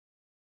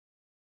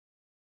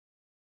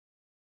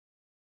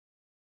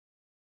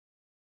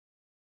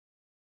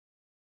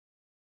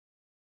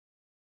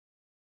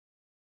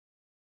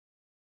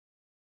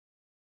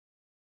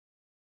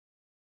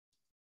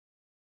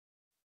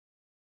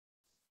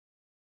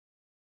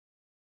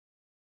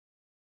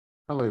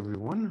Hello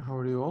everyone, how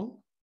are you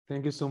all?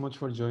 Thank you so much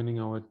for joining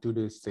our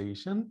today's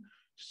session.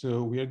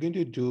 So we are going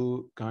to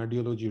do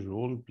cardiology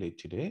role play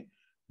today.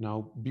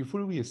 Now,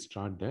 before we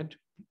start that,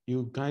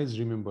 you guys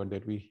remember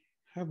that we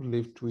have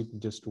left with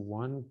just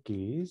one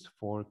case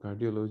for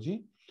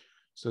cardiology.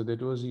 So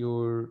that was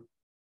your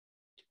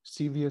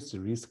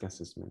CVS risk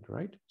assessment,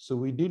 right? So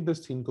we did the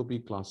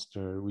syncope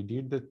cluster, we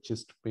did the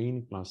chest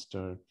pain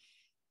cluster,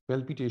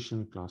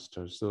 palpitation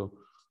cluster. So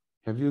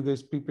have you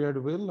guys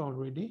prepared well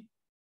already?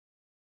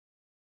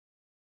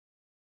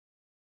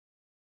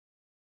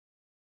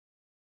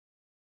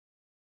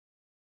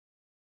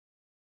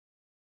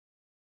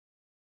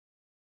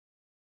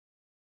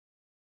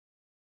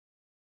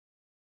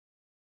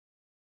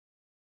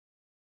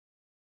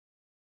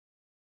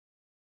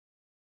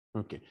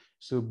 Okay,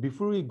 so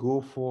before we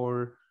go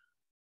for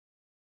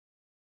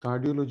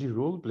cardiology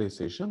role play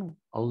session,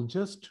 I'll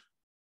just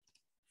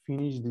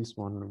finish this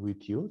one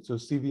with you. So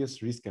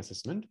CVS risk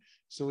assessment.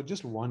 So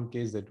just one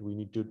case that we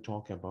need to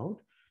talk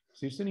about.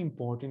 So it's an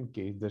important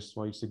case. That's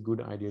why it's a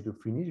good idea to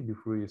finish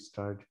before you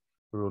start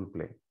role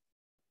play.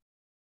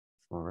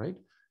 All right.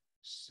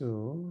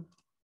 So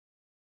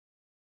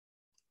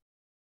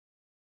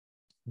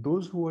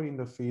those who are in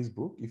the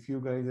Facebook, if you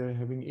guys are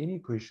having any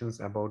questions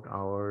about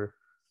our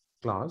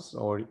class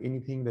or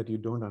anything that you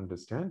don't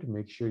understand,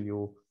 make sure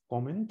you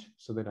comment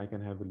so that I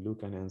can have a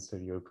look and answer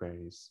your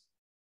queries.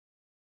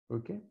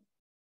 Okay.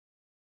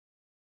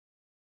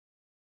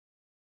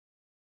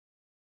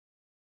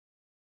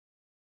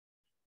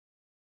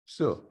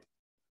 So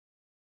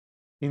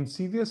in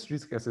serious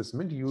risk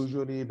assessment,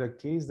 usually the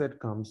case that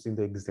comes in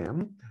the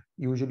exam,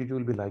 usually it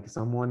will be like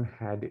someone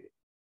had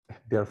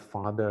their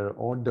father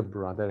or the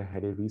brother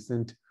had a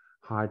recent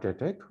heart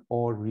attack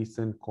or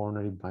recent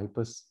coronary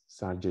bypass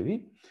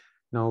surgery.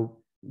 Now,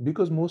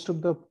 because most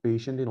of the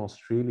patient in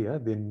Australia,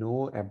 they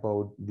know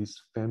about this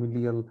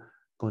familial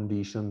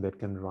condition that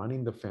can run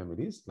in the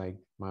families like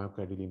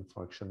myocardial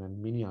infarction and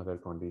many other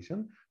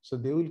conditions. So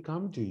they will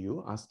come to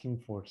you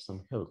asking for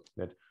some help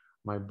that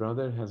my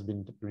brother has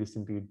been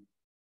recently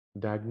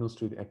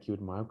diagnosed with acute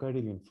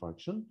myocardial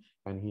infarction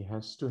and he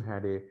has to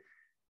had a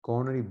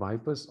coronary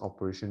bypass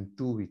operation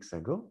 2 weeks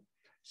ago.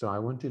 So I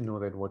want to know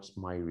that what's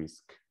my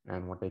risk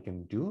and what I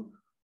can do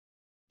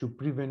to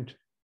prevent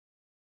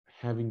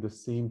having the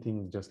same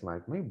thing just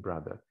like my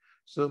brother.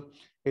 So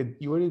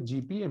you are a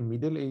GP, a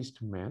middle-aged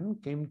man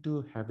came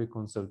to have a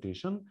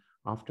consultation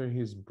after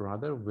his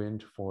brother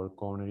went for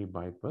coronary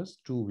bypass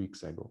 2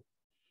 weeks ago.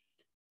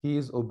 He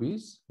is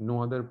obese,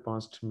 no other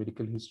past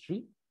medical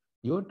history.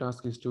 Your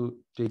task is to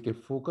take a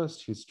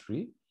focused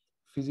history,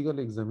 physical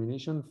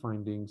examination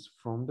findings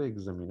from the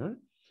examiner,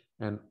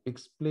 and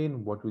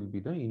explain what will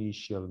be the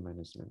initial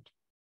management.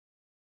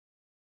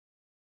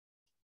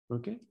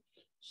 Okay,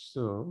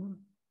 so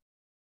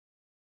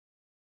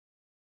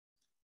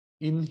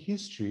in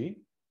history,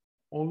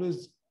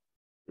 always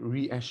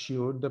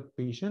reassure the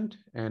patient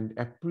and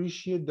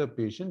appreciate the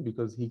patient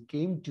because he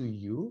came to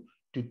you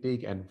to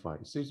take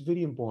advice. So it's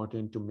very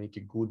important to make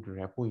a good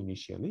rapport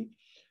initially.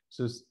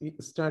 So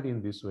start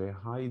in this way.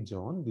 Hi,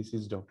 John. This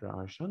is Dr.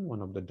 Arshan,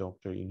 one of the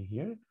doctor in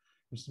here.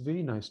 It's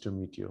very nice to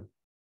meet you.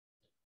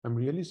 I'm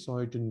really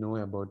sorry to know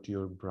about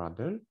your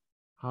brother.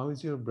 How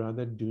is your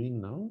brother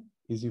doing now?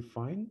 Is he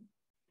fine?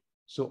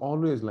 So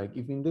always like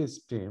if in the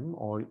stem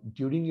or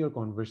during your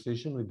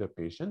conversation with the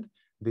patient,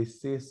 they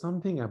say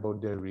something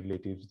about their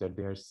relatives that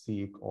they are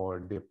sick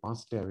or they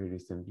passed away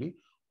recently,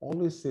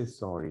 always say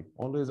sorry.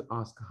 Always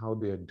ask how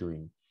they are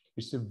doing.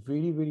 It's a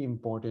very, very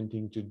important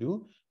thing to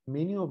do.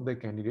 Many of the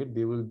candidates,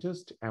 they will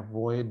just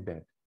avoid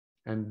that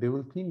and they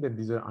will think that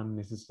these are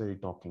unnecessary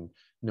talking.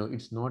 No,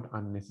 it's not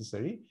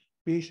unnecessary.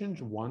 Patient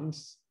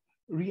wants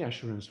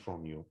reassurance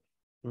from you.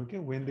 Okay,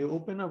 when they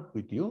open up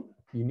with you,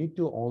 you need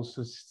to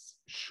also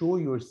show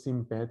your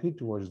sympathy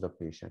towards the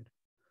patient.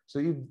 So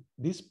if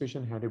this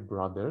patient had a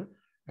brother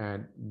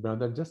and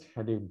brother just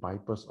had a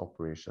bypass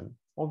operation,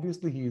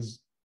 obviously he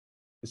is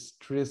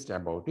stressed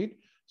about it.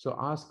 So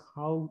ask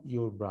how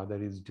your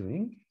brother is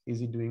doing. Is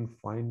he doing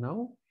fine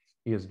now?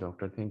 Yes,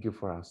 doctor. Thank you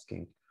for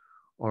asking.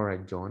 All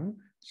right, John.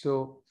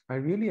 So I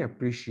really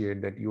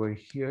appreciate that you are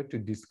here to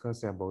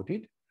discuss about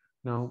it.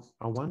 Now,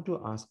 I want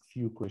to ask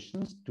few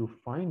questions to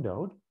find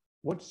out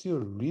what's your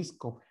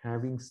risk of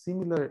having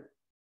similar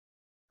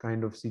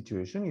kind of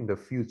situation in the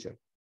future.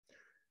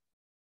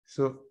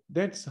 So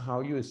that's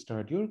how you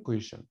start your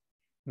question.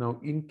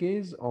 Now, in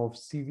case of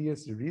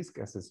CVS risk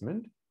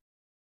assessment,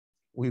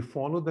 we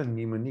follow the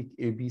mnemonic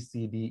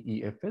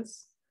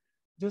ABCDEFS.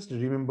 Just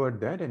remember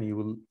that and you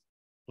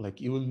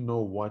will know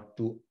what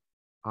to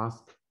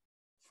ask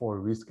for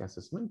risk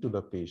assessment to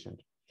the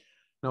patient.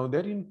 Now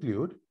that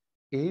include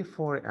A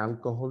for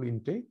alcohol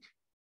intake.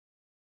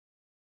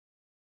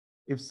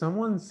 If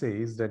someone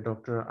says that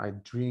doctor, I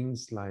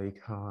drinks like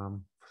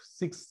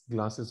 6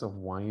 glasses of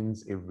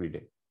wines every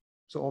day.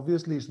 So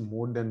obviously it's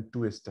more than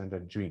 2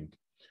 standard drink.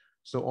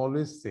 So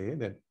always say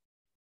that,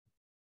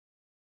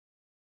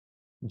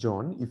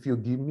 John, if you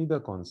give me the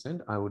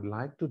consent, I would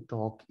like to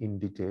talk in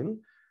detail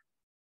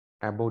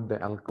about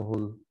the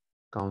alcohol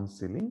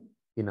counseling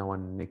in our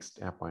next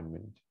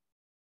appointment.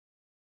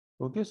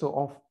 Okay, so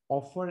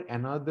offer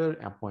another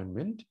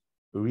appointment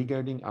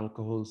regarding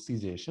alcohol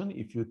cessation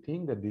if you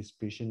think that this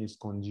patient is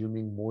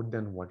consuming more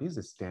than what is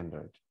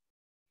standard.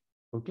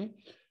 Okay,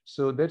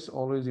 so that's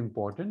always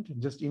important.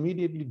 Just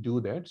immediately do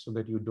that so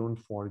that you don't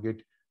forget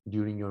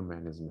during your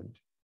management.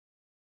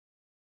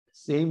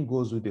 Same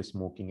goes with the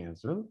smoking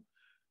as well.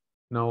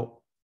 Now,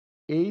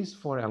 A is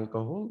for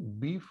alcohol,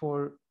 B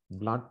for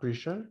blood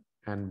pressure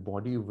and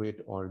body weight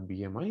or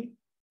BMI.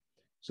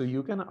 So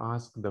you can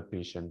ask the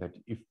patient that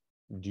if,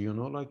 do you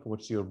know like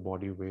what's your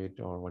body weight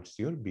or what's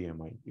your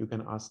BMI? You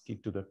can ask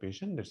it to the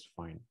patient, that's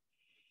fine.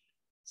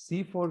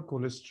 C for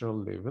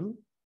cholesterol level,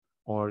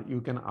 or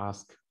you can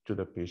ask to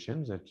the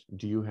patient that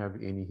do you have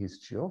any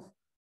history of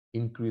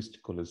increased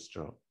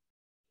cholesterol?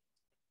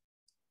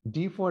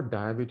 D for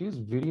diabetes,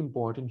 very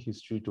important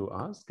history to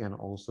ask and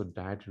also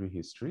dietary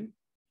history.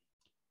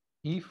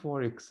 E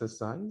for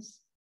exercise.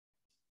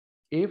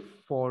 F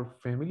for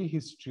family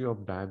history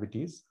of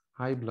diabetes,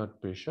 high blood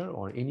pressure,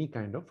 or any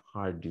kind of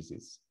heart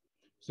disease.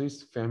 So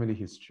it's family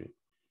history.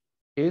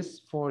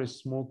 S for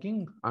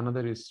smoking,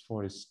 another is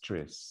for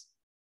stress.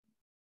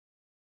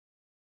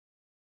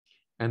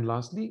 And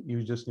lastly,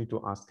 you just need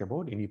to ask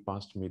about any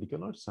past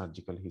medical or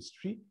surgical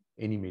history,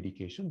 any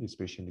medication this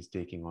patient is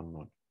taking or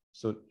not.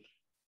 So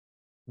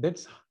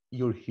that's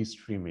your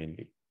history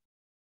mainly.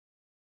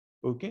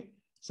 Okay.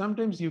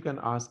 Sometimes you can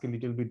ask a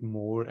little bit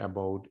more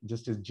about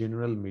just a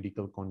general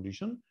medical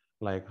condition,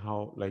 like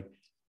how, like,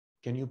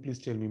 can you please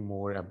tell me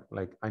more?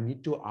 Like, I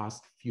need to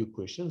ask few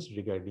questions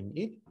regarding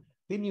it.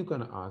 Then you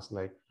can ask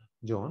like,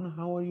 John,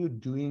 how are you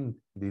doing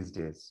these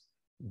days?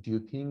 Do you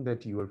think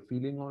that you are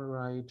feeling all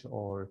right?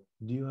 Or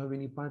do you have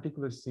any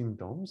particular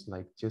symptoms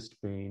like chest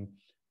pain,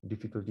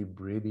 difficulty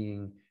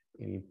breathing,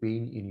 any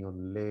pain in your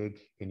leg,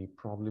 any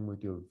problem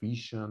with your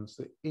vision?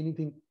 So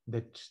anything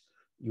that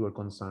you are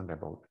concerned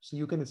about. So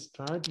you can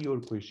start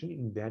your question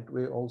in that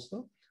way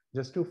also,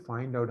 just to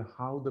find out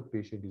how the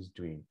patient is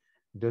doing.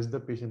 Does the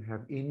patient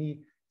have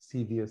any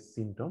serious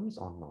symptoms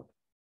or not?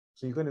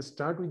 So you can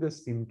start with the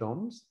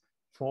symptoms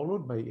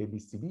followed by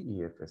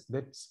ABCD-EFS.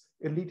 That's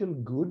a little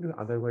good.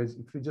 Otherwise,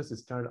 if you just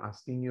start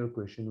asking your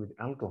question with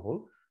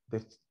alcohol,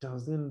 that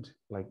doesn't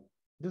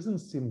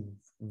seem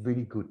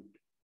very good.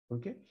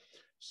 Okay.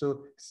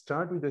 So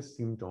start with the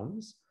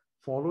symptoms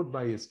followed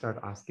by start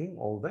asking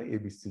all the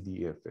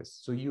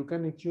ABCD-EFS. So you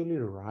can actually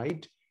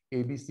write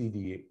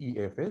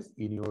ABCD-EFS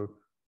in your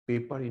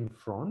paper in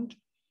front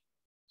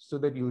so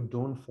that you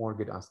don't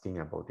forget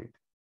asking about it.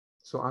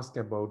 So ask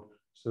about,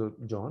 so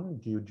John,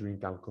 do you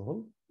drink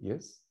alcohol?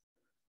 Yes.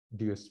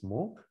 Do you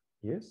smoke?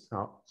 Yes.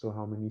 So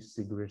how many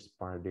cigarettes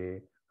per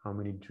day? How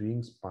many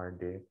drinks per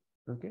day?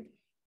 Okay.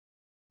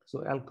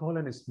 So alcohol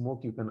and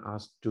smoke you can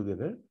ask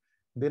together.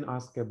 Then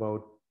ask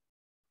about,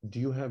 do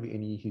you have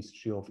any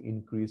history of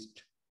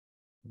increased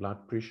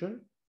blood pressure?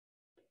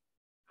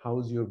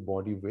 How's your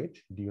body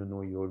weight? Do you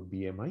know your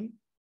BMI?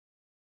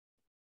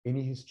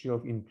 Any history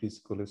of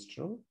increased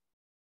cholesterol?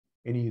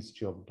 Any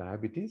history of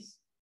diabetes?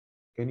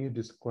 Can you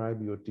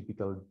describe your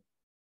typical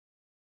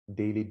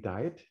daily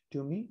diet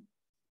to me?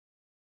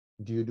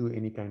 Do you do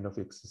any kind of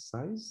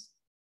exercise?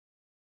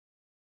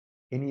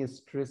 Any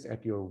stress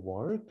at your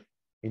work?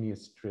 Any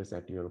stress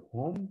at your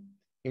home?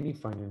 Any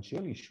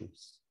financial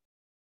issues?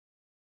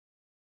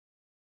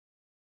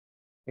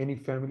 Any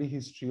family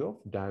history of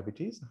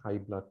diabetes, high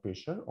blood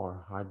pressure,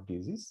 or heart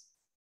disease?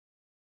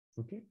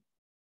 Okay.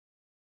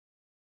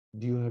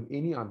 Do you have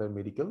any other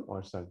medical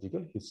or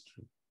surgical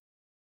history?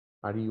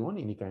 Are you on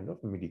any kind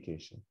of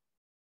medication?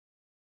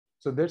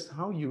 So that's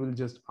how you will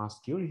just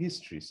ask your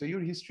history. So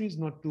your history is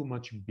not too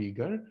much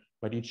bigger,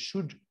 but it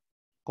should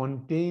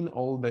contain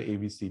all the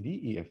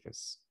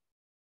ABCD-EFS.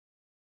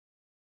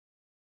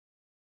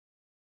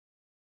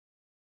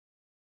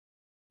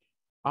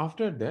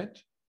 After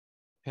that,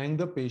 hang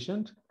the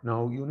patient.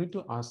 Now you need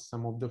to ask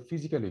some of the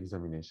physical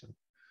examination.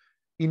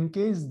 In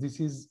case this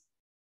is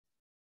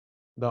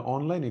the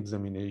online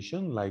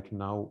examination, like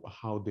now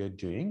how they're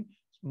doing,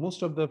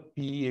 most of the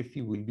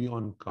PEFE will be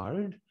on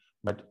card,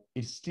 but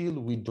it's still,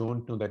 we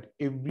don't know that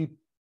every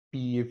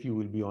PEFE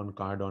will be on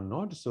card or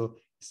not. So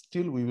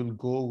still we will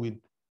go with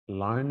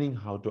learning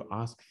how to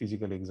ask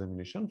physical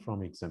examination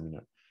from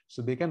examiner.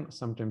 So they can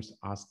sometimes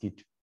ask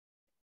it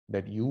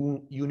that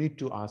you need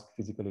to ask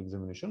physical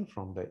examination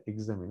from the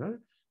examiner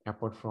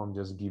apart from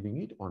just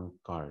giving it on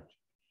card.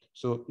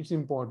 So it's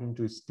important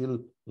to still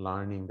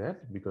learning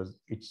that because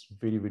it's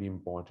very, very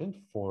important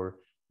for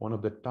one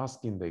of the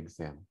tasks in the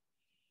exam.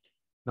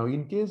 Now,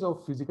 in case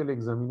of physical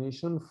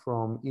examination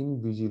from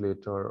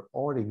invigilator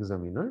or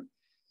examiner,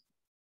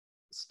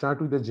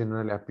 start with the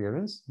general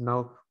appearance.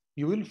 Now,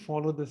 you will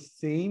follow the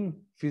same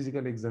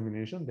physical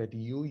examination that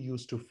you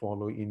used to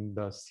follow in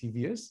the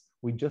CVS.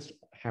 We just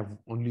have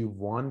only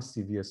one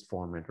CVS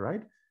format,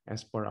 right?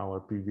 As per our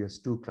previous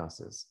 2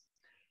 classes.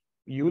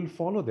 You will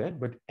follow that,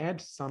 but add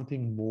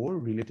something more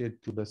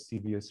related to the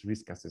CVS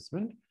risk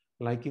assessment.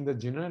 Like in the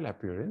general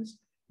appearance,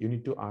 you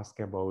need to ask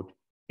about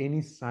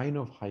any sign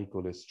of high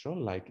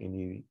cholesterol, like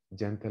any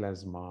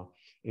xanthelasma,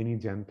 any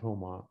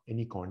xanthoma,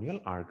 any corneal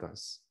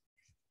arcus.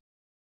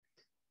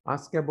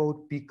 Ask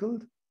about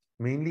pickled,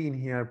 mainly in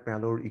here,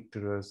 pallor,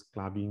 icterus,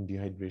 clubbing,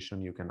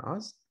 dehydration, you can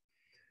ask.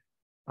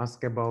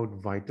 Ask about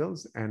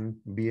vitals and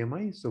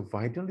BMI. So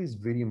vital is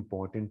very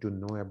important to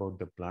know about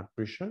the blood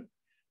pressure.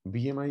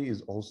 BMI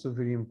is also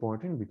very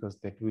important because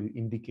that will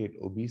indicate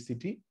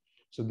obesity.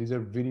 So these are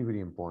very, very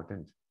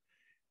important.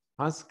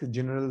 Ask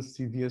general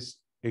CVS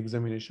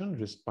examination,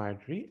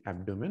 respiratory,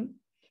 abdomen,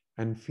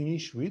 and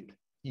finish with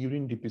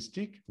urine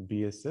dipstick,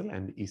 BSL,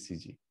 and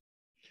ECG.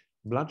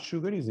 Blood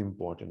sugar is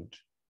important.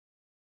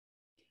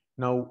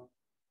 Now,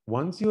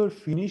 once you are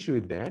finished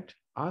with that,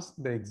 ask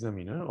the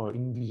examiner or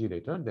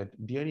invigilator that,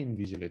 dear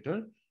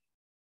invigilator,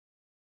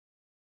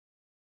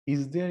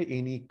 is there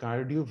any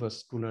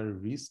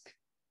cardiovascular risk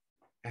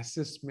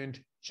assessment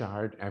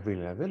chart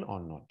available or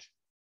not?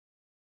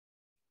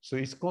 So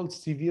it's called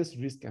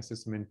CVS risk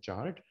assessment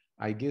chart.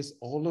 I guess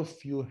all of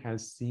you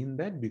has seen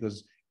that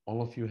because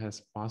all of you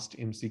has passed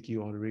MCQ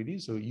already.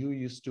 So you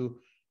used to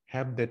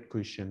have that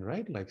question,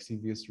 right? Like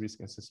CVS risk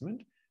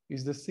assessment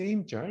is the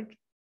same chart.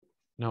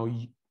 Now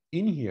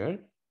in here,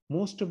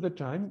 most of the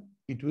time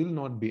it will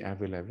not be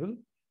available.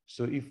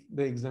 So if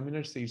the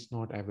examiner says it's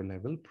not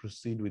available,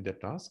 proceed with the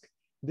task,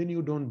 then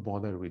you don't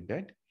bother with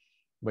that.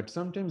 But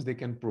sometimes they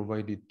can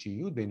provide it to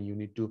you, then you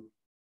need to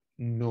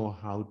know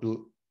how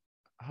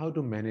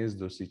to manage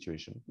those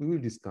situations. We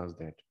will discuss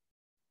that.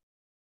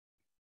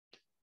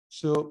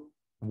 So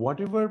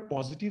whatever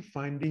positive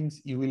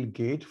findings you will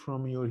get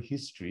from your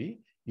history,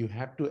 you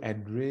have to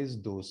address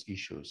those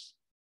issues.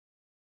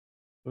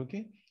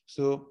 Okay,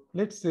 so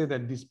let's say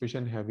that this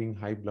patient having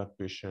high blood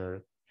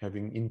pressure,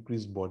 having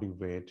increased body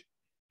weight,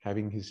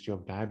 having history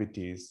of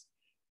diabetes,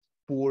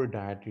 poor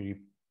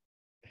dietary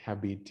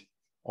habit,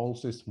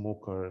 also a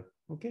smoker.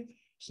 Okay,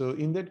 so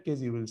in that case,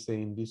 you will say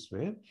in this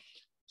way,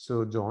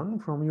 so John,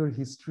 from your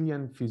history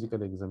and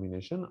physical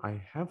examination,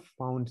 I have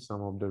found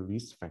some of the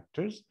risk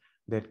factors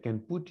that can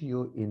put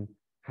you in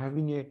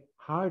having a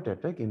heart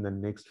attack in the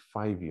next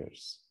 5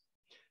 years,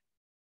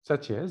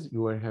 such as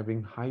you are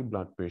having high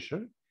blood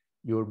pressure,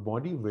 your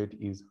body weight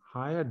is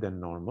higher than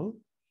normal,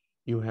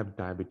 you have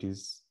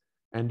diabetes,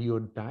 and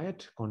your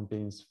diet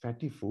contains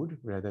fatty food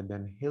rather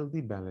than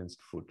healthy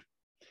balanced food.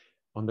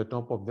 On the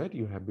top of that,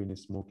 you have been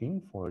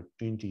smoking for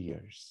 20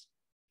 years.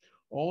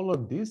 All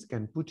of this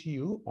can put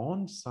you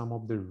on some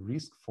of the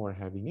risk for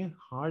having a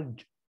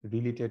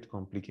heart-related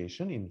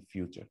complication in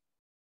future.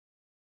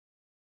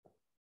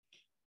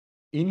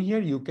 In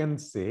here, you can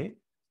say,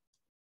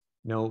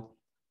 now,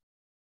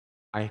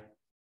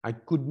 I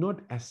could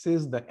not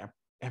assess the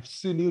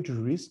absolute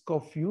risk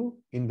of you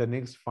in the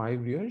next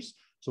 5 years.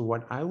 So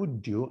what I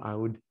would do, I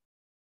would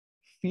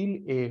fill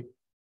a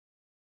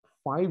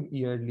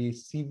 5-yearly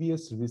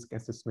CVS risk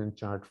assessment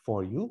chart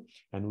for you.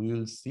 And we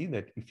will see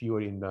that if you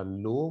are in the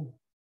low,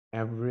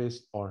 average,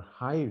 or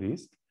high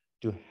risk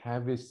to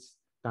have a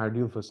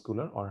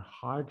cardiovascular or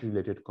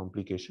heart-related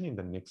complication in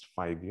the next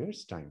 5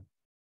 years' time.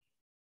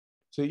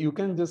 So you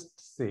can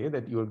just say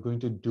that you are going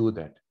to do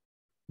that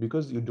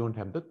because you don't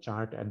have the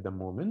chart at the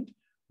moment,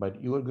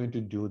 but you are going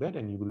to do that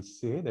and you will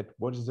say that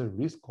what is the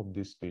risk of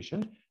this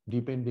patient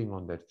depending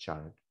on that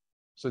chart.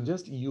 So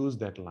just use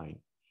that line.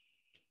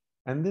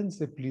 And then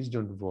say, please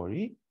don't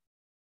worry.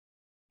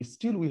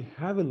 Still, we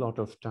have a lot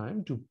of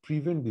time to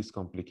prevent this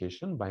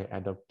complication by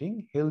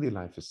adopting healthy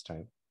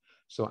lifestyle.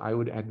 So I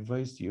would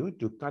advise you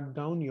to cut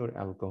down your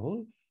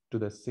alcohol to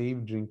the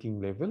safe drinking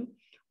level.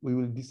 We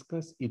will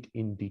discuss it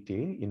in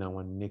detail in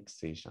our next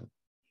session.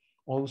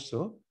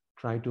 Also,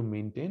 try to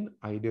maintain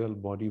ideal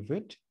body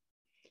weight,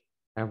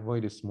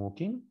 avoid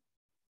smoking,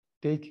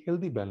 take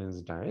healthy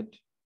balanced diet,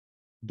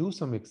 do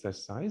some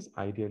exercise,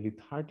 ideally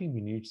 30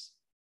 minutes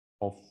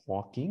of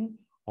walking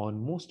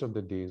on most of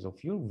the days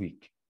of your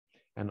week,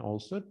 and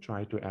also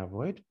try to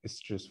avoid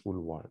stressful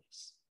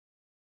works.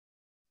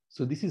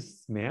 So this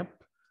is SNAP,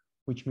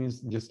 which means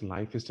just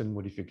lifestyle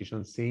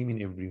modification, same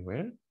in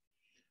everywhere.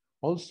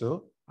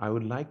 Also, I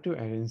would like to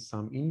arrange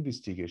some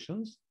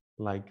investigations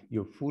like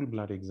your full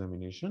blood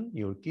examination,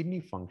 your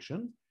kidney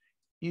function,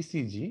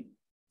 ECG,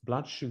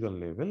 blood sugar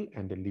level,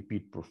 and a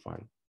lipid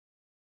profile.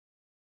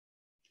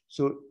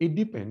 So it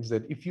depends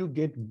that if you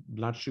get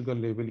blood sugar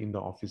level in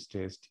the office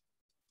test,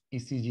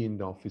 ECG in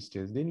the office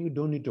test, then you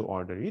don't need to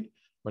order it.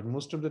 But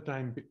most of the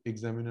time,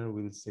 examiner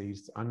will say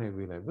it's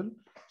unavailable.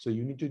 So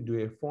you need to do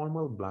a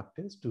formal blood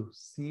test to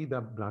see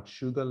the blood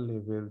sugar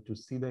level, to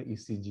see the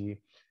ECG,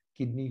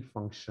 kidney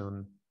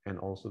function, and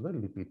also the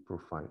lipid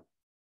profile.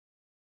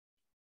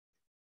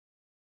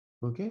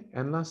 Okay,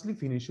 and lastly,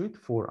 finish with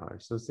 4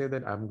 hours. So say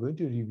that I'm going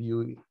to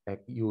review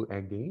you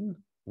again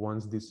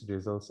once these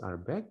results are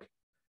back.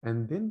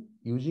 And then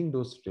using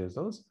those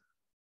results,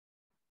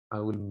 I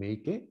will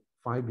make a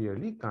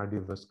 5-yearly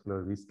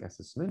cardiovascular risk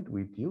assessment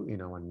with you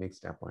in our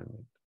next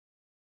appointment.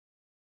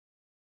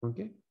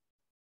 Okay.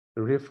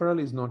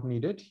 Referral is not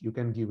needed. You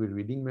can give a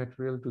reading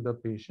material to the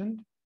patient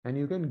and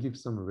you can give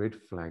some red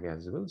flag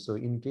as well. So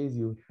in case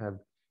you have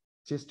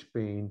chest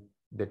pain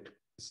that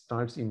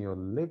starts in your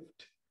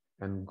left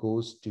and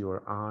goes to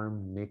your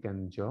arm, neck,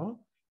 and jaw,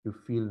 you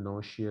feel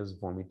nauseous,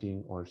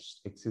 vomiting, or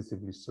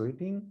excessively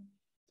sweating,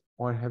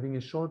 or having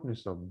a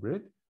shortness of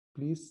breath,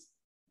 please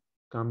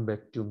come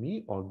back to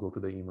me or go to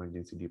the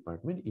emergency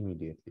department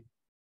immediately.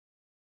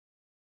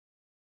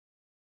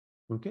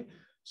 Okay,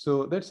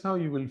 so that's how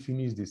you will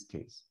finish this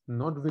case.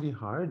 Not very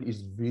hard,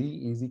 it's very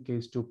easy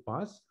case to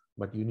pass,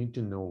 but you need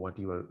to know what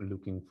you are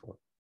looking for.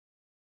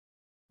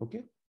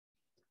 Okay,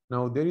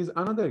 now there is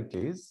another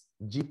case,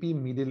 GP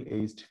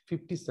middle-aged,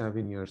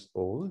 57 years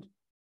old,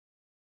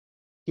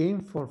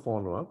 came for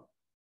follow-up.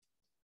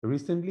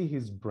 Recently,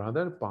 his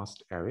brother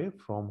passed away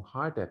from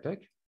heart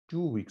attack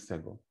 2 weeks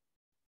ago.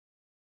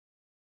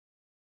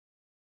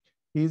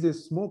 He is a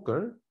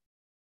smoker.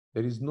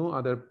 There is no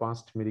other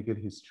past medical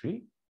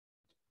history.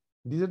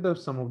 These are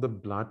some of the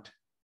blood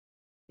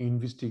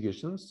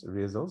investigations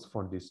results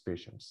for these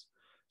patients.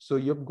 So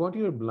you've got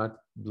your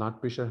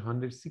blood pressure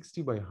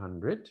 160 by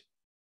 100,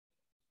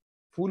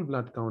 full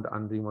blood count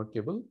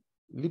unremarkable,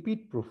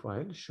 lipid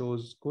profile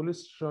shows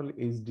cholesterol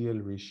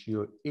HDL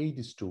ratio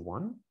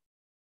 8:1.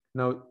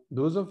 Now,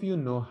 those of you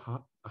know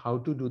how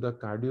to do the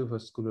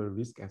cardiovascular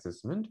risk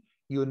assessment,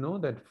 you know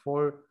that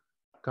for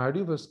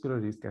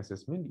cardiovascular risk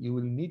assessment, you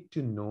will need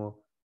to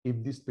know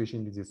if this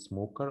patient is a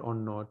smoker or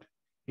not,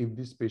 if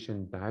this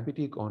patient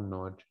diabetic or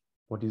not,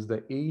 what is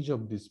the age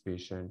of this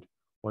patient,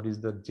 what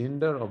is the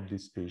gender of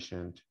this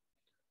patient,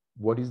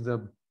 what is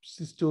the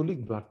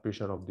systolic blood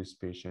pressure of this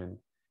patient,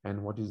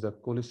 and what is the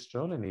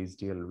cholesterol and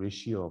HDL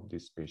ratio of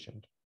this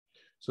patient.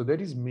 So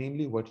that is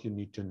mainly what you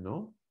need to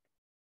know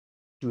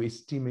to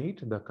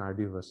estimate the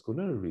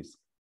cardiovascular risk.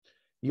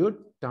 Your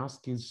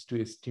task is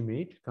to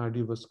estimate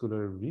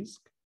cardiovascular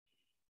risk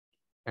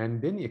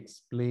and then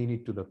explain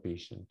it to the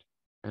patient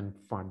and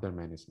further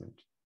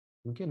management.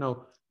 Okay,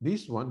 now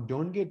this one,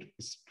 don't get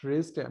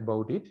stressed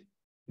about it.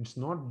 It's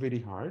not very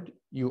hard.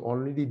 You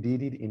already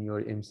did it in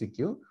your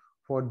MCQ.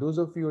 For those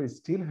of you who are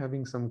still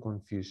having some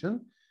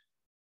confusion,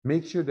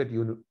 make sure that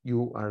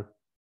you are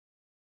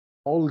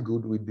all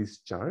good with this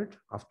chart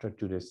after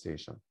today's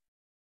session.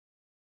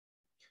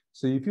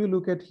 So if you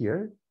look at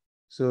here,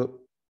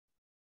 so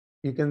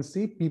you can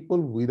see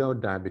people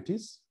without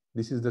diabetes.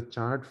 This is the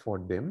chart for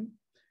them.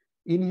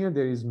 In here,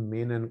 there is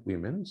men and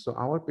women. So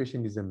our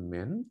patient is a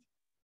man.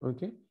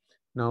 Okay.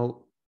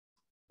 Now,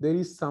 there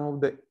is some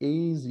of the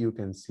age you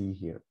can see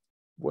here.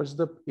 What's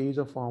the age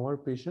of our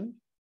patient?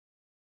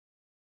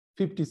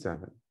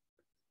 57.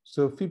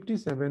 So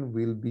 57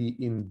 will be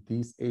in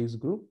this age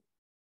group,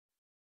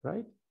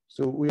 right?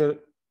 So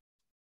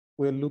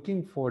we're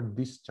looking for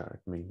this chart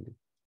mainly.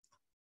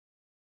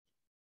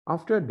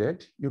 After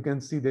that, you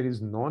can see there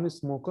is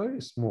non-smoker,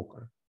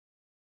 smoker.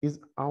 Is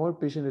our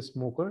patient a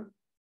smoker?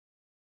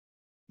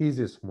 He is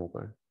a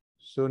smoker.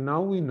 So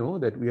now we know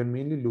that we are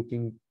mainly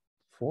looking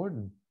for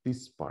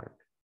this part.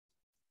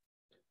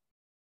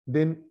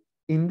 Then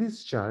in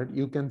this chart,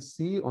 you can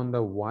see on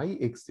the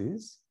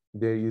y-axis,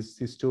 there is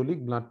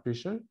systolic blood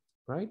pressure,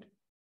 right?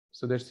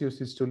 So that's your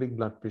systolic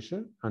blood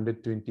pressure,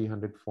 120,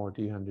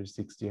 140,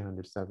 160,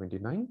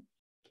 179.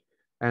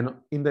 And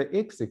in the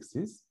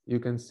x-axis, you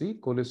can see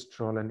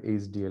cholesterol and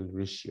HDL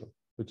ratio,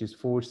 which is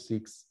 4,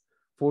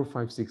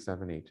 5, 6,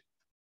 7, 8.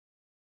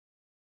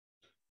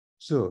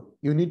 So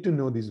you need to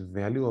know this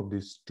value of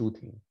these two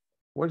things.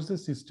 What's the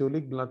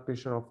systolic blood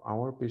pressure of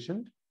our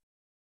patient?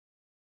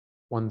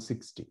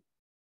 160.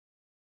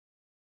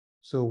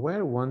 So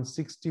where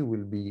 160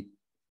 will be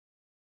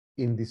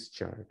in this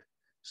chart?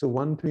 So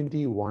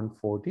 120,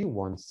 140,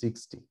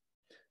 160.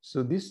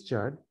 So this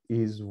chart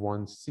is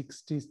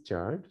 160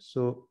 chart.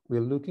 So we're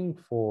looking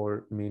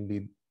for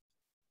mainly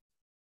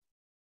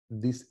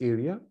this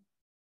area,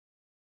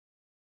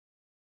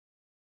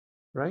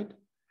 right?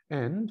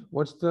 And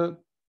what's the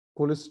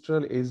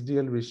cholesterol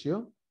HDL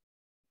ratio?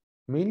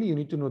 Mainly you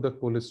need to know the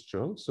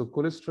cholesterol. So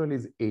cholesterol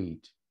is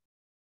 8.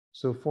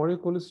 So for a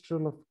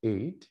cholesterol of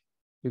 8,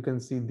 you can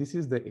see this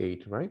is the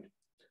 8, right?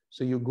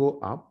 So you go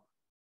up,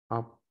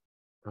 up,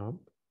 up.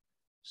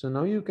 So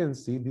now you can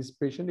see this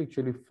patient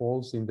actually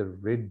falls in the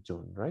red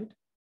zone, right?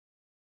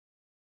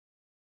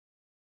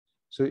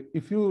 So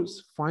if you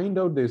find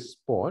out the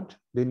spot,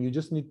 then you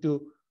just need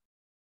to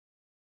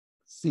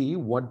see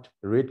what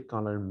red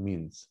color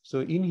means.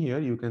 So in here,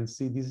 you can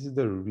see this is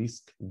the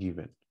risk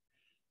given.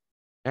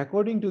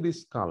 According to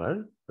this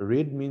color,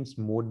 red means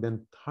more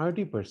than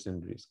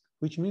 30% risk,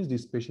 which means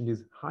this patient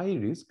is high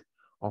risk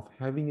of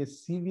having a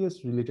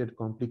serious related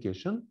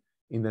complication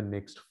in the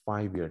next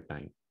 5-year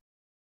time.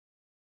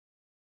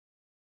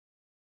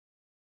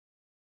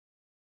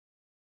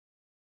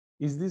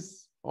 Is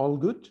this all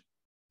good?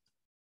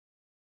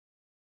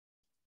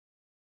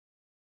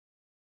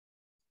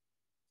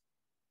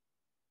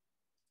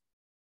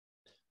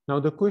 Now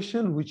the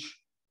question which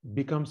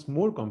becomes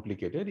more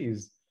complicated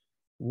is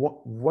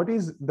what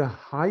is the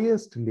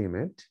highest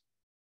limit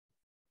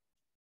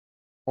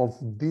of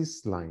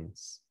these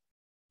lines?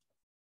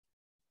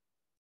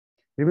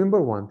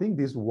 Remember one thing,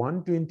 this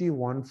 120,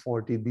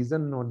 140, these are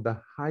not the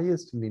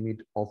highest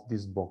limit of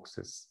these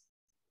boxes.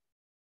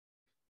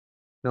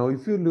 Now,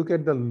 if you look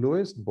at the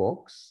lowest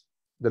box,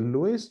 the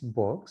lowest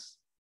box,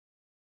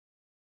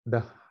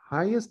 the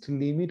highest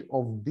limit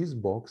of this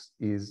box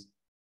is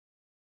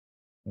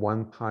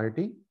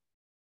 130.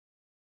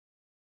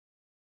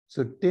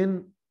 So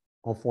 10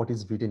 of what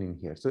is written in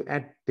here. So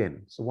add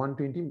 10. So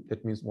 120,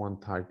 that means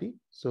 130.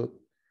 So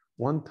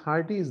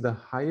 130 is the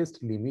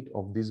highest limit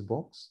of this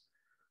box.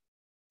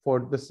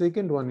 For the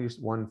second one is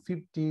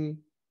 150,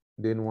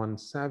 then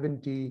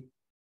 170.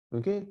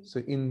 Okay,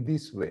 so in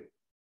this way.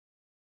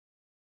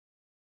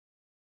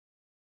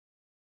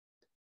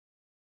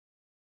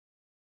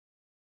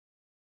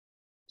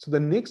 So the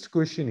next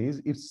question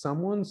is, if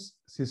someone's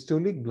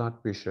systolic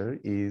blood pressure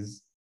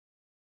is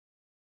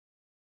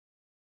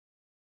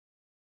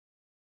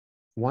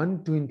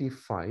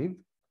 125,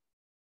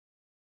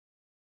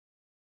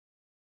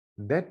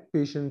 that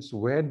patient's,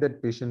 where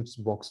that patient's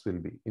box will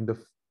be, in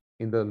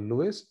the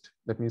lowest,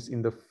 that means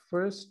in the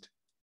first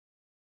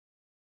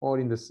or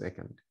in the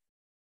second.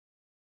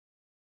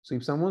 So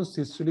if someone's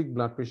systolic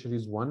blood pressure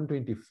is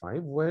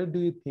 125, where do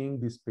you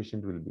think this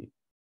patient will be?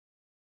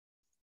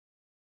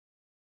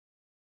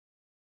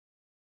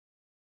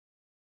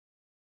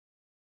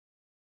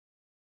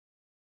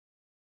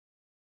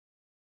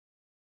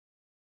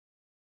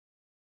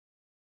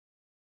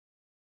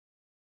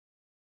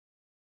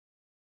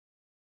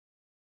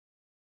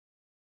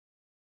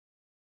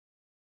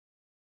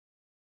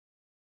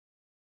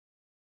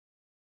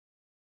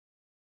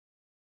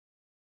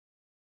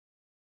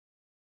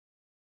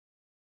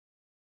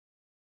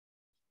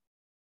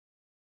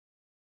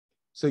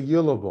 So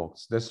yellow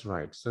box, that's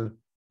right. So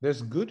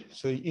that's good.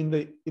 So in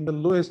the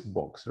lowest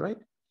box, right?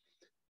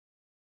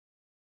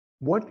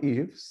 What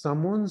if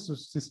someone's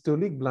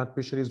systolic blood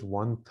pressure is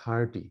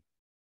 130?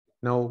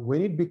 Now,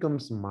 when it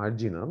becomes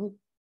marginal,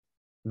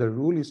 the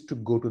rule is to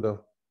go to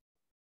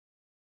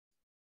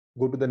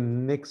the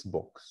next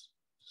box.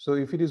 So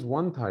if it is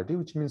 130,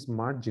 which means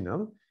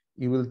marginal,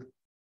 you will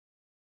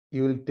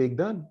take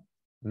the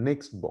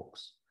next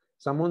box.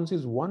 Someone's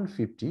is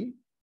 150,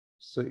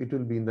 so it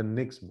will be in the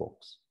next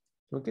box.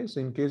 Okay,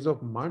 so in case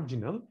of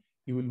marginal,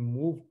 you will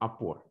move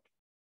upward.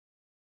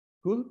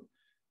 Cool.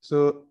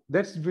 So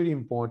that's very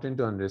important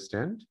to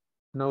understand.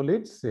 Now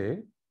let's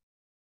say,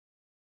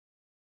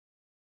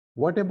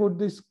 what about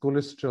this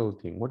cholesterol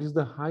thing? What is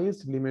the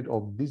highest limit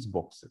of these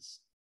boxes?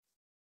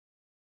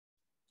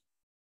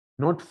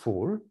 Not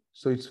 4,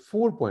 so it's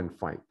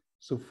 4.5.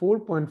 So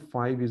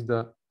 4.5 is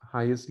the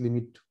highest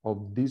limit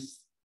of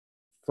this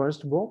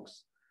first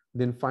box,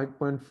 then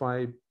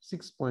 5.5,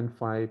 6.5,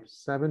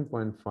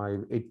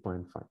 7.5,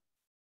 8.5.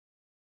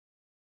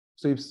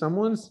 So if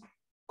someone's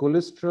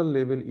cholesterol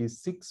level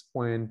is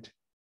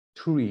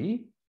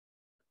 6.3,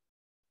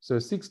 so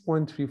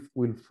 6.3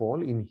 will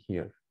fall in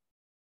here.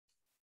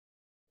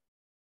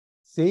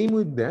 Same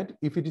with that,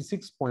 if it is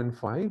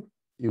 6.5,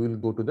 you will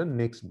go to the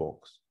next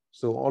box.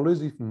 So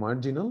always if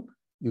marginal,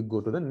 you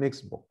go to the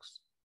next box.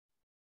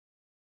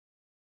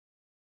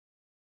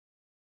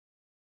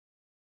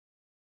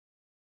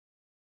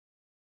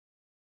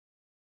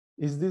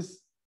 Is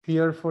this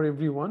clear for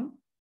everyone?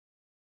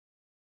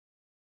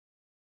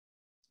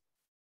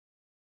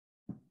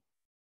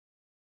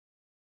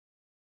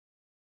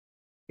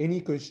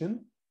 Any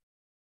question?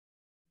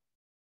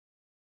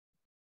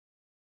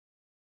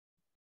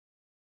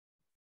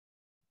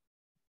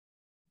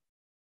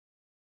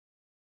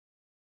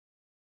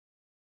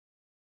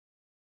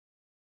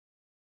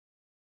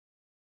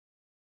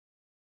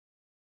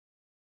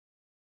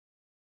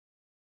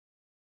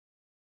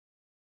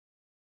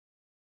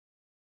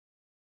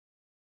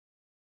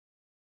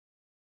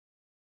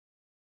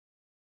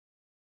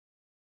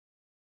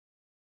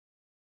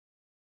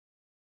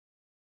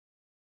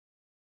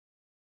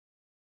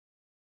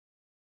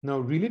 Now,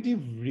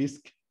 relative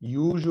risk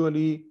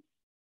usually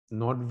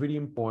not very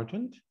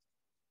important.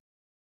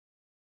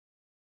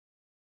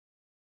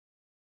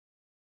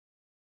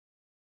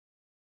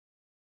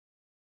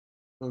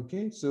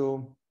 Okay,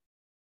 so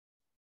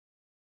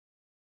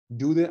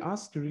do they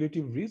ask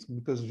relative risk?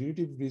 Because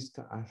relative risk,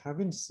 I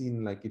haven't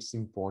seen like it's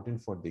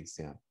important for the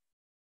exam.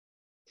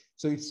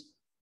 So it's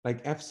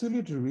like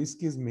absolute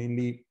risk is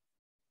mainly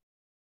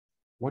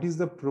what is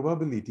the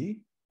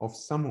probability of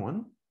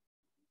someone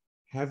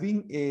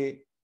having a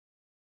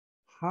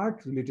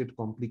heart-related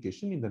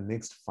complication in the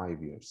next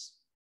 5 years.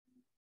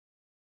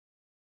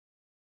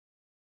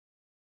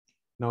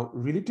 Now,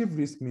 relative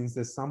risk means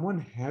that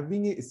someone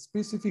having a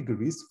specific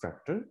risk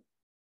factor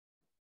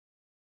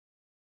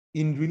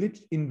in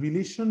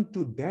relation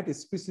to that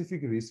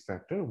specific risk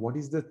factor, what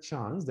is the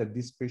chance that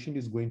this patient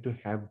is going to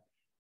have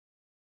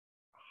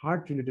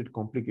heart-related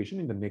complication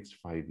in the next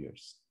 5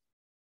 years?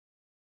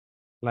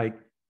 Like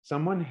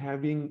someone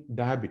having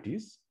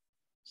diabetes,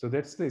 so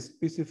that's the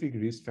specific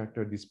risk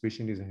factor this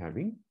patient is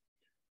having.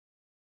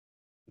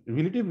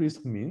 Relative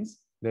risk means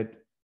that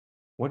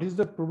what is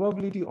the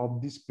probability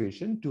of this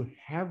patient to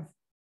have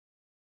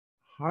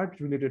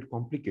heart-related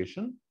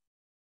complication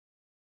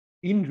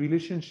in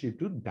relationship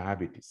to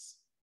diabetes?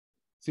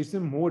 So it's a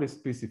more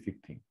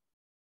specific thing.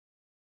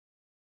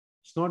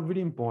 It's not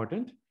very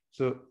important.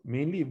 So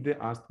mainly if they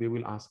ask, they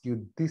will ask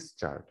you this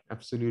chart,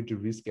 absolute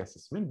risk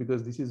assessment,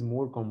 because this is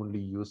more commonly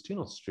used in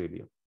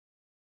Australia.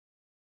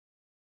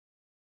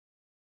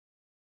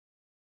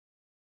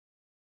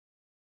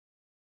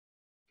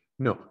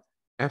 No,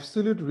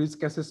 absolute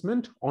risk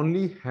assessment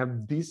only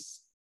have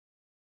these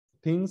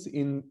things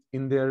in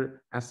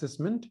their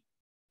assessment.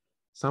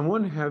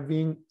 Someone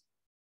having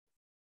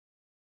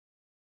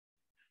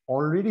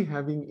already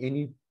having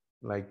any,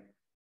 like,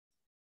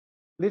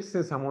 let's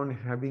say someone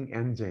having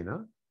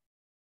angina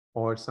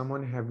or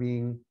someone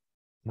having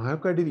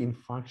myocardial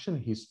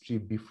infarction history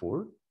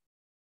before,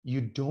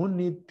 you don't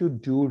need to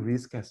do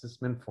risk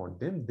assessment for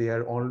them. They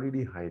are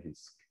already high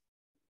risk.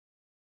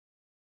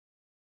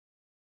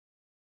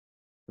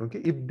 Okay,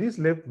 if this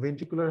left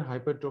ventricular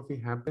hypertrophy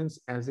happens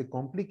as a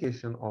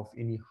complication of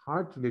any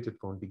heart-related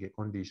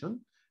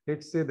condition,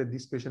 let's say that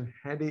this patient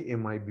had a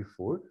MI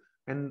before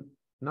and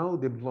now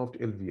developed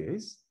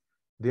LVAs,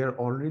 they are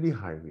already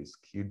high risk.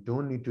 You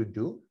don't need to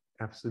do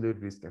absolute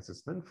risk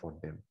assessment for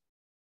them.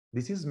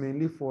 This is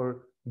mainly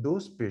for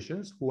those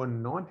patients who are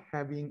not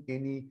having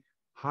any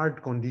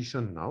heart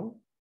condition now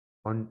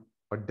or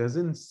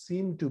doesn't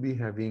seem to be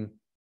having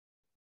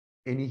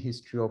any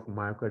history of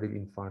myocardial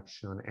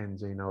infarction,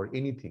 angina, or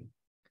anything.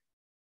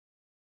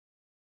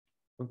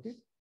 Okay.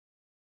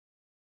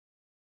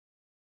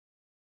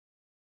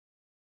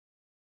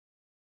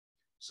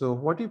 So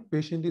what if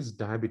patient is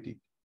diabetic?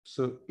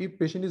 So if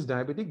patient is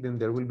diabetic, then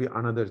there will be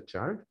another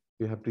chart.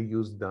 You have to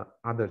use the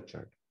other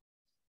chart.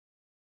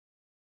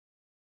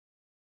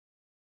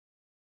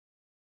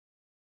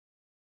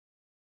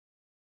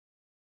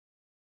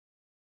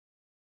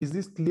 Is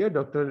this clear,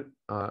 Dr.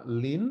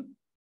 Lin,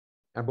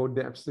 about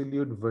the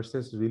absolute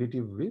versus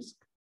relative risk?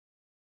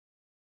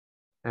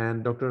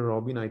 And Dr.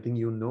 Robin, I think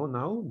you know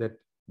now that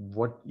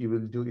what you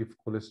will do if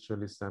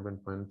cholesterol is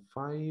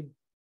 7.5.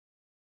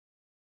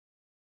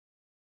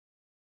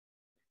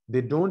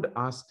 They don't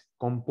ask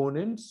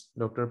components,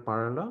 Dr.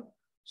 Parala,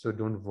 so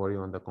don't worry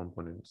on the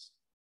components.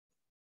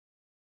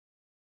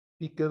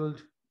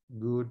 Pickled,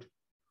 good.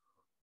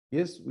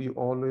 Yes, we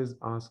always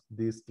ask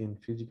this in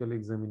physical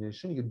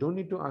examination. You don't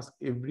need to ask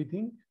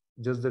everything,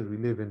 just the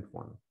relevant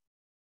one.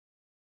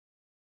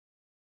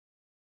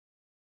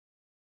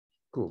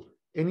 Cool.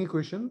 Any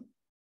question?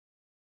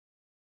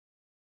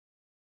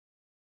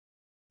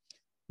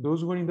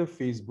 Those who are in the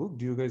Facebook,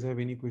 do you guys have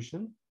any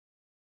question?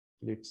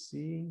 Let's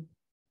see.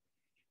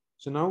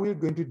 So now we're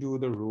going to do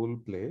the role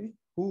play.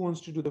 Who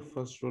wants to do the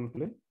first role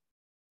play?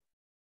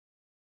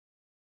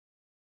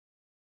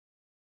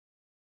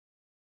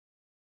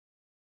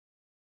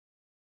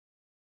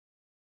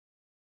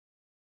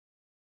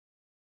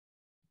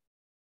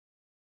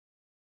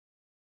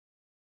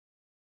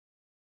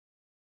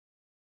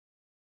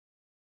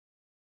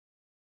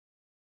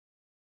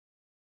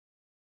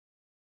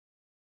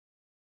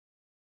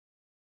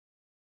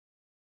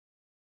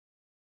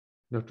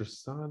 Dr.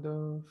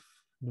 Sadaf,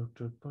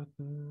 Dr.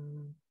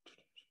 Patton,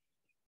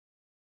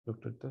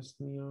 Dr.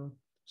 Tasnia.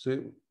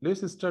 So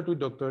let's start with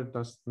Dr.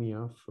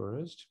 Tasnia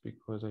first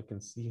because I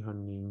can see her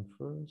name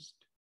first.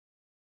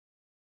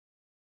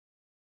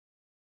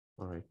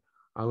 All right.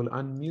 I will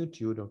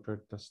unmute you,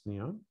 Dr.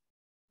 Tasnia.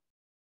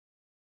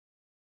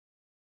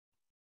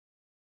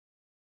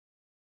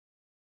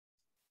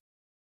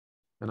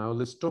 And I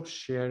will stop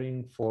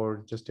sharing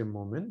for just a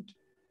moment.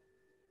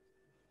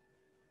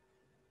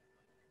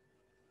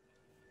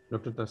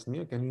 Dr.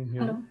 Tasnia, can you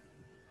hear me?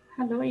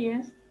 Hello,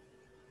 yes.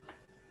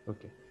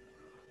 Okay.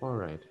 All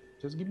right.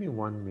 Just give me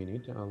 1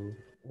 minute. I'll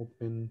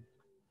open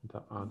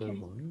the other Okay.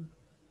 one.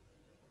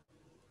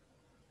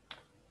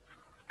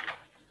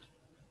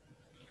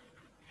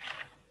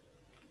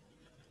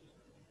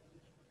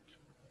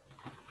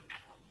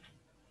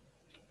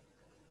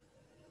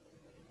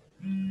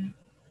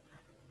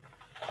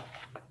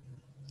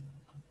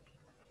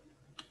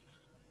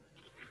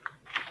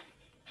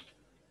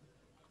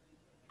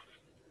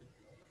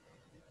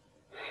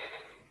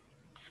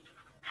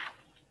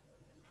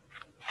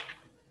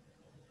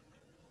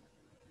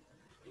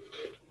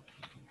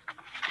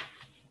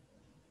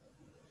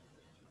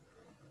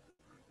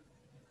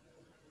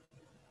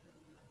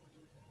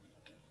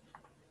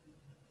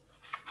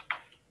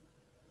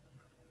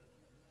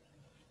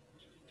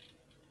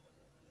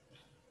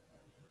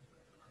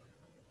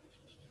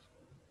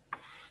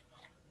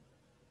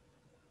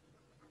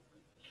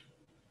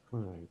 All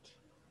right.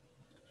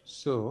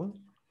 So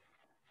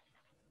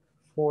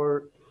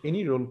for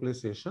any role play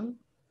session,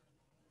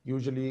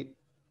 usually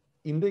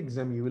in the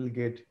exam, you will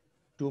get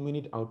 2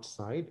 minutes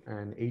outside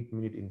and 8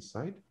 minutes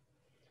inside.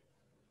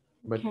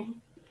 But Okay.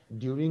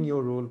 during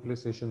your role play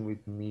session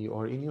with me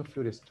or any of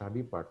your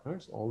study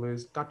partners,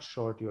 always cut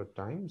short your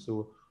time.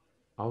 So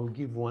I'll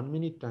give 1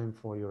 minute time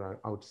for your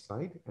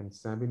outside and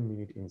 7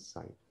 minutes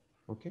inside.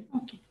 Okay.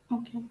 Okay.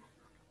 Okay.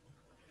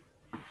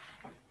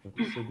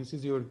 Okay. So this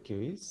is your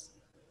case.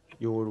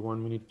 Your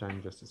 1 minute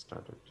time just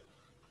started.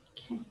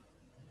 Okay.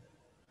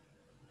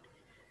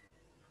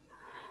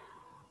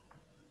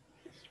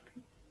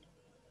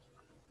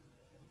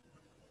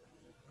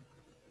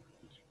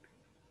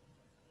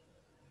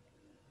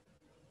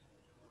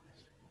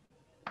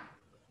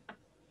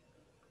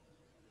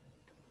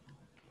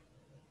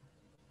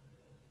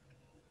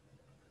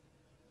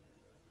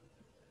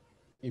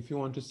 If you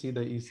want to see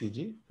the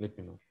ECG, let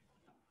me know.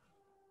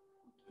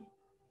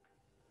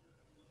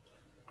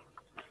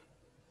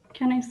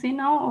 Can I see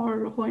now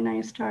or when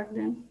I start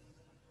then?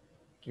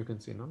 You can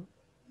see now.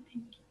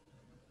 Thank you.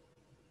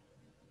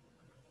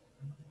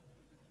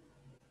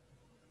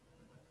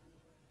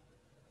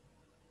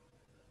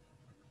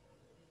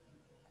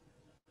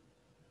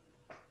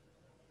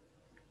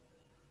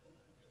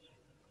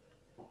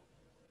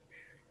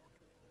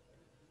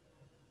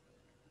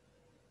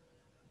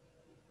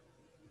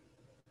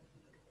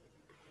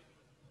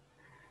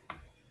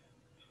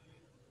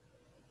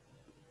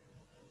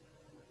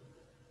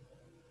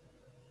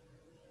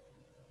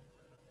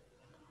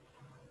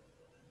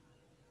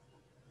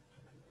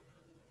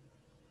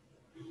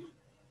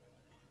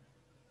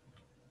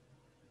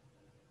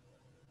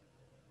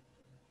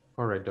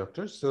 All right,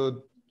 doctor.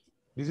 So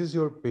this is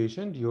your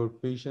patient. Your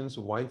patient's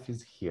wife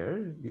is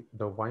here.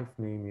 The wife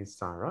name is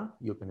Sarah.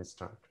 You can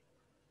start.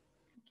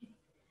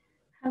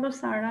 Hello,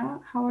 Sarah.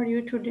 How are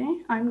you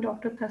today? I'm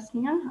Dr.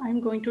 Tasnia. I'm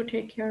going to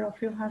take care of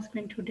your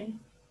husband today.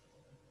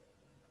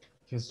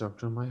 Yes,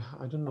 doctor.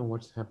 I don't know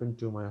what's happened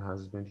to my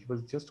husband. He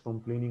was just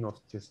complaining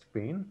of chest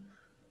pain,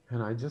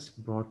 and I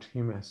just brought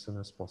him as soon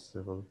as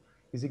possible.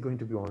 Is he going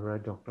to be all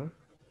right, doctor?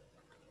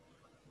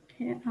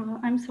 Okay,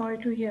 I'm sorry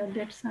to hear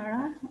that,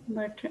 Sarah,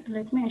 but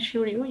let me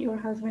assure you, your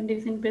husband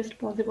is in best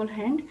possible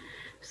hand.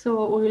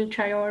 So we will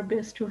try our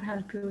best to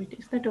help you with it.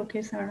 Is that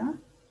okay, Sarah?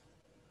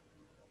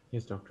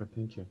 Yes, doctor.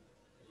 Thank you.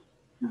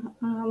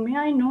 May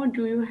I know,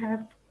 do you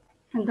have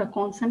the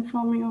consent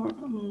from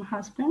your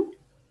husband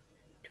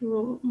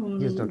to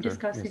Yes, doctor.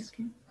 discuss his Yes.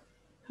 case?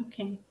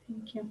 Okay,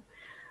 thank you.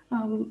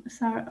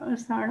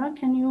 Sarah,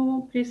 can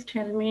you please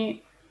tell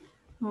me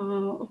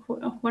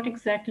what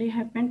exactly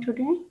happened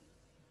today?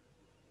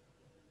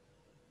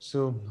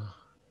 So,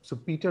 so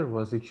Peter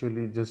was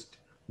actually just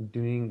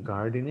doing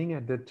gardening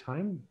at that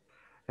time,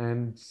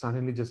 and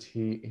suddenly just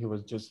he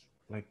was just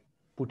like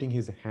putting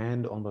his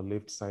hand on the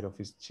left side of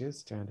his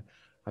chest, and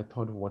I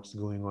thought, what's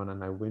going on?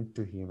 And I went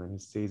to him, and he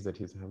says that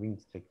he's having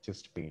like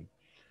chest pain.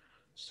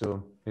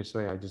 So that's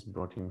why I just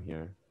brought him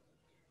here.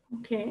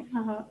 Okay,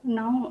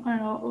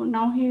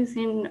 now he is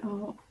in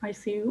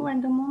ICU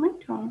at the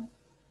moment, or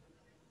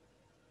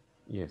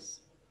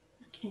Yes.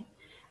 okay,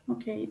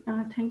 okay.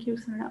 Thank you,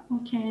 Sarah.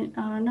 Okay,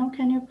 now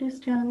can you please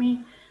tell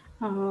me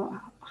uh,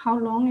 how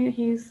long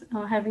he is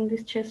having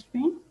this chest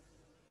pain?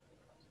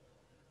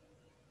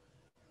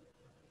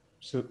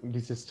 So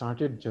this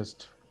started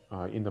just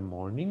in the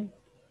morning.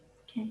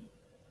 Okay,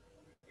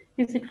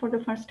 is it for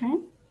the first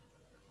time?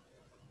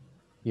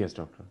 Yes,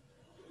 doctor.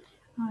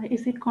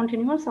 Is it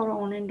continuous or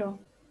on and off?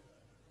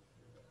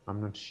 I'm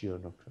not sure,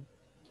 doctor.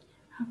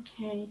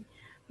 Okay.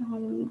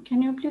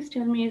 Can you please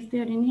tell me, is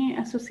there any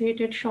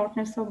associated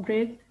shortness of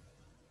breath?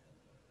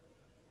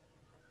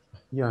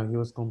 Yeah, he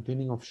was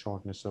complaining of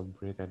shortness of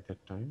breath at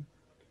that time.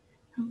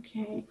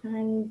 Okay,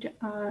 and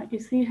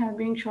is he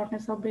having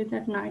shortness of breath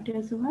at night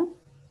as well?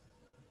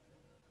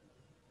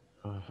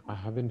 I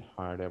haven't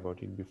heard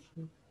about it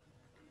before.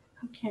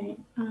 Okay,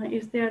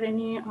 is there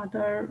any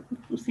other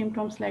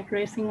symptoms like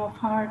racing of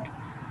heart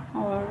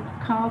or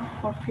cough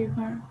or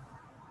fever?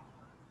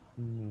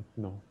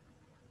 No.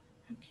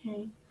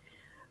 Okay,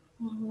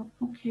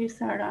 okay,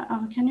 Sarah,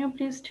 can you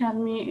please tell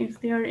me, is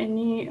there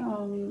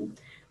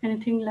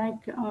anything like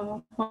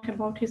what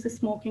about his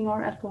smoking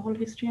or alcohol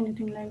history,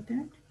 anything like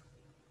that?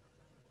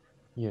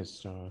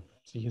 Yes,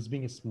 he has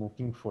been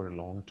smoking for a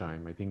long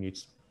time. I think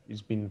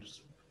it's been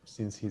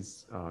since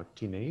his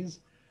teenage.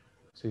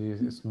 So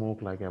he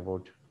smoked like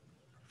about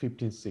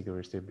 15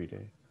 cigarettes every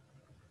day.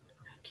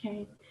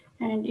 Okay,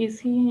 and is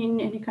he in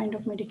any kind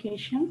of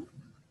medication?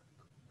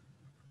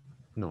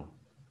 No,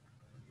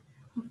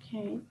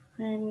 Okay,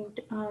 and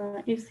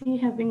is he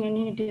having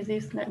any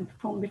disease like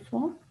from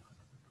before?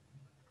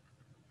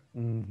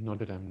 not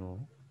that I know.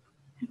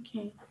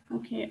 Okay,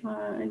 okay.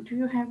 Do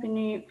you have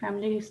any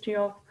family history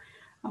of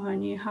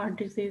any heart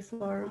disease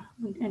or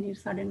any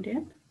sudden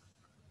death?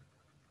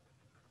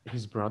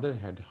 His brother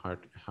had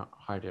heart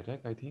attack,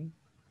 I think.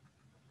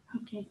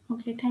 Okay,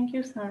 okay. Thank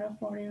you, Sarah,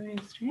 for your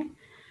history.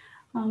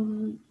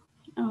 Um,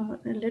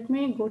 Let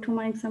me go to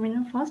my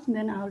examiner first,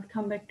 then I'll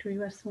come back to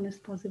you as soon as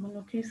possible.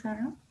 Okay,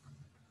 Sarah?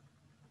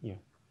 Yeah.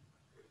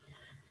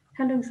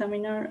 Hello,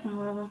 examiner.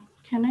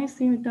 Can I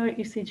see the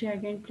ECG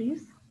again,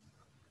 please?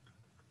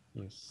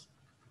 Yes.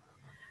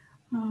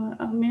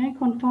 May I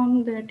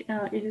confirm that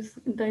it is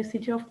the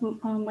ECG of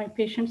my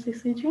patient's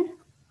ECG?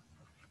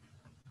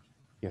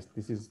 Yes,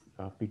 this is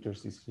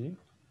Peter's history.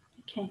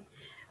 Okay,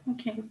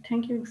 okay.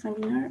 Thank you,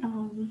 examiner.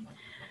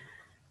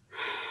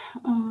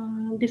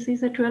 This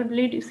is a 12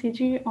 lead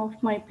ECG of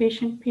my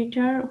patient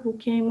Peter, who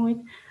came with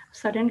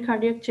sudden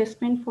cardiac chest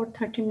pain for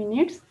 30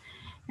 minutes.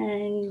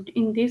 And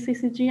in this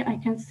ECG, I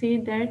can see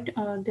that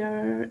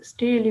there are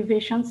stay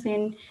elevations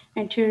in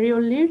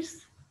anterior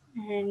leads,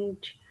 and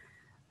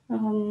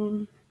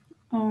um,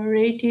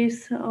 rate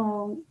is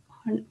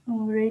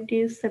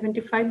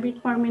 75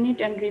 beat per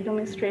minute, and rhythm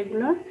is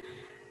regular,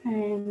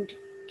 and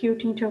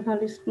QT interval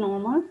is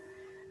normal.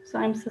 So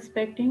I'm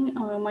suspecting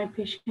my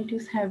patient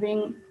is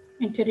having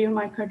anterior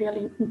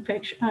myocardial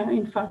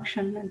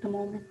infarction at the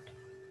moment.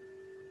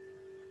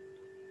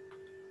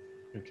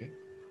 Okay.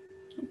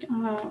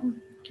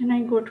 Can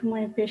I go to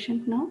my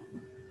patient now?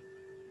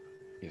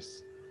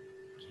 Yes.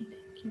 Okay,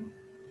 thank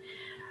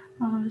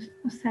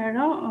you.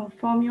 Sarah,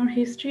 from your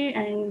history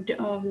and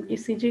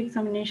ECG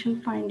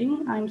examination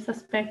finding, I'm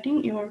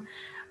suspecting your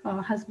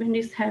husband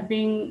is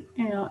having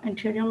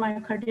anterior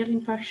myocardial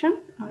infarction.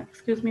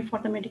 Excuse me for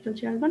the medical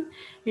jargon.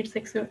 It's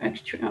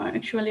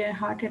actually a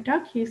heart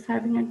attack he's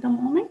having at the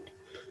moment.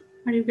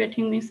 Are you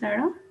getting me,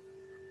 Sarah?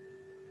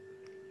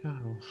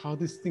 How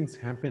these things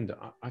happened,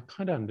 I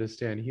can't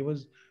understand. He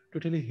was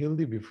totally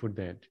healthy before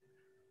that.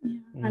 Yeah,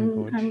 Oh my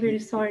God. I'm very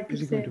sorry to Is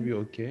he going say. to be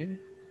okay?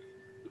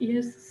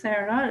 Yes,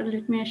 Sarah,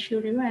 let me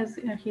assure you, as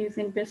he is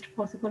in best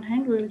possible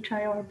hand, we will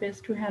try our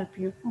best to help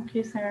you.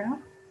 Okay, Sarah?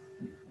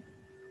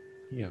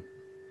 Yeah.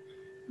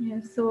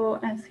 Yes, so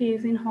as he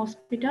is in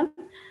hospital,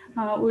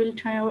 we'll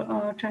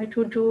try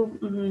to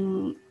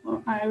do.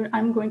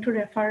 I'm going to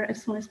refer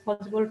as soon as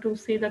possible to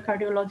see the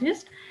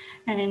cardiologist,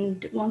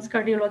 and once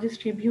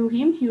cardiologist review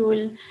him, he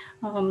will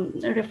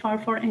refer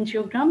for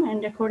angiogram,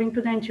 and according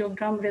to the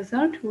angiogram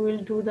result, we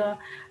will do the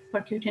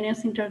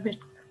percutaneous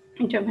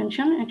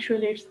intervention.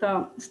 Actually, it's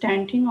the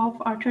stenting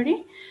of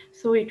artery,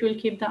 so it will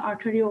keep the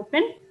artery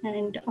open,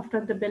 and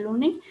after the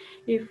ballooning,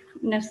 if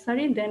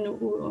necessary, then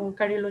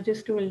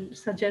cardiologist will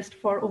suggest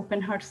for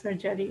open heart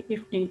surgery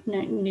if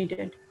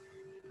needed.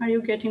 Are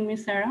you getting me,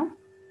 Sarah?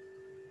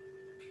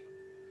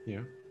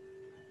 Yeah.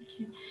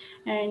 Okay.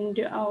 And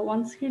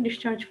once he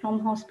discharged from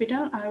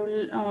hospital, I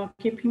will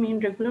keep him in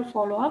regular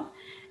follow-up,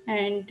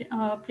 and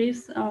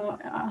please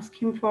ask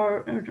him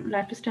for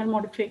lifestyle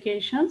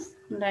modifications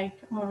like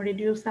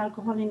reduce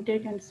alcohol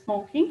intake and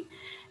smoking,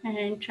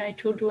 and try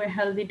to do a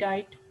healthy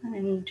diet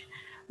and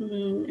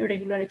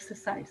regular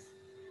exercise.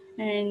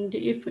 And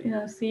if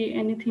see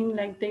anything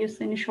like this,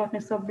 any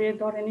shortness of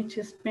breath or any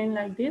chest pain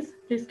like this,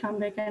 please come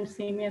back and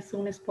see me as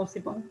soon as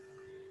possible.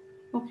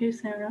 Okay,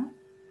 Sarah?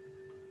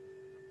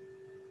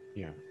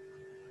 Yeah.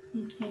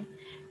 Okay.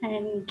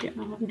 And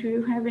do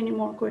you have any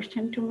more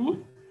question to me?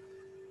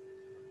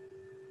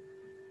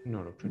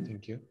 No, doctor,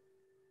 thank you.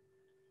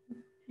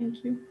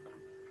 Thank you.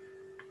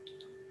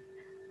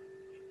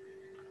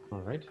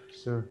 All right.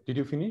 So did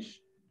you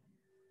finish?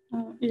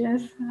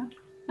 Yes,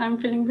 I'm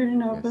feeling very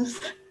Yes.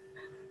 nervous.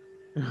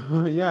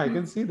 Yeah, I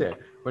can see that.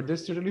 But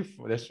that's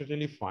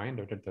totally fine,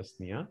 Dr.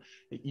 Tasnia.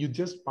 You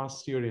just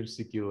passed your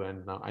MCQ,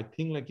 and now I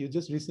think like you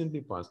just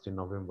recently passed in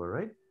November,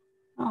 right?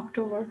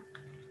 October.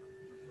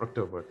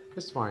 October.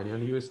 That's fine.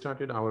 And you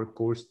started our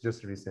course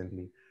just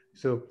recently.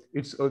 So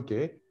it's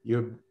okay.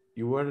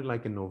 You were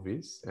like a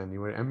novice and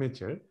you were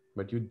amateur,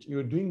 but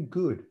you're doing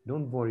good.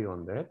 Don't worry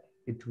on that.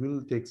 It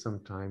will take some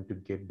time to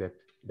get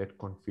that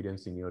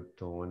confidence in your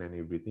tone and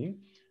everything.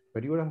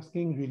 But you are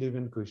asking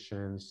relevant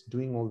questions,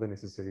 doing all the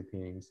necessary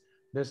things.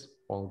 That's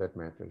all that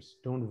matters.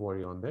 Don't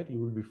worry on that. You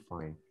will be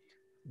fine.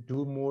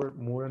 Do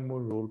more and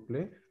more role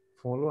play.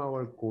 Follow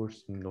our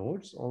course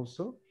notes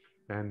also,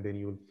 and then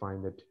you'll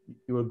find that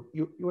you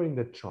are in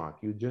the track.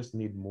 You just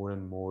need more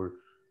and more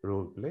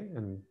role play,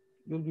 and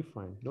you'll be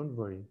fine. Don't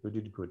worry, you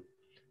did good.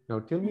 Now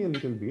tell me a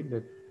little bit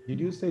that did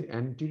you say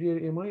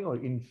anterior MI or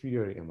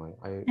inferior MI?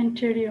 I could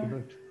Anterior.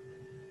 not.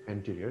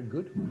 Anterior,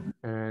 good.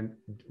 And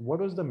what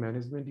was the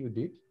management you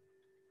did?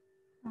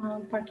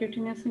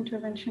 Percutaneous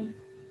intervention.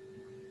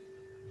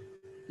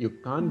 You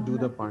can't do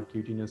Uh, the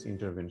percutaneous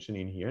intervention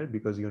in here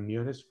because your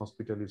nearest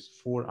hospital is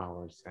 4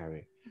 hours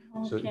away.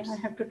 So okay, I it's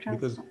have to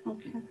because, transfer.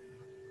 Okay.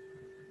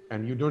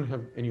 and you don't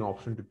have any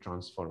option to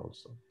transfer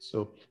also.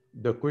 So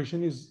the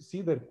question is,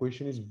 see, that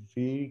question is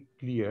very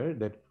clear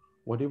that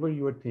whatever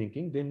you are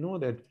thinking, they know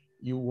that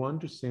you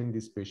want to send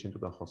this patient to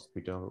the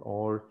hospital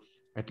or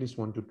at least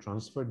want to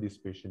transfer this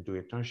patient to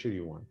a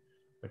tertiary one,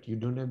 but you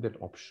don't have that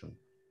option.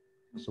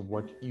 So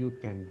what you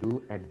can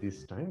do at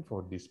this time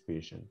for this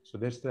patient. So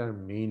that's their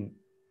main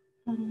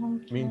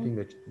Okay. thing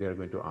that they're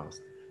going to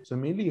ask. So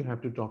mainly you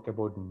have to talk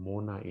about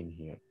MONA in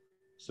here.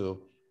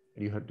 So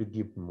you have to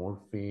give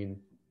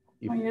morphine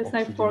if Oh, yes,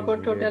 I oxygen is forgot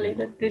needed. totally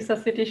that Yeah,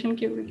 resuscitation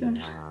cubicule.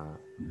 yeah,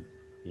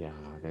 yeah,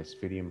 that's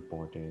very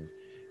important.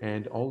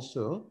 And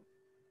also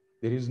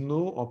there is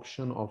no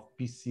option of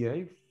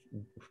PCI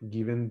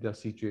given the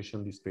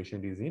situation this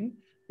patient is in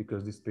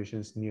because this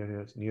patient is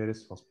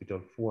nearest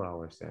hospital 4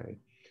 hours away.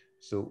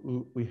 So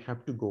we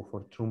have to go for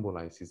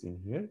thrombolysis in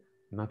here.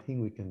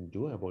 Nothing we can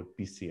do about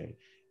PCI.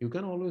 You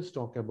can always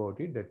talk about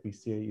it that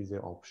PCI is an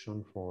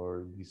option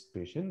for this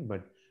patient,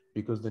 but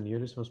because the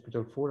nearest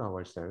hospital 4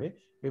 hours away,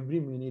 every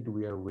minute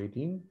we are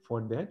waiting for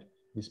that,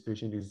 this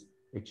patient is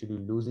actually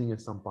losing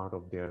some part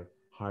of their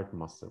heart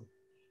muscle.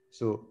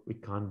 So we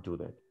can't do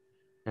that.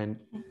 And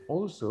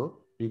also,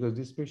 because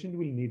this patient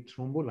will need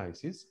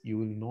thrombolysis, you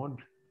will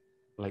not,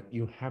 like,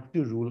 you have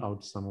to rule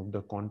out some of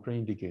the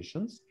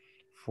contraindications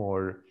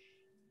for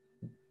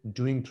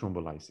doing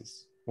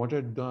thrombolysis. What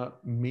are the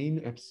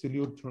main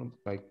absolute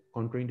like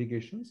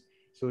contraindications?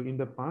 So in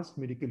the past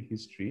medical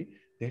history,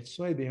 that's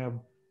why they have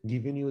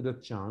given you the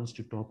chance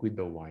to talk with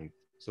the wife.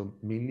 So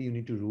mainly you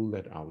need to rule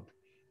that out.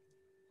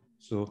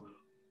 So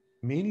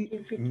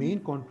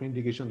Main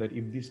contraindication that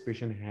if this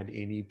patient had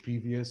any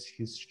previous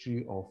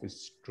history of a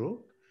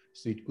stroke,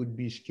 so it could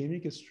be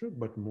ischemic stroke,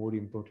 but more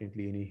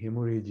importantly, any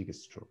hemorrhagic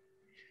stroke.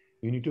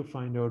 You need to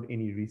find out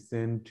any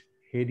recent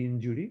head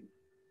injury,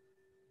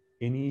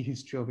 any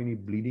history of any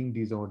bleeding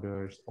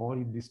disorders, or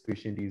if this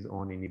patient is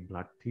on any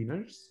blood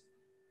thinners.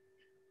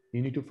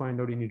 You need to find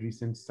out any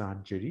recent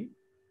surgery,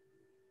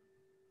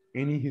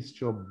 any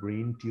history of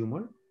brain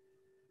tumor.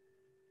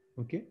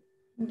 Okay.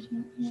 Yes.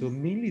 So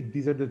mainly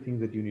these are the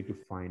things that you need to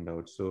find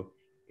out. So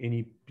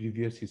any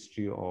previous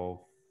history of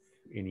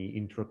any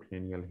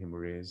intracranial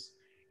hemorrhage,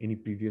 any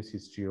previous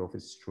history of a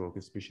stroke,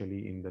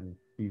 especially in the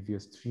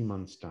previous 3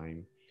 months'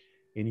 time,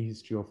 any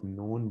history of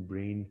known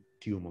brain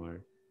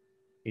tumor,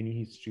 any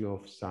history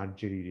of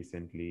surgery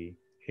recently,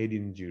 head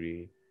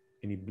injury,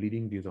 any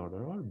bleeding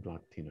disorder or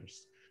blood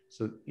thinners.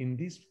 So in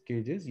these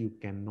cases, you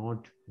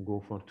cannot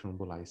go for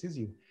thrombolysis.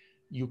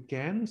 You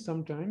can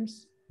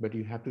sometimes, but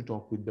you have to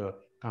talk with the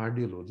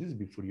cardiologist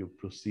before you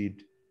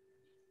proceed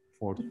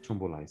for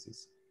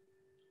thrombolysis.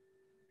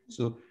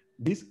 So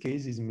this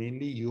case is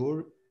mainly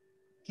your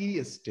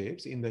key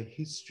steps in the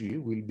history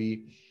will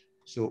be,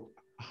 so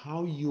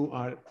how you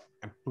are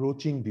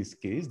approaching this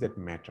case that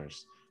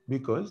matters,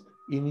 because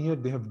in here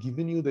they have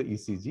given you the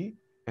ECG,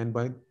 and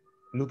by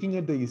looking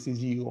at the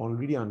ECG you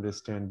already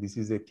understand this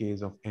is a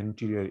case of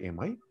anterior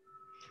MI.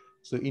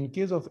 So in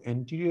case of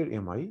anterior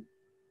MI,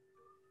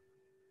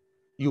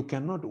 you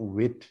cannot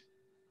wait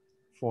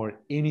for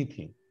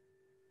anything.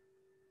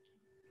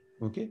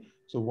 Okay,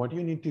 so what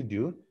you need to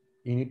do,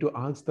 you need to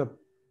ask the,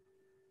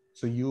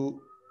 so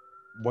you,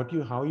 what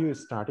you, how you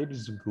started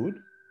is good.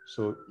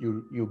 So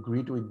you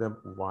greet with the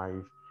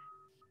wife,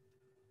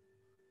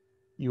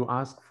 you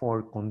ask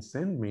for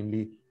consent,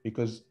 mainly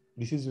because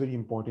this is very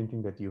important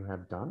thing that you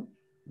have done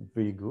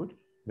very good,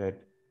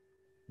 that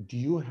do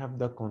you have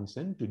the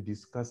consent to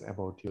discuss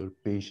about your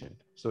patient.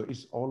 So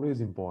it's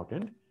always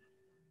important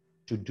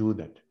to do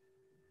that.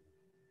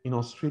 In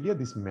Australia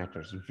this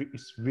matters,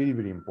 it's very,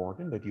 very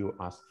important that you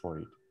ask for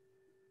it.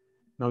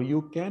 Now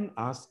you can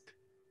ask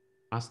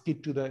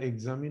it to the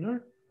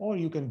examiner, or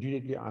you can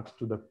directly ask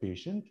to the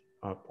patient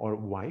or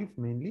wife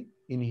mainly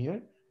in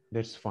here,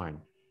 that's fine.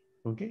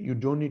 Okay, you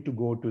don't need to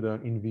go to the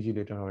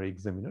invigilator or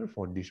examiner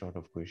for this sort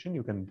of question.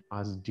 You can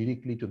ask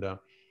directly to the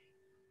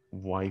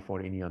wife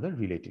or any other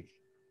relative.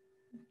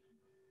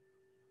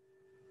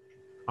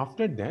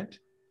 After that,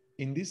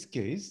 in this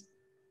case,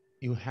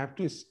 you have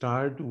to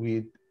start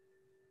with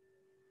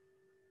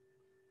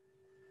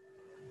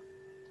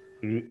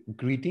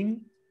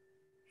greeting,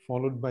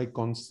 followed by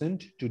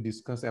consent to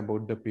discuss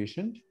about the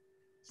patient.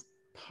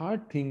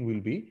 Third thing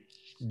will be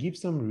give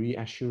some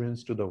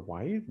reassurance to the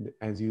wife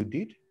as you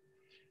did.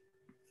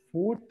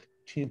 Fourth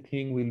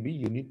thing will be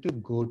you need to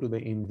go to the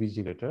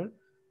invigilator,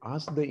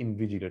 ask the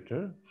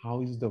invigilator,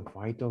 how is the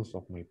vitals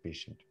of my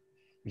patient?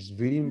 It's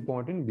very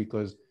important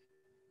because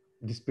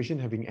this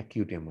patient having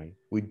acute MI,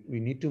 we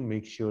need to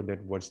make sure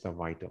that what's the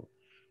vital.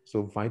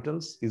 So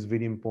vitals is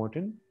very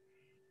important.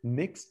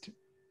 Next,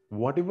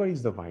 whatever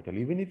is the vital,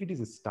 even if it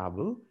is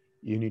stable,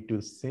 you need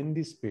to send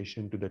this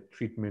patient to the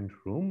treatment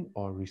room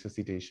or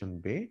resuscitation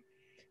bay,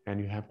 and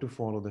you have to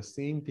follow the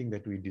same thing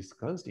that we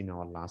discussed in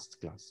our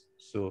last class.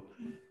 So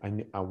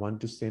I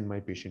want to send my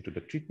patient to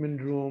the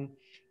treatment room,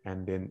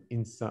 and then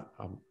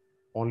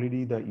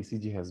already the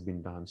ECG has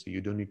been done, so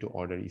you don't need to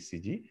order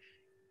ECG.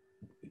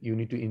 You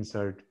need to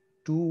insert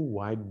 2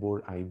 wide bore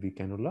IV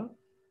cannula,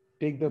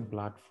 take the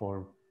blood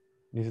for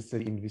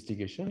necessary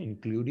investigation,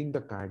 including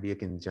the cardiac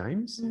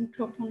enzymes.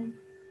 Troponin.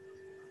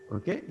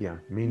 Okay, yeah,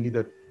 mainly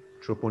the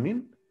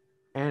troponin.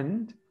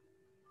 And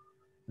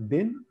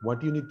then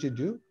what you need to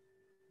do,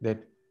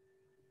 that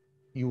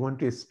you want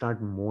to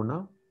start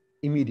MONA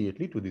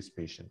immediately to this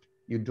patient.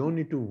 You don't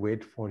need to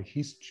wait for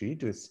history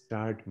to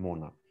start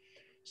MONA.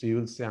 So you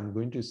will say, I'm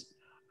going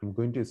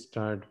to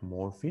start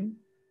morphine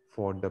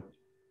for the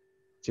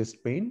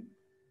chest pain.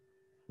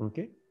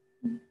 Okay.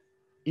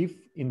 If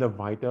in the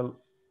vital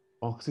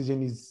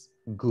oxygen is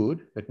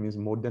good, that means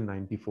more than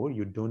 94,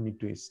 you don't need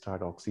to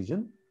start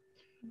oxygen.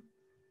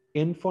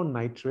 And for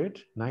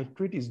nitrate,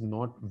 nitrate is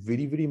not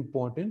very, very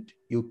important.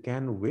 You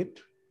can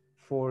wait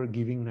for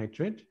giving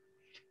nitrate,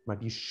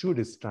 but you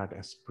should start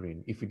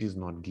aspirin if it is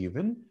not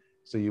given.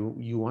 So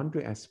you want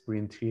to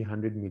aspirin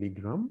 300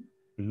 milligram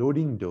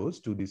loading dose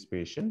to this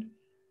patient,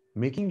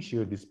 making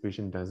sure this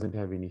patient doesn't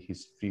have any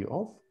history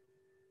of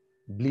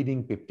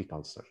bleeding peptic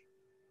ulcer.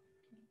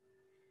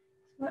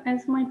 So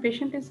as my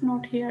patient is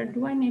not here,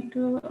 do I need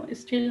to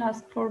still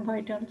ask for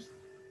vitals?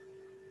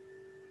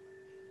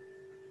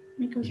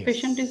 Because Yes.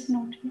 patient is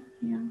not here.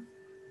 Yeah.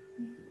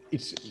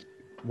 It's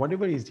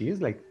whatever it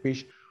is, like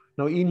patient.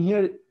 Now in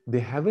here, they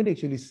haven't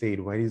actually said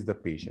where is the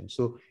patient.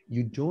 So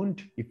you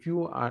don't, if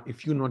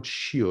you're not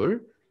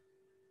sure,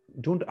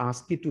 don't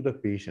ask it to the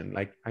patient.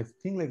 Like I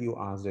think like you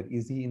asked that,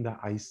 is he in the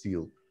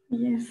ICU?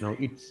 Yes. Now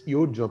it's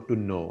your job to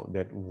know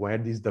that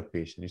where is the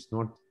patient. It's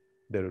not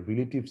the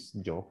relative's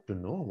job to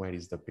know where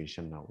is the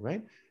patient now,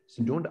 right?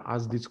 So don't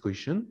ask this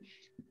question.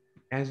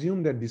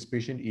 Assume that this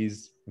patient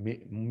is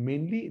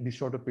mainly this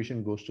sort of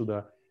patient goes to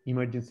the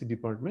emergency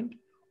department,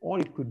 or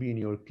it could be in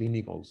your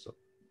clinic also.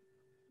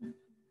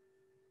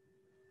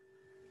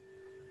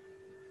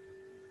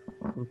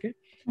 Okay,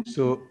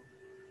 so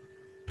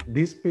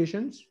these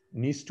patients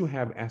needs to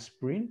have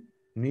aspirin,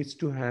 needs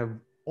to have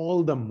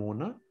all the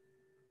MONA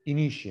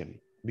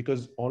initially,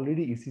 because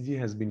already ECG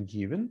has been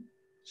given.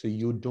 So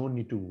you don't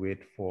need to wait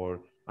for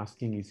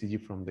asking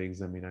ECG from the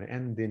examiner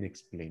and then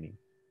explaining.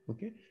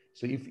 Okay,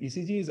 so if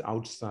ECG is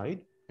outside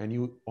and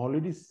you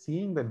already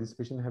seeing that this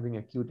patient having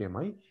acute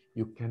MI,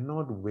 you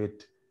cannot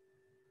wait.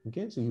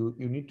 Okay, so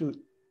you need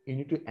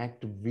to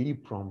act very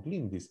promptly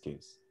in this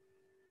case.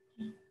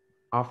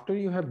 After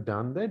you have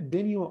done that,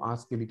 then you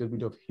ask a little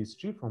bit of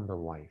history from the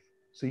wife.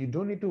 So you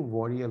don't need to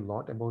worry a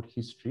lot about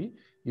history.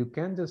 You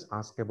can just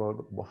ask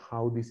about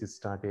how this is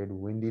started,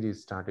 when did it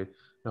started.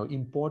 Now,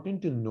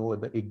 important to know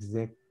the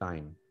exact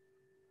time.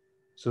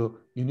 So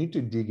you need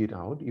to dig it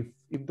out.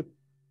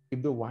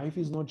 If the wife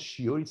is not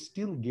sure,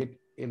 still get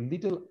a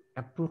little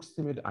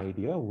approximate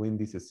idea when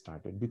this is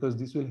started, because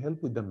this will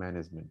help with the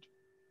management.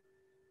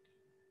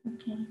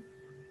 Okay.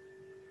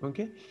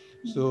 Okay,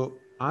 so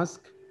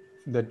ask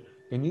that,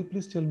 can you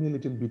please tell me a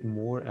little bit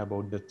more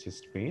about the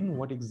chest pain?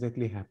 What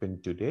exactly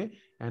happened today?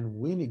 And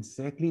when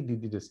exactly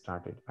did it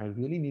started? I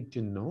really need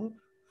to know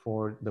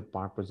for the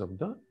purpose of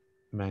the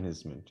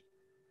management.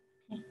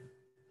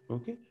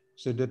 Okay,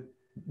 so the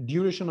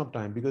duration of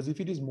time, because if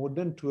it is more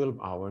than 12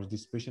 hours,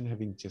 this patient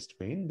having chest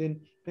pain,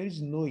 then there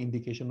is no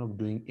indication of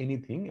doing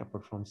anything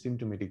apart from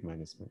symptomatic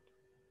management.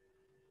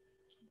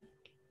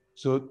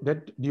 So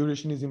that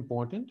duration is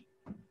important.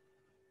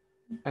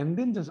 And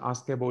then just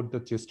ask about the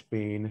chest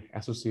pain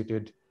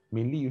associated.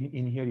 Mainly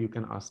in here, you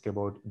can ask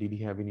about, did he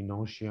have any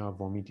nausea,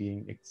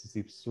 vomiting,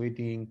 excessive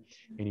sweating,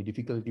 any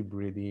difficulty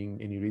breathing,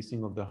 any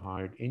racing of the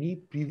heart, any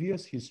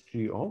previous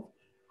history of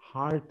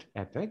heart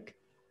attack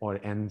or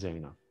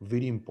angina.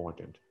 Very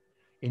important.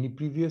 Any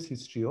previous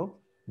history of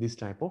this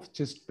type of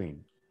chest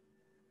pain.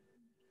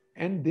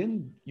 And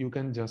then you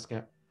can just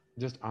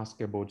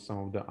ask about some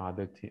of the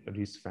other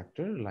risk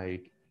factor,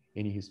 like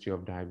any history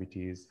of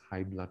diabetes,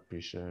 high blood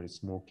pressure,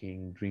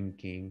 smoking,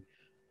 drinking,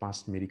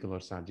 past medical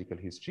or surgical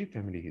history,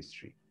 family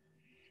history.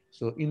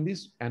 So in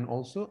this, and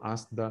also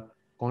ask the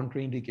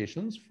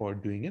contraindications for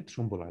doing a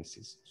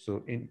thrombolysis.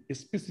 So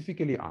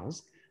specifically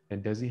ask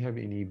that, does he have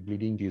any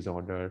bleeding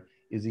disorder?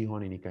 Is he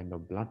on any kind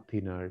of blood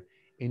thinner?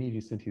 Any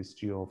recent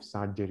history of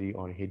surgery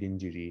or head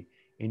injury?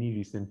 Any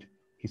recent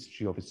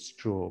history of a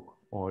stroke,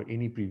 or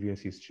any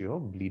previous history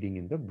of bleeding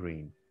in the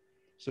brain?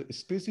 So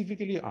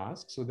specifically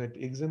ask so that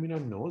examiner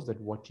knows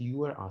that what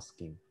you are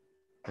asking,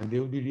 and they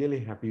will be really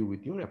happy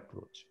with your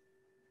approach.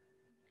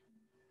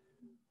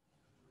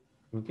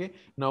 Okay.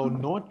 Now,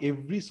 not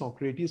every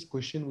Socrates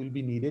question will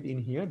be needed in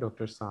here,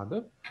 Dr.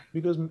 Sadaf,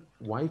 because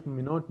wife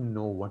may not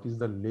know what is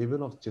the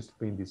level of chest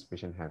pain this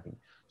patient having.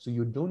 So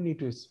you don't need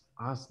to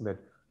ask that,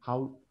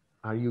 how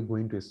are you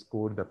going to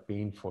score the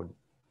pain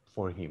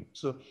for him?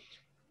 So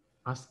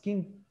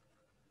asking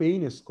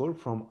pain score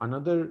from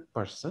another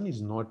person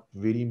is not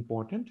very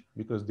important,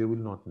 because they will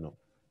not know.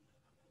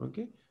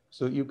 Okay.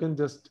 So you can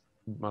just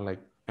like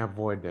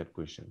avoid that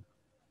question.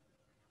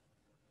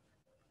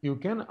 You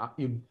can,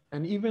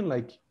 and even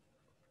like,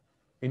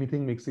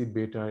 anything makes it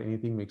better,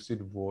 anything makes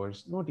it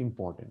worse, not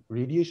important.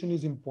 Radiation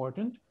is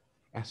important,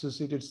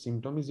 associated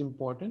symptom is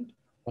important,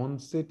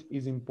 onset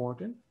is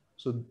important.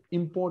 So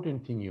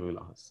important thing you will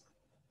ask.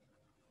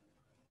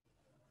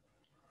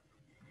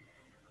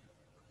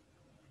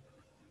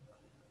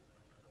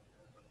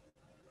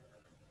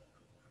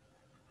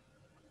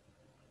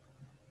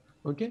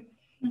 Okay.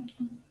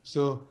 Okay.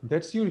 So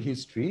that's your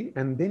history,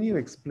 and then you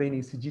explain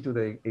ECG to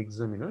the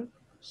examiner.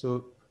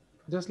 So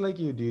just like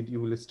you did,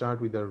 you will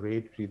start with the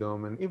rate,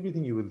 rhythm, and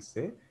everything you will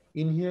say.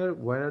 In here,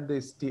 where are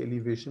the ST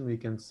elevation we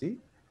can see?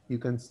 You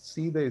can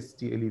see the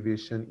ST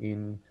elevation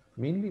in,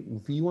 mainly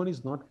V1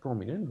 is not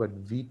prominent,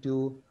 but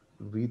V2,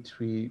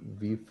 V3,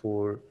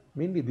 V4,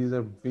 mainly these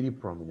are very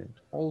prominent.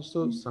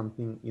 Also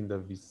something in the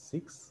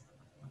V6.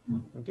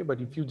 Okay,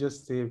 but if you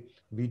just say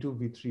V2,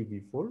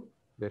 V3, V4,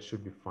 that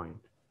should be fine.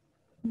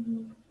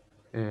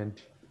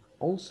 And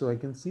also I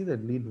can see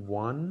that lead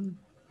one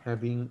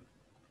having,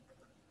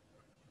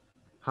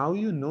 how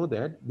you know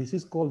that this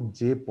is called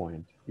J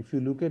point. If you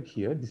look at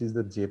here, this is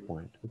the J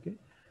point. Okay.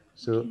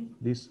 So Okay.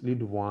 this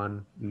lead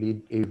one,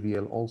 lead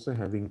AVL also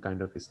having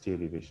kind of a ST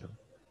elevation.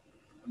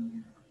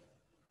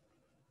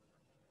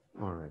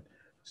 All right.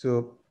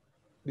 So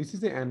this is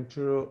the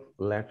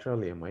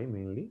anterolateral MI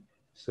mainly.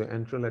 So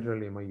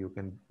anterolateral MI, you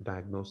can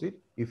diagnose it.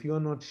 If you are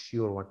not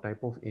sure what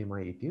type of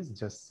MI it is,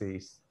 just say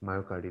it's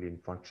myocardial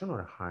infarction or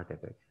a heart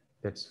attack.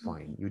 That's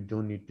fine. You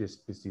don't need to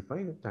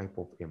specify the type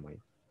of MI.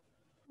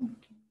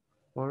 Okay.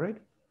 All right.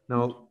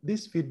 Now,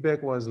 this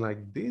feedback was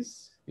like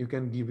this. You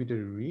can give it a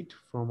read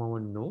from our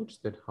notes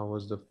that how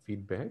was the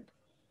feedback.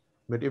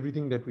 But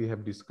everything that we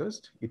have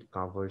discussed, it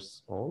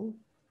covers all.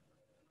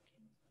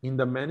 In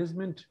the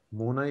management,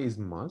 MONA is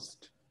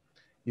must.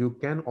 You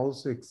can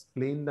also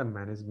explain the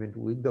management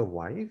with the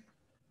wife,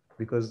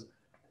 because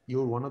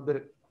one of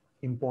the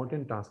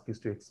important tasks is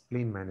to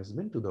explain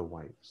management to the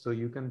wife. So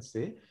you can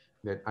say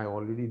that I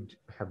already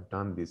have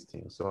done these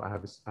things. So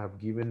I have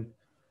given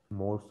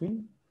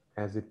morphine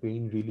as a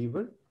pain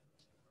reliever.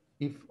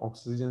 If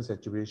oxygen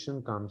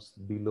saturation comes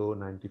below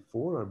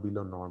 94 or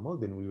below normal,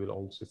 then we will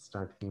also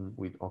start him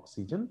with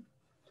oxygen,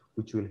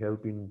 which will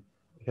help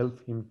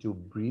him to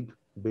breathe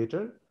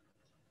better.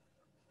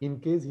 In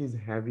case he's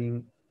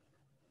having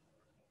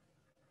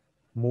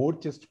more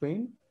chest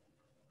pain,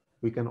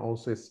 we can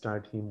also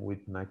start him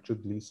with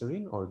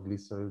nitroglycerin or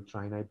glyceryl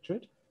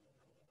trinitrate.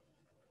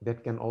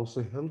 That can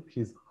also help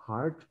his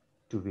heart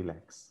to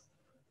relax.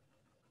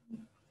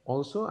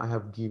 Also, I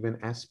have given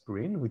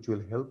aspirin, which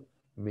will help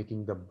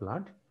making the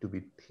blood to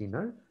be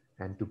thinner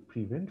and to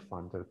prevent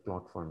further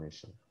clot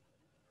formation.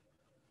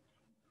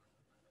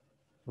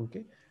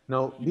 Okay.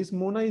 Now, this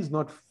Mona is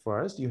not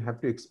first. You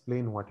have to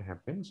explain what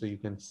happened. So you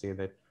can say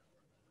that,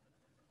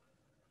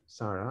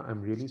 Sarah,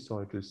 I'm really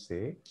sorry to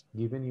say,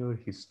 given your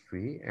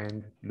history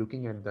and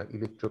looking at the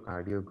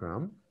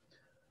electrocardiogram,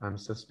 I'm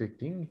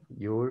suspecting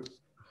your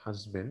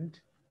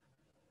husband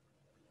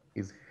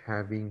is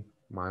having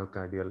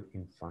myocardial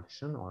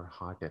infarction or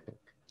heart attack.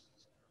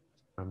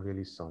 I'm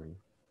really sorry.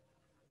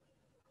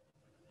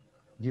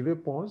 Give a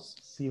pause,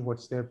 see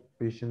what's their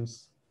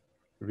patient's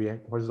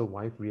what's the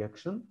wife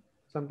reaction.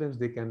 Sometimes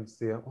they can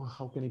say, oh,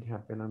 how can it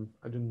happen?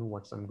 I don't know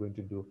what I'm going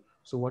to do.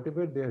 So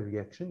whatever their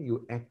reaction,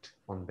 you act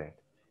on that.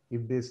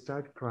 If they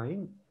start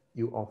crying,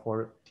 you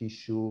offer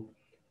tissue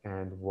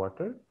and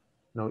water.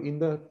 Now in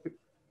the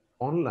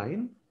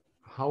online,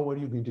 how are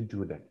you going to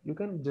do that? You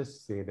can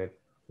just say that,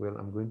 well,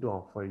 I'm going to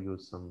offer you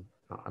some,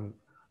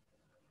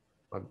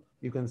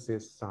 you can say,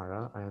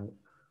 Sarah, and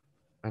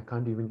I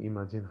can't even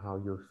imagine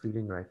how you're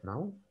feeling right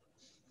now.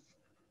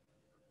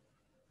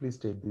 Please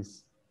take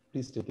this,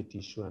 please take a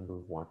tissue and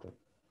water.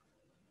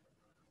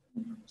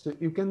 So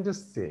you can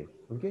just say,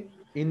 okay,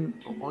 in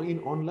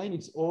online,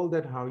 it's all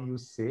that how you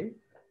say.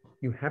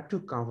 You have to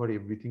cover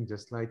everything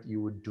just like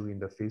you would do in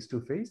the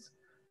face-to-face.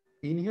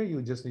 In here,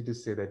 you just need to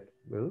say that,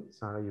 well,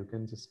 Sarah, you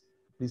can just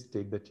please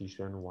take the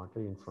tissue and water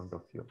in front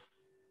of you.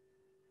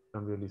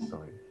 I'm really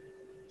sorry.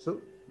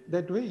 So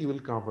that way you will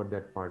cover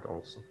that part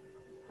also.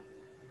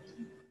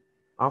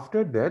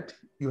 After that,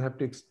 you have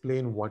to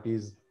explain what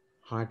is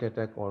heart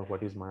attack or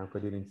what is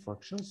myocardial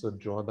infarction. So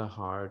draw the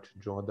heart,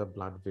 draw the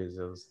blood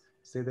vessels,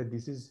 say that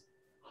this is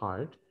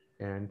heart,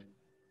 and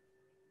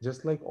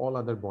just like all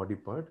other body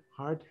part,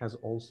 heart has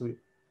also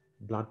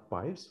blood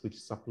pipes which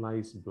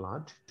supplies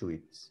blood to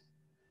it.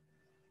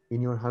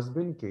 In your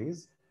husband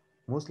case,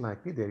 most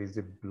likely there is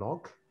a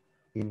block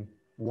in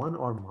one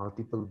or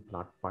multiple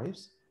blood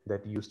pipes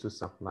that used to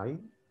supply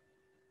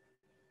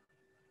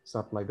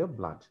the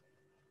blood.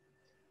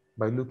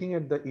 By looking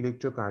at the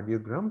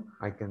electrocardiogram,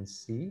 I can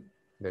see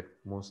that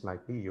most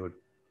likely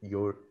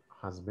your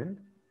husband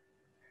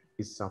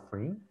is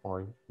suffering,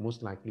 or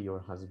most likely your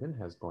husband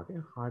has got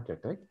a heart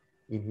attack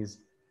in his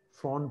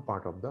front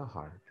part of the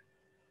heart.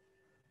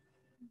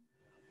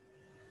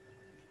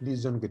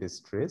 Please don't get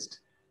stressed.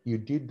 You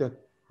did the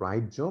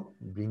right job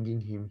bringing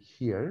him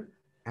here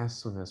as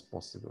soon as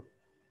possible.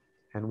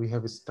 And we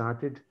have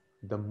started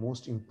the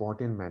most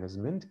important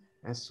management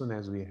as soon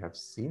as we have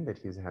seen that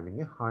he is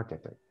having a heart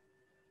attack.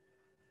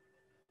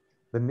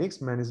 The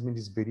next management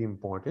is very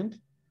important.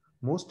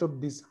 Most of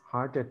these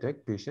heart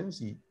attack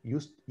patients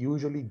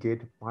usually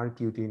get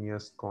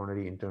percutaneous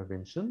coronary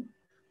intervention,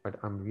 but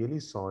I'm really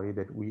sorry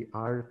that we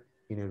are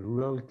in a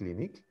rural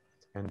clinic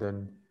and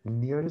the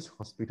nearest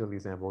hospital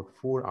is about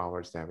 4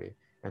 hours away,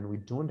 and we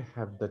don't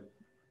have the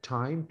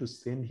time to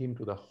send him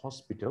to the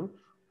hospital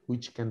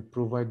which can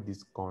provide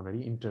this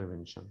coronary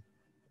intervention.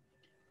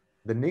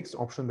 The next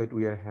option that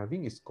we are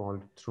having is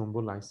called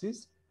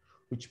thrombolysis,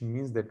 which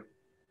means that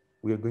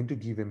we are going to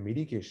give a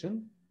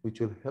medication which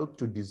will help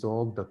to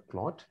dissolve the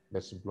clot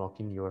that's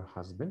blocking your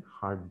husband's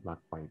heart blood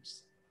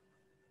pipes.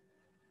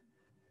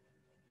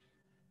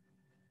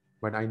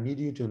 But I need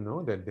you to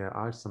know that there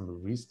are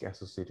some risks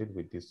associated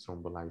with this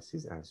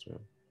thrombolysis as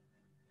well.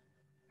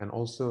 And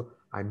also,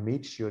 I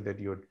made sure that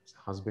your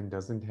husband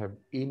doesn't have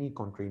any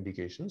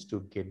contraindications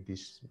to get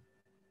this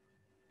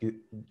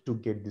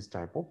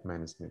type of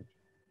management.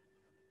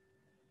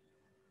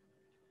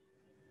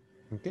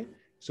 Okay,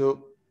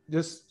 so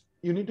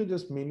you need to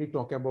just mainly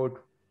talk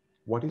about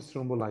what is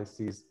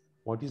thrombolysis,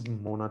 what is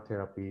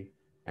monotherapy,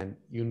 and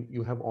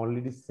you have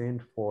already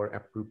sent for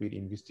appropriate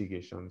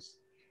investigations.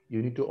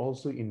 You need to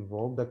also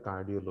involve the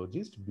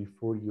cardiologist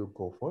before you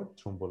go for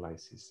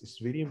thrombolysis. It's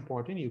very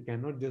important. You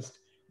cannot just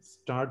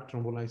start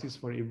thrombolysis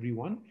for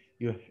everyone.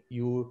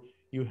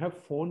 You have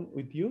phone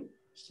with you,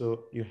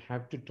 so you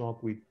have to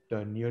talk with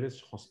the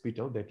nearest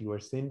hospital that you are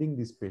sending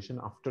this patient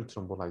after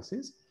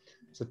thrombolysis.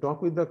 So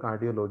talk with the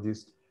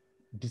cardiologist,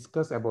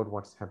 discuss about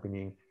what's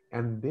happening,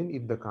 and then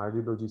if the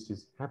cardiologist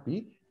is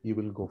happy, you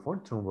will go for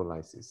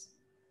thrombolysis.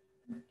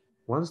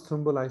 Once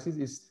thrombolysis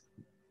is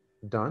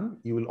done,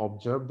 you will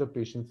observe the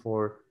patient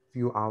for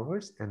few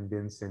hours and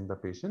then send the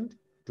patient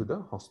to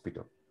the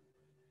hospital.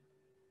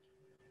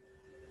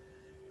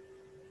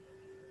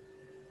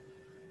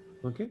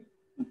 Okay,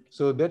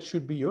 so that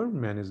should be your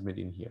management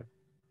in here.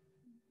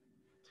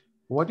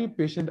 What if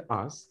patient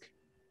asks,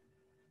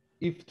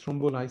 if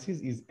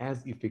thrombolysis is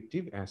as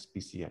effective as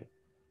PCI.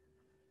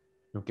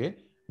 Okay.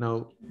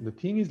 Now, the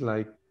thing is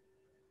like,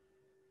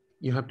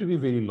 you have to be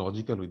very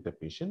logical with the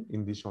patient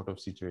in this sort of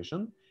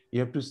situation. You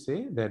have to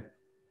say that,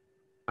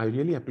 I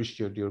really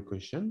appreciate your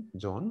question,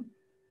 John.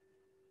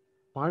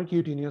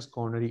 Percutaneous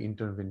coronary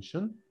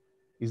intervention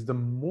is the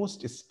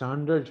most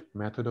standard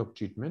method of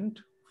treatment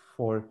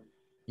for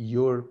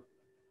your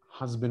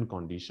husband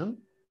condition,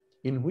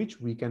 in which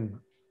we can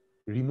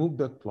remove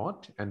the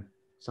clot and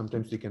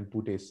sometimes we can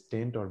put a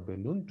stent or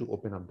balloon to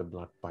open up the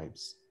blood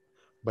pipes.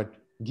 But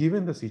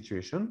given the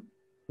situation,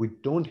 we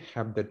don't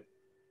have that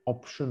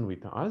option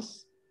with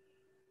us.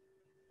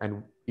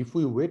 And if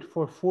we wait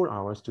for 4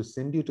 hours to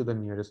send you to the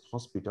nearest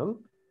hospital,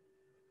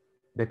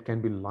 that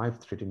can be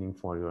life-threatening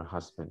for your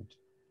husband.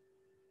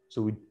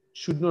 So we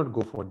should not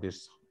go for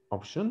this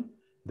option.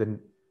 The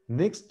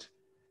next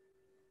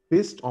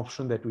best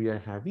option that we are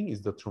having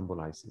is the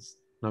thrombolysis.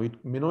 Now, it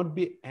may not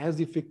be as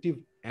effective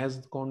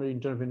as the coronary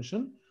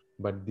intervention,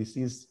 but this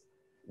is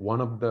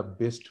one of the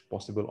best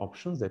possible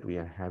options that we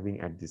are having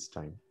at this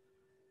time.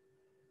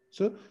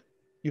 So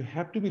you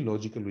have to be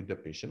logical with the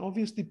patient.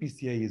 Obviously,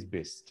 PCI is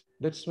best.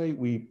 That's why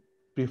we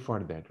prefer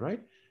that,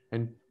 right?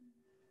 And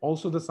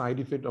also the side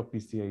effect of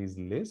PCI is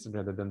less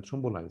rather than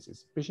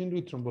thrombolysis. Patient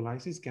with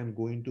thrombolysis can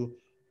go into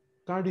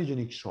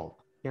cardiogenic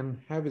shock, can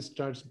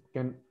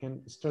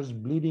starts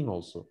bleeding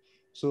also.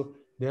 So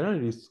there are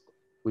risks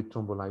with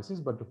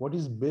thrombolysis, but what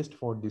is best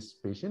for this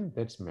patient,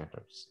 that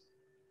matters.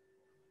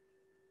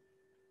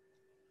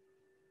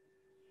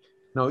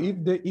 Now,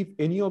 if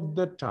any of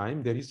the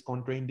time there is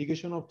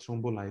contraindication of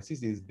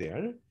thrombolysis is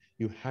there,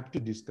 you have to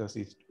discuss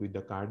it with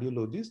the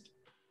cardiologist,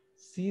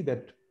 see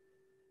that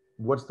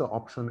what's the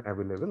option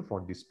available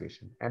for this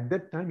patient. At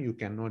that time, you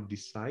cannot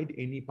decide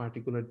any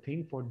particular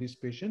thing for this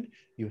patient.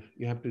 You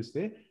have to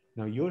say,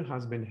 now your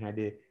husband had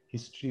a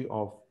history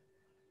of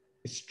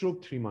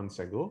stroke 3 months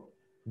ago.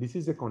 This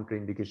is a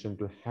contraindication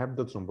to have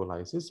the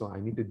thrombolysis. So I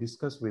need to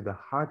discuss with the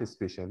heart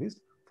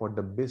specialist for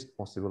the best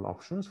possible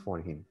options for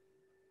him.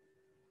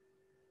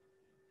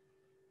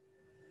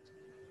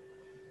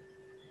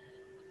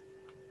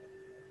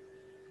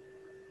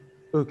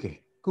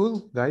 Okay,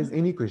 cool. Guys,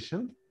 any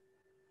question?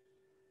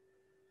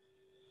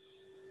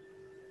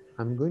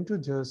 I'm going to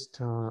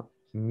just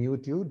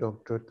mute you,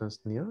 Dr.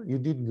 Tasnia. You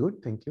did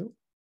good. Thank you.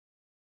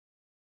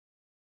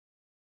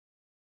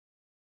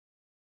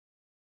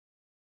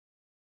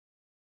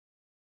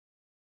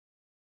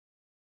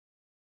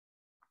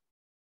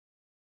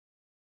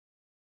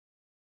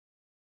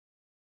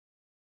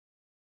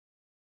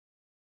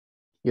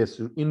 Yes,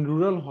 in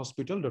rural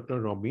hospital,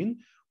 Dr. Robin,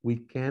 we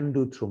can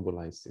do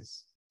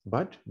thrombolysis.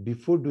 But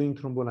before doing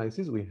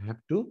thrombolysis, we have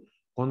to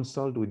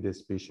consult with the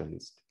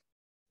specialist.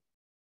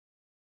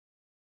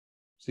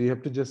 So you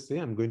have to just say,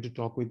 I'm going to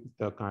talk with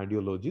the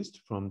cardiologist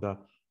from the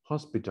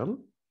hospital.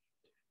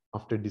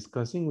 After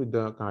discussing with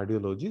the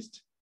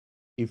cardiologist,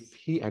 if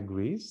he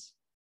agrees,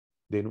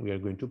 then we are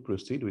going to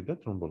proceed with the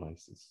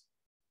thrombolysis.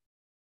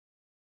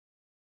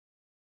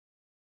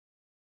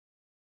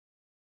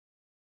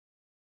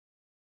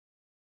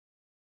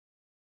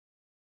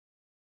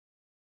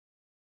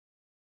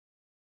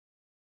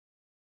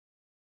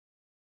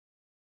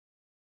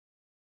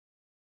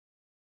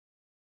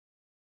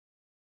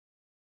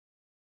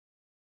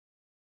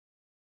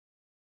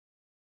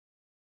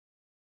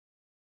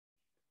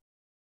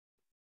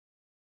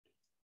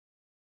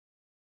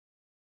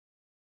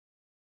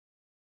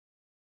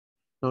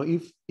 Now,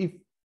 if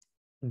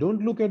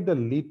don't look at the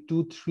lead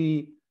 2,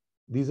 3,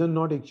 these are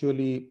not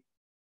actually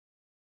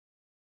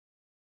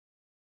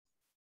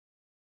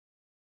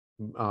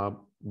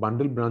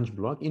bundle branch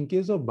block. In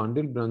case of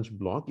bundle branch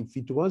block, if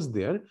it was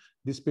there,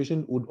 this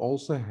patient would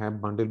also have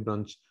bundle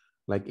branch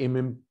like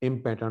M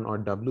pattern or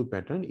W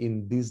pattern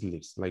in these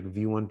leads, like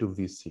V1 to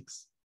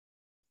V6.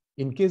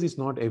 In case it's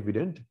not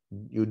evident,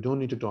 you don't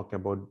need to talk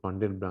about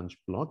bundle branch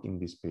block in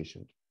this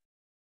patient.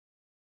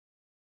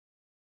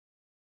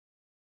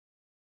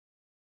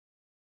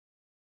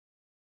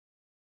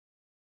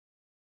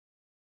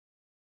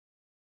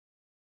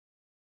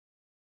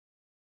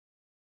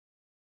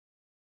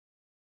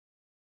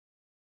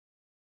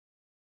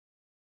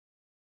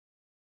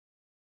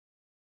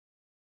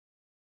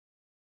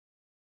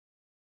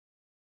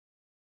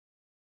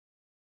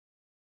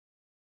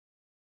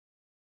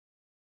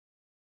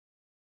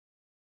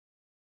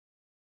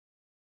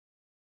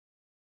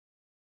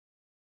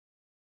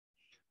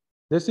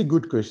 That's a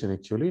good question,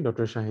 actually,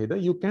 Dr.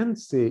 Shahida. You can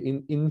say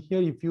in here,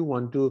 if you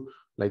want to,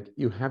 like,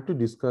 you have to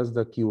discuss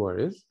the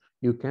QRS,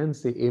 you can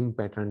say M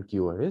pattern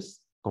QRS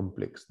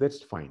complex.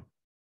 That's fine.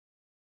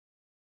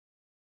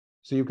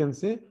 So you can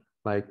say,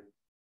 like,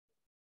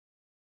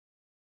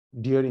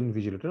 dear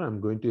invigilator, I'm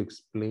going to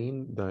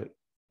explain the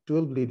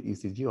 12-lead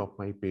ECG of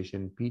my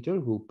patient Peter,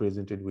 who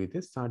presented with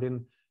a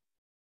sudden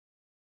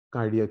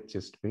cardiac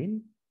chest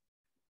pain.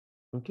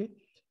 Okay.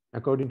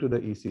 According to the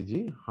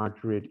ECG, heart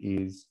rate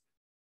is,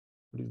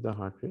 what is the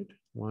heart rate?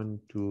 1,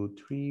 2,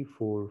 3,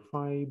 4,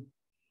 5.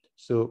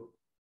 So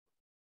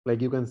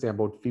like you can say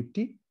about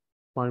 50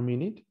 per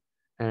minute.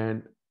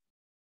 And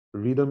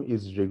rhythm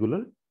is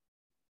regular,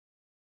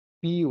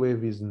 P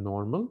wave is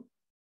normal,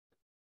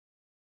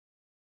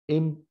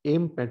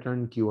 M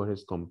pattern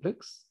QRS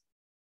complex,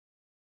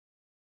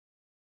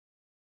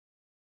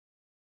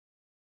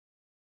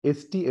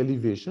 ST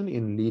elevation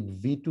in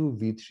lead V2,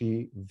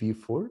 V3,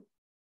 V4,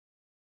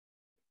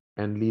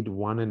 and lead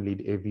 1 and lead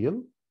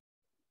AVL.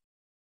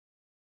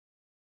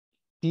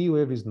 T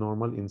wave is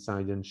normal in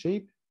size and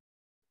shape,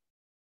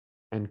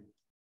 and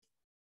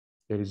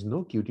there is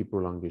no QT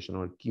prolongation,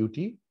 or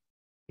QT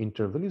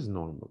interval is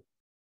normal.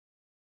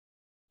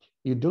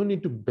 You don't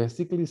need to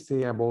basically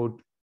say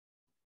about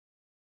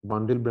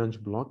bundle branch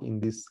block in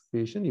this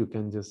patient. You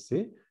can just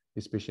say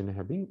this patient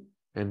having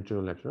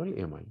anterolateral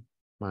MI,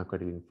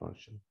 myocardial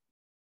infarction.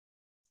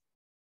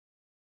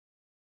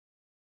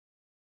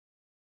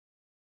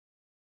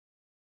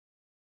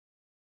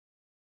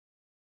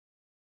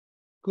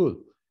 Cool.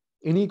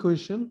 Any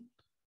question?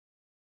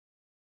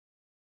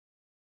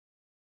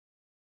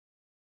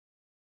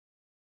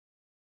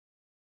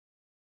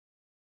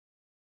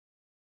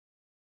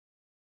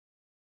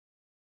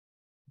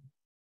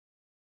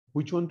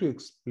 Which one to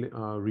explain?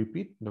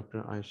 Repeat,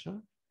 Dr. Aisha?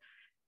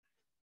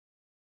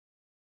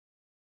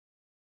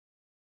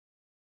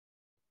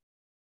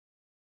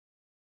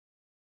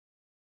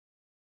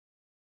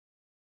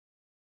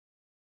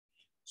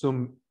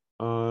 So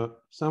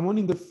someone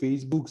in the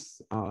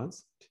Facebooks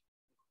asked,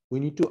 we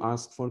need to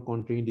ask for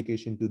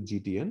contraindication to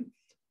GTN.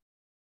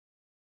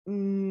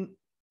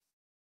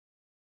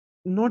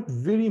 Not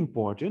very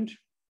important.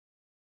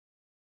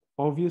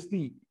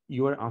 Obviously,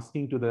 you are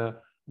asking to the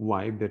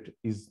wife that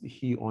is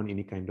he on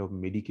any kind of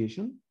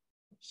medication.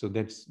 So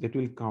that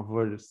will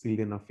cover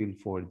sildenafil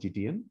for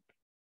GTN.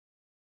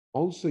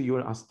 Also, you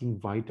are asking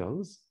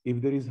vitals.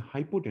 If there is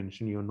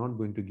hypotension, you are not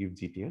going to give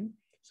GTN.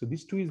 So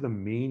these two is the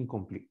main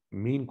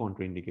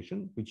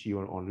contraindication, which you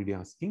are already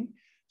asking.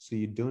 So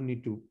you don't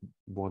need to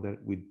bother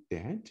with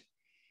that.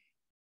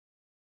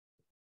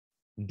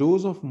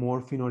 Dose of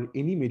morphine or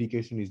any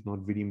medication is not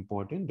very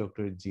important,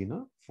 Dr.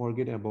 Gina.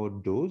 Forget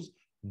about dose.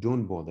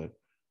 Don't bother.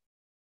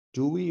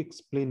 Do we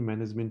explain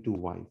management to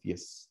wife?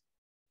 Yes.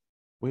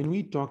 When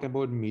we talk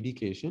about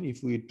medication,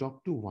 if we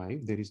talk to wife,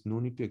 there is no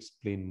need to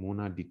explain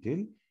MONA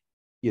detail.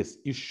 Yes,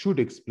 you should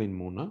explain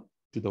MONA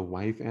to the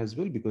wife as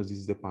well, because this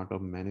is the part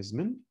of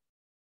management.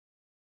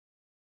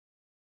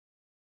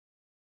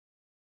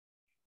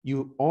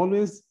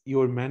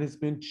 Your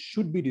management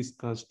should be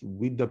discussed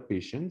with the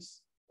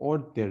patients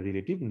or their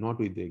relative, not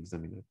with the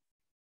examiner,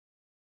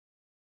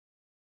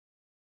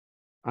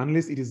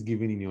 unless it is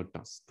given in your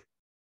task.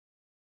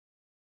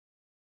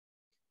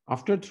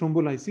 After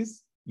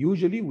thrombolysis,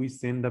 usually we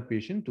send the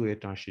patient to a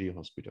tertiary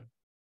hospital.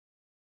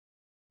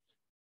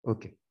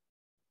 Okay.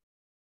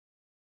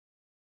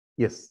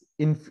 Yes,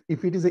 if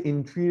it is an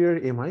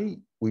inferior MI,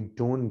 we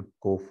don't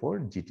go for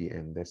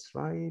GTN. That's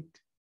right.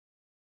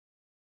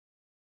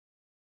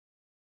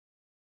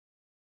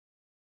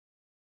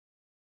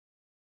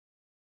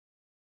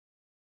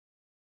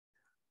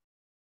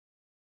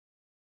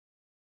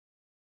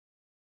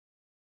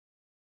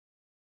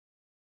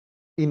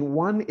 In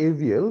one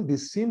AVL,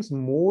 this seems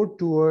more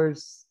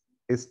towards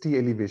ST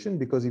elevation,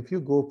 because if you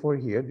go for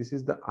here, this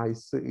is the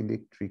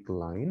isoelectric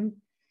line.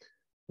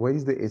 Where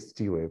is the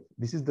ST wave?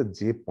 This is the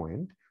J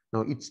point.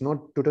 Now, it's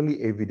not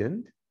totally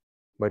evident,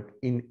 but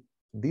in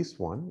this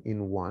one,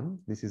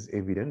 this is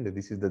evident that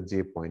this is the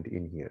J point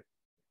in here.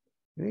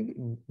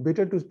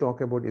 Better to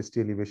talk about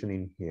ST elevation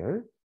in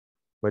here,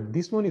 but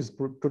this one is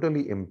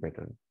totally M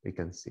pattern, we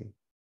can see.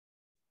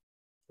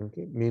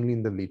 Okay, mainly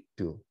in the lead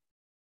 2.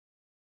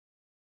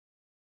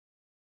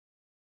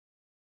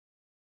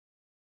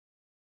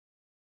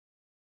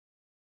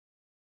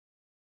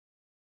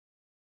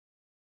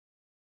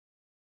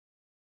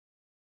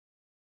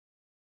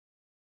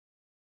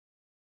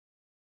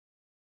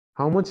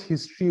 How much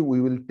history we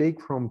will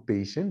take from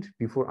patient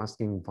before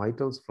asking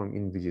vitals from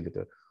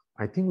invigilator?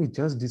 I think we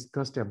just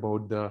discussed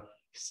about the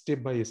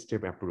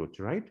step-by-step approach,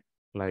 right?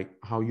 Like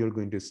how you're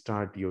going to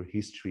start your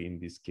history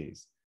in this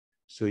case.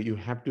 So you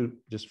have to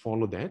just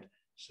follow that.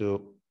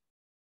 So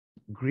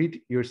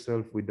greet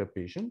yourself with the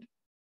patient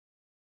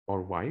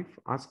or wife,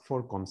 ask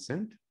for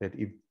consent, that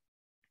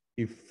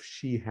if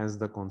she has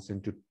the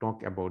consent to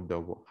talk about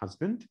the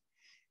husband.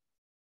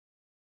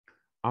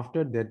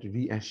 After that,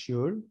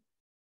 reassure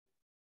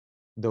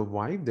the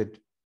wife that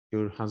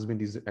your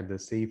husband is at the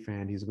safe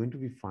hand, he's going to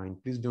be fine,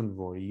 please don't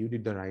worry, you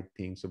did the right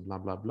thing, so blah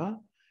blah blah.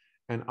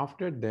 And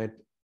after that,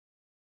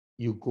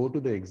 you go to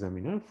the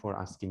examiner for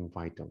asking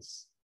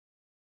vitals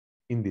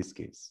in this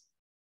case.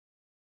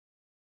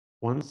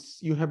 Once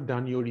you have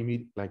done your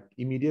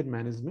immediate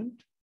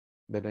management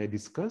that I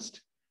discussed,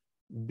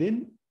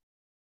 then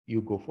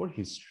you go for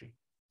history.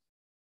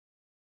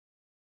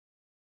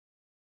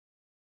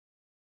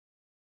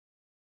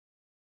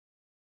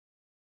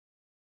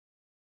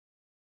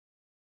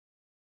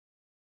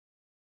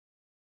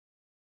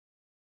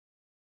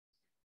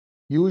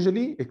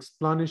 Usually,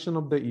 explanation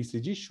of the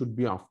ECG should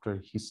be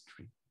after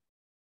history.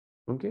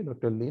 Okay,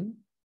 Dr. Lin?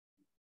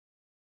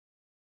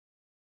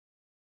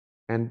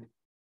 And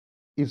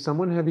if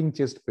someone having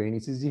chest pain,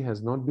 ECG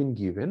has not been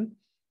given,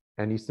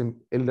 and it's an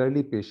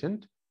elderly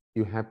patient,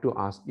 you have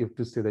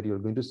to say that you're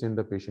going to send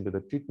the patient to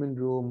the treatment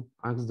room,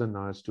 ask the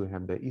nurse to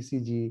have the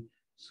ECG.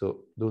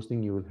 So those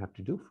things you will have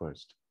to do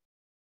first.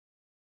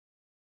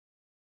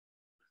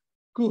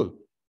 Cool.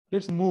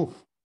 Let's move.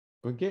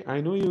 Okay.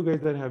 I know you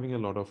guys are having a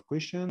lot of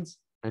questions,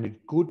 and it's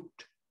good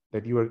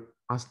that you are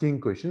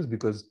asking questions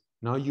because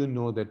now you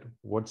know that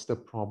what's the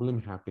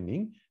problem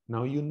happening.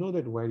 Now you know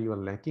that where you are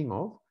lacking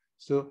of.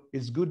 So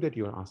it's good that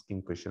you are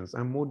asking questions.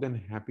 I'm more than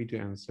happy to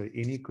answer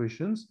any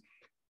questions.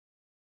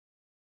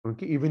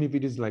 Okay, even if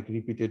it is like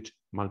repeated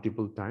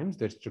multiple times,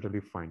 that's totally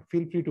fine.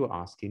 Feel free to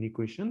ask any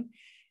question.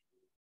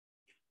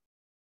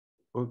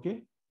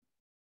 Okay,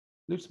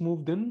 let's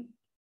move then.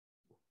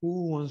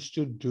 Who wants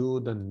to do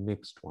the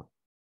next one?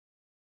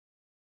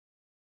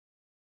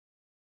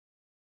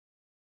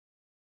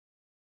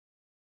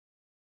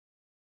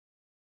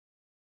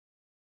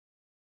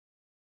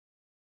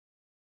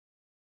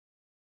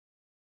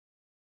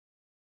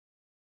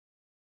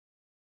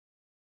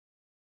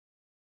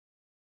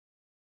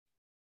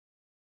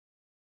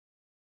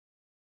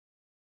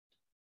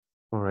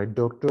 All right,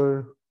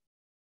 Dr.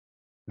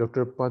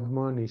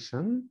 Padma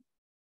Nishan,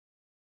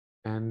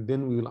 and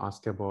then we will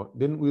ask about,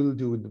 then we'll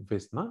do with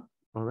Vesna.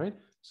 All right,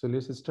 so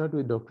let's start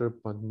with Dr.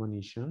 Padma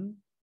Nishan.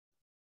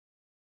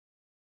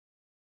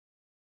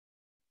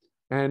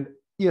 And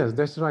yes,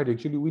 that's right.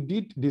 Actually, we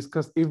did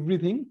discuss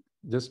everything.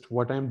 Just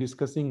what I'm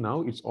discussing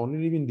now, it's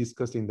already been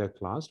discussed in the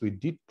class. We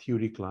did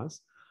theory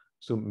class.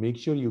 So make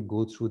sure you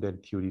go through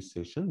that theory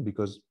session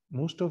because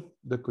most of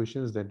the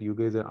questions that you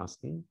guys are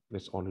asking,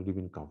 that's already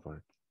been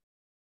covered.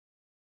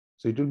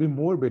 So it will be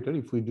more better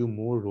if we do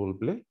more role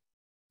play.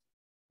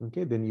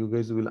 Okay, then you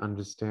guys will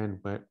understand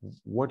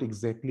what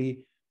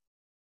exactly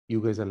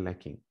you guys are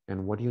lacking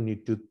and what you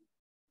need to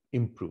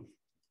improve.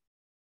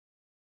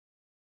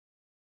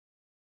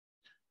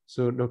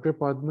 So Dr.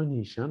 Padma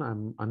Nishan,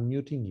 I'm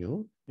unmuting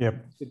you.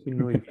 Yep. Let me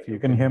know if you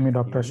can hear me,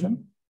 Dr.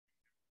 Shan.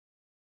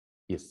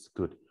 Yes,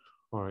 good.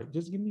 All right,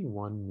 just give me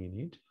 1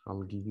 minute.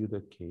 I'll give you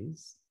the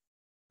case.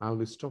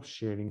 I'll stop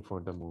sharing for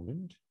the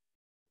moment.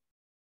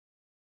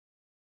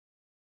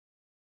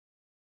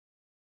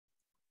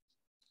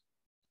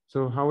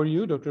 So how are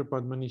you, Dr.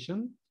 Padma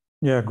Nishan?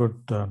 Yeah,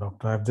 good,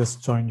 doctor. I've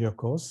just joined your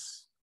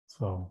course.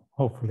 So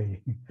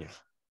hopefully.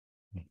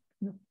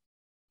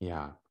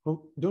 Yeah.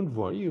 Oh, don't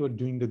worry, you are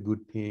doing the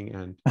good thing,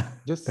 and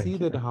just see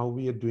that how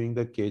we are doing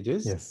the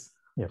cages. Yes.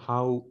 Yep.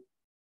 How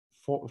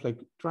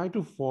try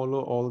to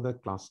follow all the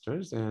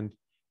clusters, and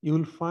you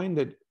will find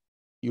that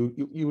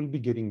you will be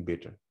getting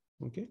better.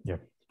 Okay.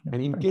 Yep.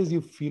 And in case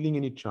you're feeling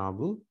any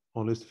trouble,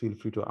 always feel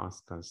free to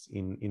ask us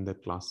in the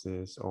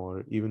classes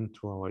or even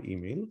through our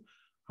email.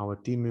 Our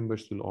team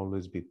members will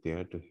always be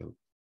there to help.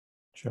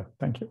 Sure.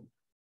 Thank you.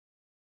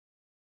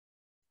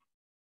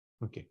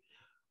 Okay.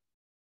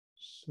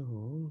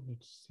 So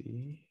let's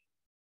see.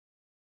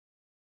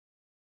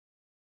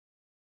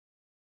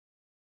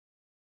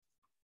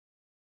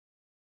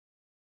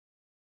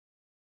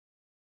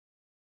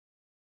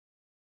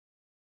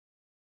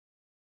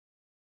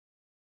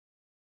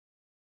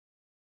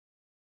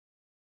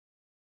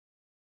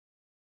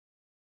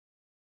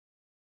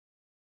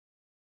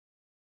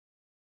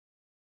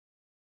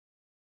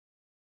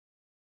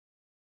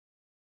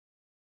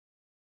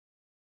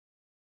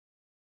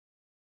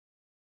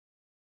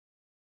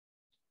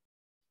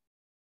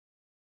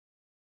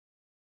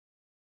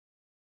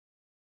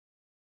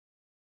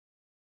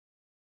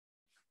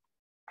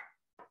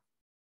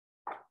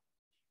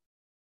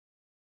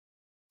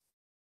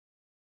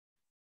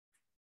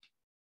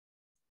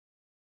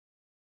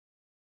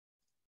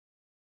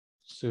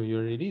 So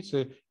you're ready.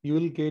 So you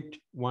will get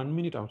 1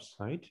 minute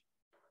outside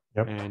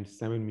and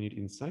 7 minutes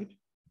inside.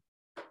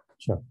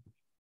 Sure.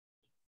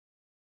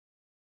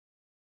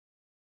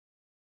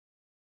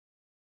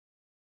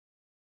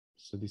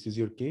 So this is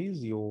your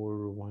case,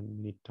 your 1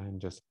 minute time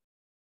just.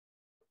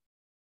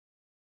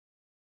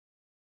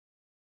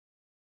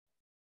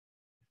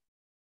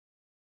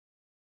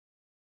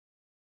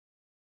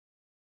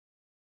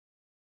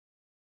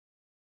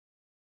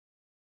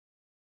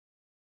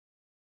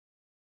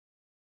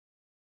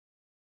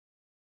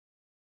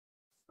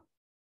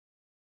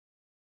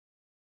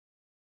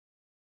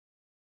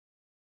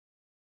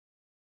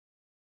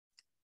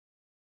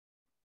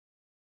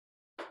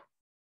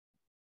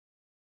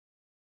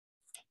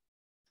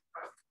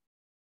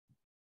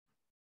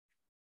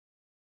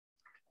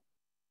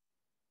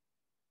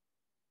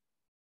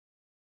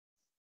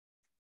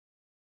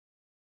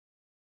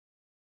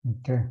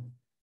 Okay.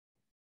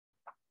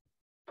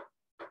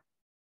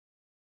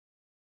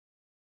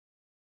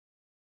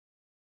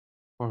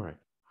 All right.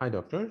 Hi,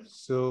 doctor.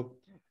 So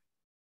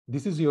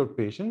this is your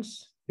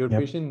patients. Your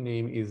patient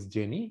name is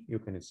Jenny. You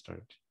can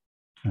start.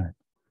 All right.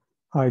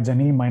 Hi,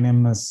 Jenny. My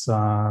name is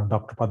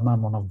Dr. Padma.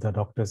 I'm one of the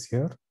doctors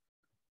here.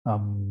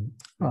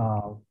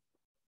 How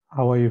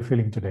are you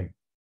feeling today?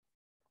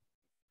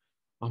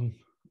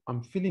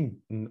 I'm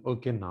feeling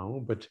okay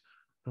now, but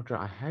doctor,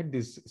 I had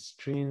this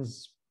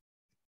strange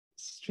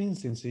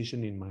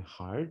sensation in my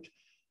heart.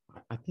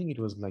 I think it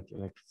was like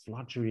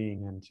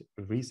fluttering and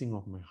racing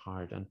of my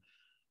heart, and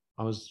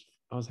I was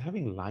I was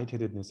having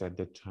lightheadedness at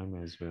that time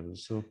as well.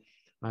 So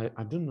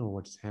I don't know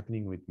what's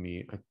happening with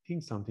me. I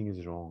think something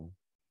is wrong.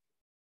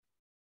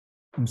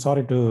 I'm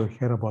sorry to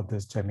hear about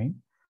this, Jenny.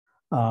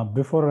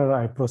 Before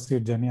I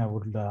proceed, Jenny, I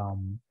would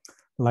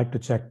like to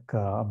check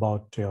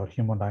about your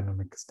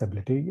hemodynamic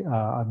stability.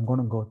 I'm going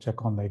to go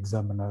check on the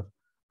examiner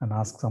and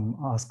ask him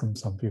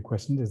some few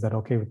questions. Is that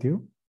okay with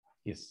you?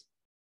 Yes.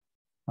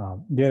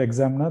 Dear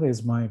examiner,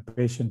 is my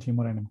patient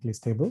hemodynamically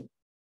stable?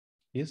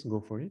 Yes,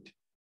 go for it.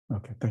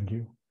 Okay, thank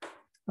you.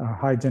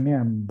 Hi, Jenny,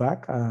 I'm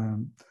back.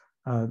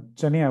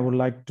 Jenny, I would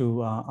like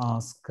to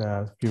ask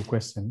a few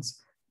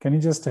questions. Can you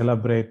just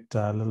elaborate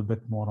a little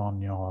bit more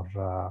on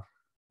your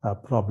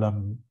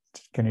problem?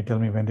 Can you tell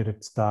me when did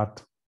it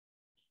start?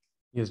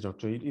 Yes,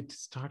 doctor. It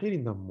started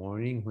in the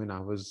morning when I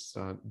was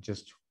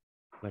just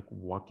like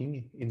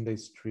walking in the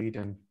street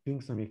and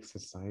doing some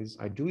exercise.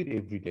 I do it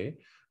every day,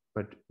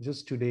 but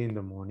just today in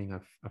the morning,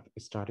 I've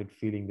started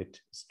feeling that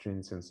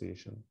strange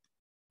sensation.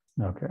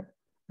 Okay.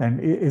 And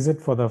is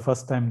it for the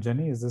first time,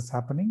 Jenny? Is this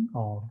happening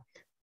or?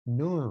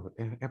 No,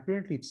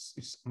 apparently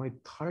it's my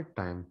third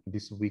time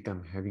this week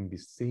I'm having the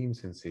same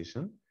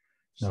sensation.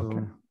 So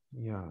Okay.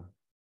 yeah.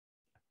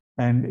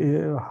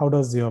 And how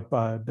does your,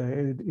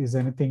 is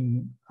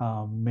anything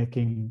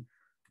making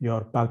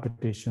your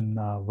palpitation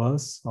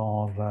worse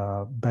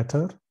or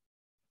better?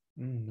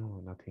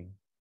 No, nothing.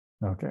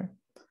 Okay.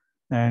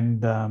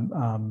 And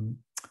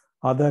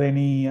are there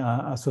any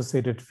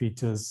associated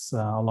features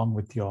along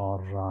with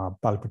your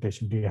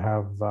palpitation? Do you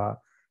have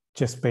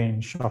chest pain,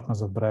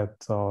 shortness of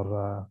breath,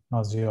 or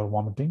nausea or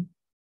vomiting?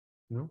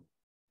 No.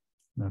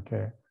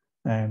 Okay.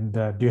 And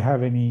do you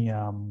have any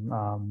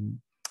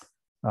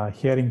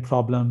hearing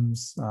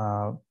problems,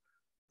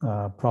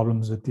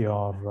 problems with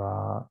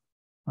your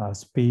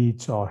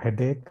speech or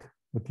headache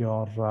with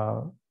your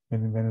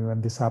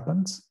when this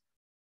happens?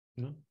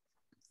 No.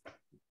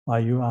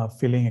 Are you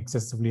feeling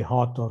excessively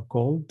hot or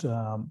cold,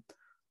 or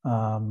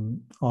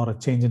a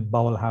change in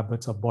bowel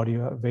habits or body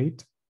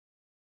weight?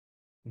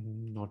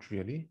 Not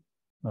really.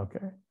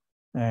 Okay.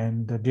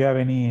 And do you have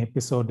any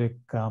episodic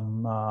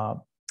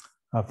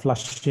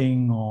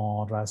flushing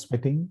or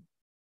sweating?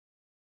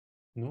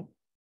 No.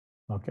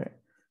 Okay.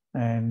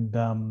 And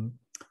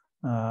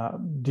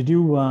did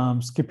you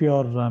skip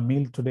your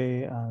meal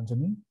today,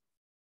 Jenny?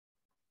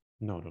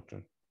 No,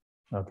 doctor.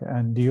 Okay.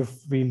 And do you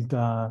feel,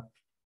 do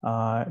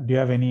you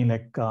have any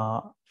like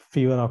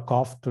fever or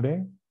cough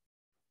today?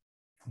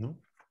 No.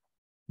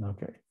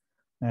 Okay.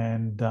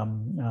 And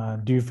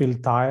do you feel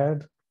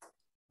tired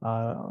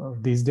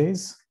these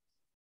days?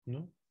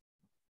 No.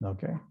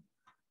 Okay.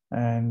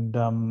 And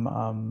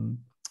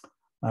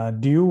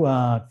do you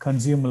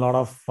consume a lot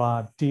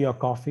of tea or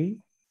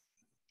coffee?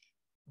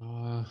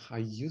 I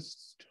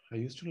used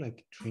to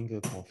like drink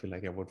a coffee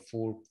like about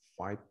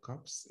 4-5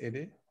 cups a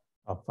day.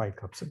 5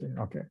 cups a day.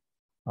 Okay.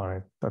 All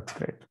right. That's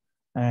great.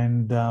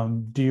 And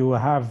do you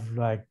have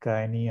like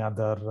any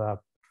other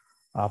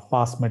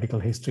past medical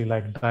history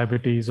like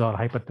diabetes or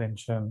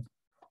hypertension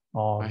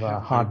or I have high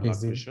heart blood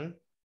disease? pressure.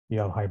 You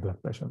have high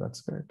blood pressure.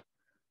 That's great.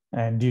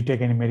 And do you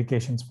take any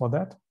medications for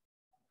that?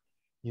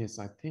 Yes,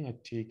 I think I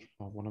take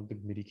one of the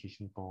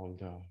medication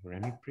called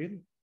Ramipril.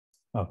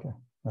 Okay,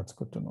 that's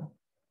good to know.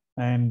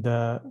 And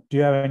do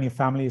you have any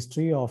family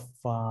history of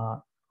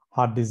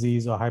heart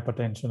disease or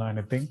hypertension or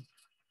anything?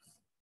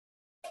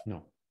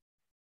 No.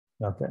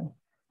 Okay.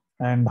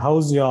 And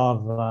how's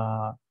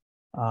your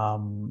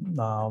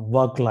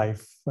work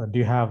life? Do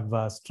you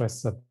have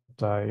stress at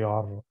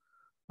your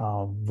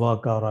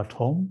work or at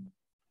home?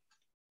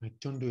 I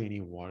don't do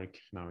any work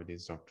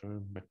nowadays, doctor,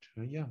 but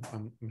yeah,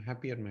 I'm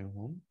happy at my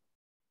home.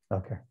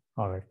 Okay,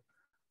 all right.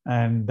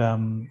 And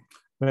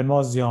when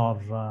was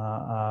your,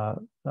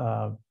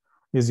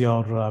 is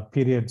your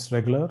periods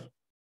regular?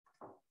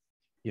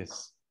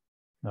 Yes.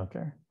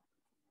 Okay,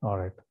 all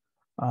right.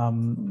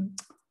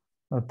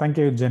 Thank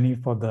you, Jenny,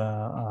 for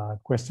the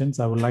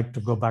questions. I would like to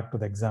go back to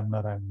the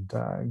examiner and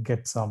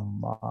get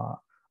some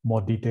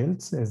more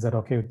details. Is that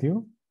okay with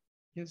you?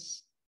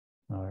 Yes.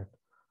 All right.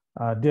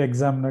 Dear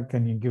examiner,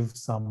 can you give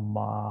some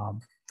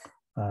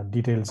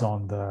details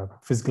on the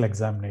physical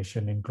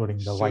examination, including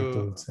the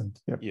vitals? And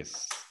yep.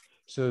 Yes.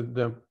 So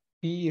the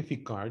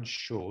PFE card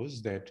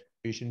shows that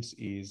patient's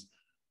is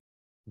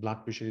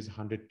blood pressure is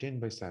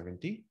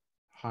 110/70,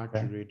 heart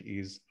Okay. rate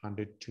is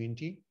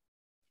 120,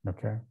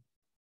 Okay.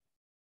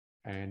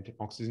 and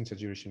oxygen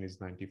saturation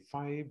is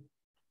 95,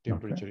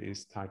 temperature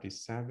is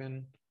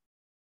 37,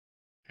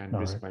 and All right.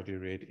 respiratory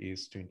rate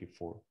is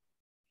 24.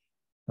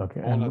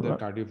 Okay. All And other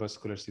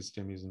cardiovascular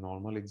system is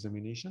normal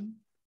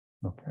examination.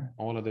 okay.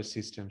 All other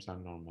systems are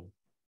normal.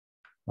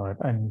 All right.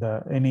 And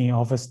any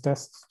office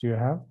tests do you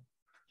have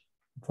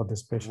for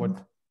this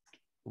patient?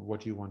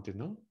 What you want to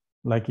know?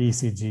 Like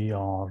ECG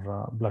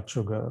or blood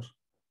sugar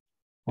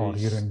or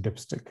urine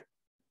dipstick?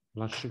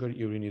 Blood sugar,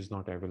 urine is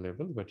not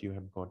available, but you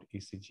have got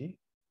ECG.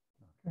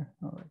 Okay.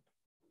 All right.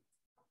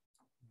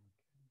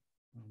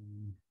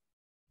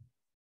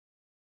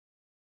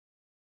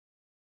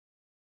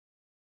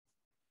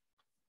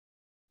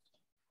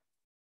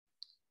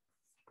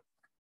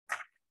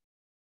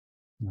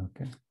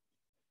 Okay.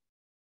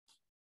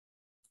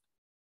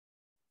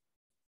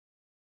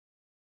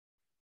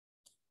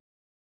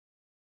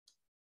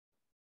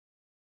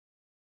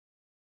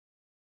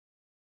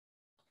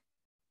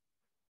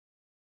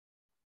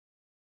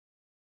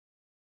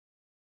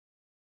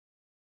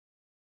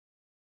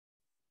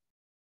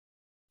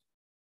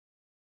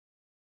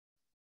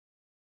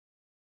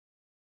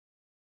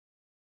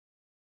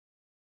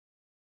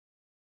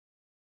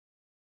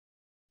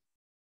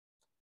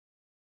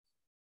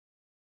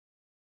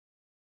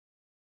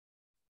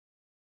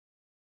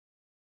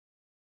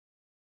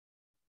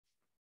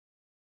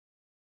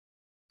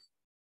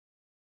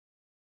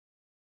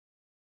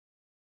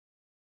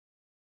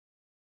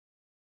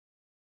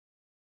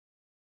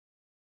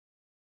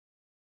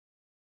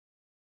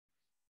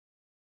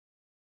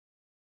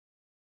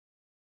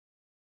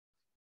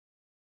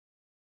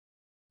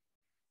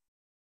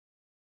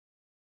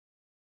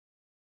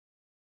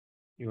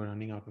 You are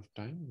running out of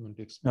time. You want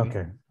to explain?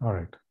 Okay. All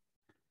right.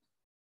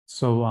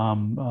 So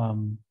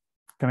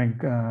can I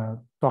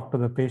talk to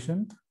the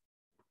patient?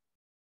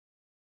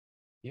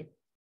 Yep.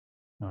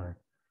 All right.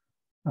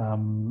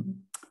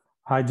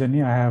 Hi,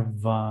 Jenny. I have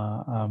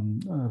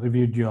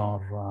reviewed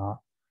your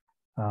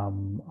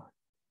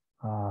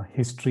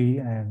history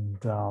and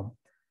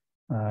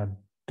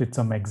did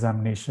some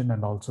examination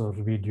and also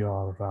reviewed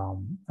your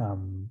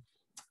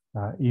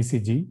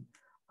ECG.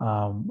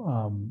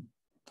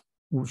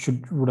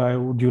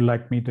 Would you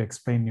like me to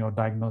explain your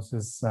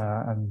diagnosis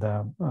and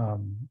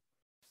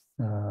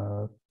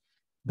the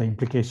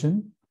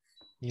implication?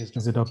 Yes.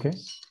 Is it okay?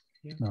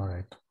 Yeah. All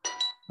right.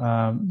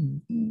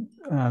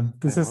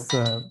 This is.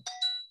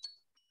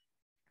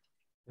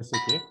 That's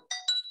okay.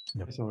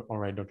 Yep. That's all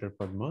right, Dr.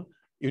 Padma.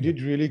 You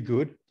did really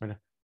good. But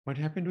what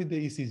happened with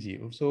the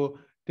ECG? So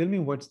tell me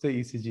what's the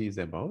ECG is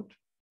about.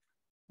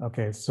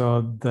 Okay,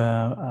 so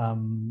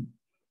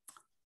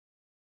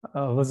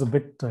I was a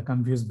bit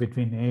confused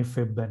between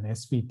AFib and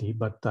SVT,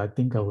 but I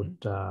think I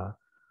would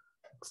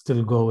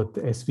still go with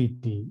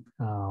SVT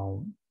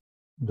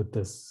with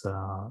this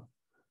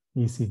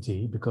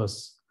ECG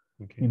because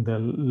in the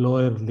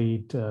lower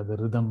lead, the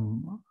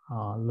rhythm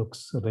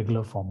looks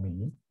regular for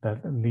me,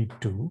 that lead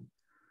 2.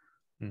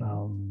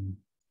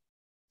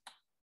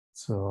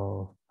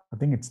 So I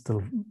think it's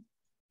still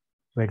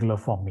regular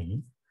for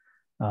me.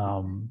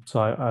 So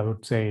I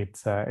would say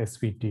it's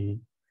SVT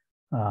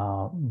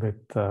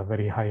with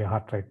very high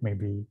heart rate,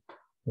 maybe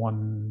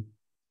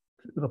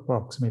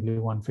approximately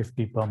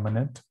 150 per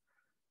minute,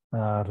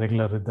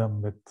 regular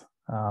rhythm with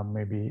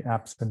maybe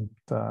absent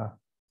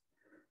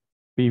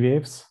P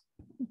waves,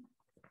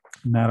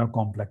 narrow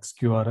complex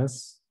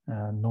QRS,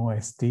 no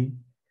ST,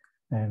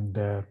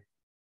 and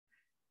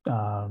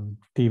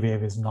T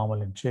wave is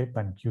normal in shape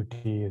and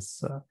QT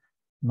is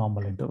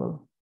normal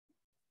interval.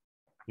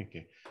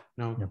 Okay.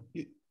 Now,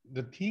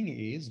 the thing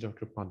is,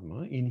 Dr.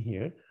 Padma, in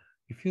here,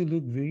 if you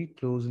look very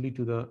closely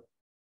to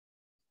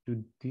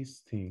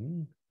this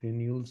thing, then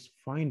you'll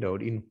find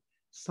out in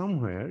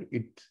somewhere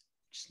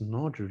it's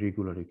not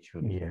regular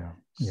actually.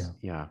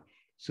 Yeah.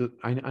 So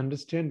I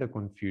understand the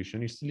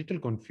confusion. It's a little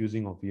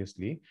confusing,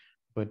 obviously,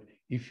 but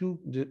if you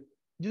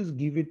just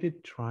give it a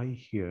try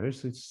here.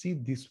 So see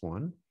this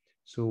one.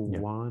 So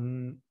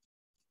 1,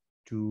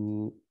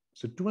 2,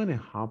 so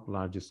 2.5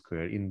 large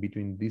square in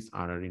between this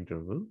RR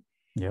interval.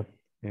 Yep.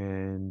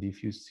 And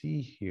if you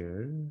see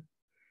here,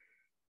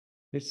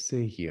 let's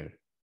say here,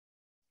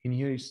 in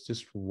here it's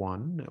just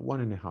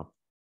 1.5,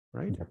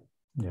 right?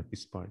 Yep.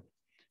 This part.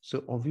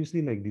 So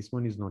obviously, like this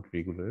one is not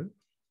regular.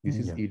 This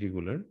is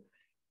irregular.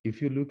 If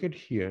you look at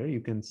here,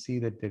 you can see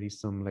that there is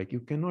some, like,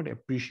 you cannot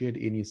appreciate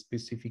any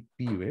specific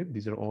P wave.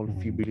 These are all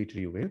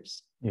fibrillatory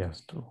waves.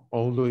 Yes, true.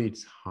 Although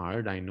it's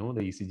hard, I know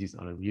the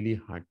ECGs are really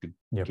hard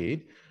to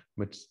get,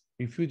 but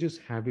if you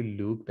just have a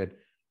look that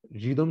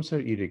rhythms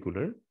are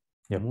irregular,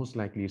 most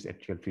likely it's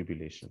atrial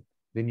fibrillation.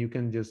 Then you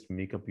can just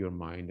make up your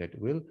mind that,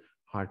 well,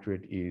 heart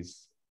rate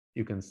is,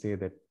 you can say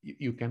that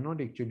you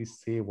cannot actually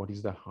say what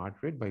is the heart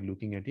rate by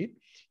looking at it.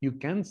 You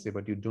can say,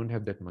 but you don't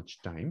have that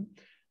much time.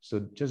 So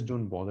just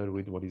don't bother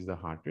with what is the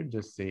heart rate.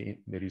 Just say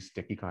there is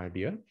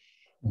tachycardia,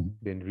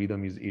 then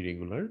rhythm is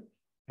irregular,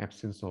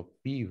 absence of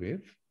P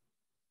wave,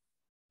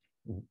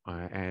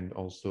 and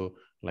also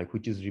like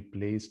which is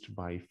replaced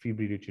by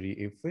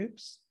fibrillatory F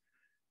waves,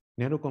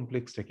 narrow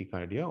complex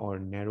tachycardia or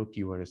narrow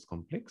QRS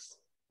complex.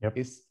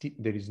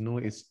 ST, there is no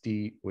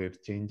ST wave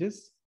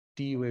changes.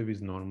 T wave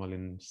is normal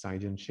in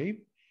size and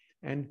shape,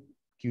 and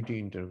QT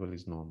interval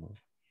is normal.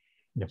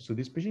 So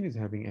this patient is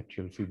having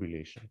atrial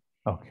fibrillation.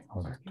 Okay,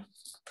 all right.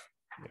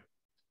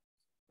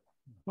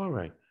 All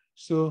right.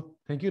 So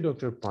thank you,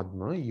 Dr.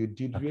 Padma. You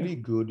did really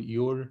good.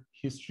 Your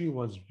history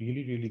was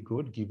really, really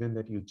good, given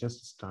that you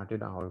just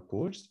started our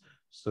course.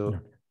 So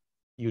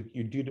you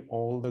did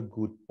all the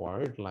good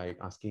part, like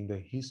asking the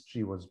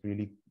history was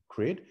really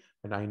great.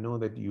 And I know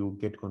that you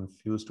get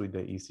confused with the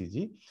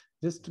ECG.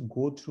 Just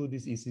go through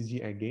this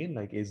ECG again,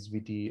 like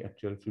SVT,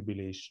 atrial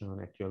fibrillation,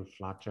 atrial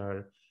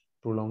flutter,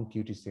 prolonged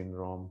QT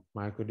syndrome,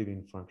 myocardial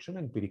infarction,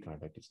 and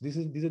pericarditis.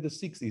 These are the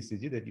 6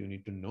 ECG that you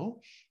need to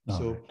know.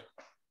 So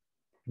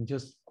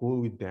just go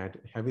with that.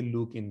 Have a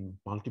look in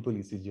multiple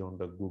ECG on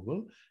the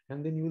Google,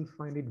 and then you will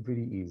find it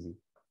very easy.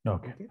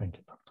 Okay. Thank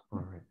you, Doctor.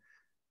 All right.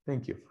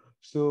 Thank you.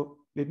 So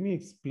let me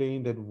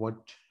explain that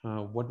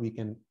what we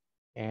can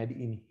add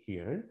in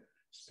here.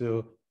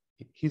 So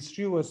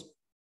history was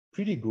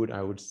pretty good,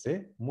 I would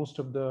say. Most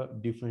of the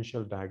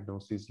differential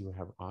diagnosis you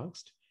have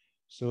asked.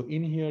 So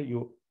in here,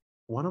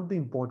 one of the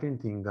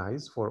important thing,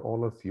 guys, for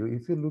all of you,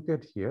 if you look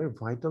at here,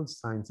 vital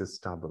signs is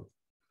stable.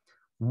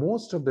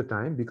 Most of the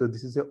time, because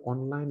this is an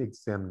online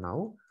exam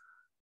now,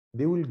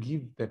 they will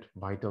give that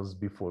vitals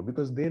before,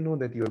 because they know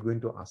that you're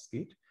going to ask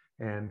it.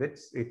 And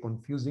that's a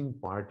confusing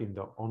part in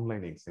the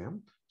online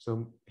exam.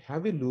 So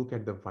have a look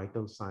at the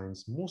vital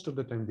signs. Most of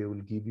the time they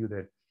will give you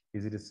that,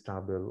 is it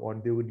stable, or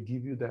they would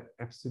give you the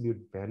absolute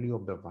value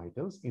of the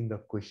vitals in the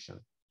question.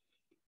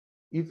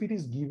 If it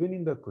is given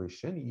in the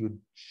question, you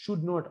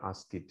should not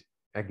ask it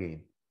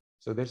again.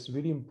 So that's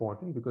very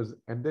important, because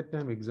at that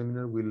time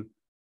examiner will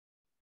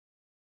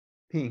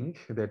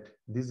think that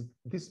this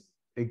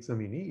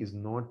examinee is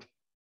not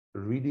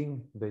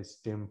reading the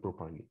stem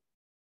properly.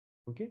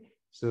 Okay,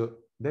 so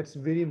that's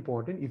very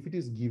important. If it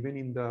is given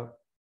in the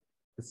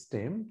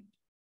stem,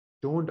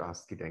 don't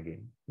ask it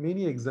again.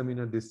 Many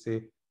examiners, they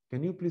say,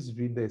 can you please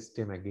read the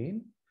stem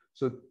again?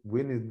 So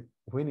when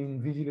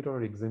invigilator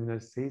or examiner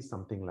says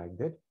something like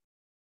that,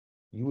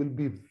 you will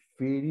be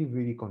very,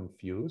 very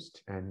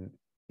confused and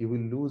you will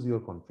lose your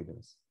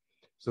confidence.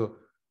 So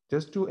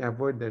just to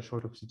avoid that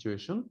sort of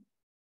situation,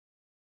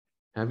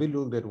 have a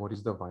look at what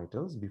is the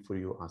vitals before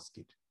you ask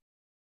it.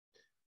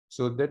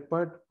 So that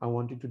part I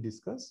wanted to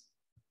discuss.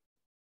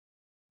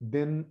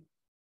 Then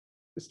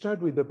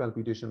start with the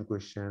palpitation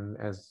question.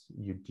 As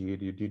you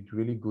did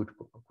really good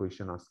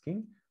question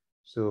asking.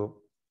 So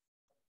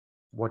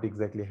what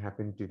exactly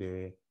happened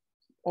today?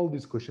 All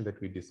these questions that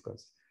we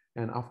discussed.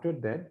 And after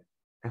that,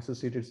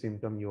 associated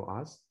symptom you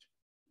asked,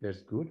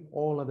 that's good.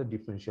 All other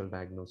differential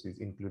diagnoses,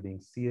 including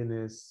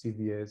CNS,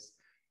 CVS,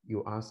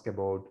 you ask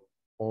about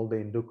all the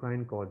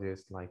endocrine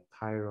causes like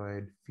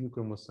thyroid,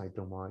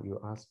 pheochromocytoma, you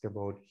ask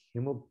about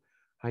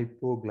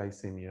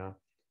hypoglycemia,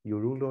 you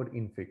rule out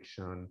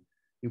infection,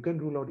 you can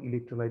rule out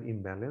electrolyte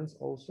imbalance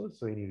also,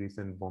 so any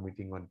recent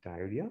vomiting or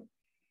diarrhea.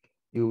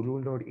 You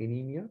ruled out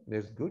anemia,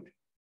 that's good.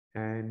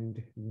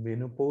 And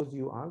menopause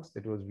you asked,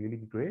 that was really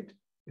great.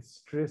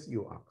 Stress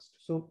you asked.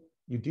 So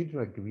you did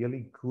like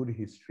really good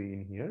history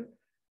in here.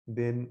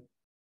 Then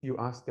you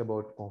asked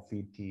about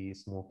coffee, tea,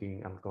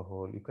 smoking,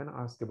 alcohol. You can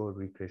ask about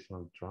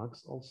recreational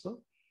drugs also.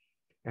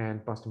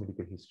 And past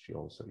medical history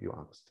also you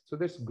asked. So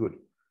that's good.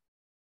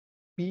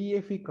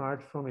 PEFE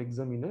card from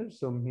examiner.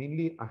 So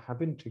mainly I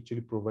haven't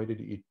actually provided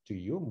it to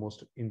you.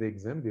 Most in the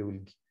exam,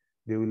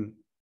 they will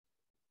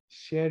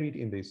share it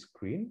in the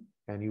screen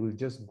and you will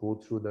just go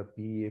through the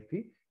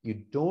PEFE. You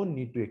don't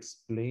need to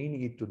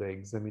explain it to the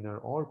examiner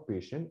or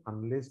patient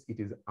unless it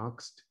is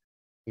asked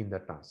in the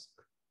task.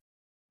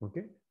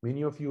 Okay,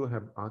 many of you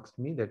have asked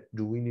me that,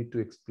 do we need to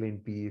explain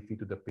PEFE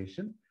to the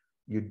patient?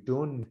 You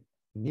don't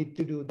need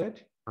to do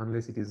that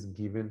unless it is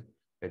given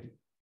that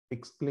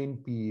explain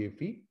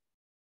PEFE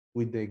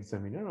with the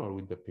examiner or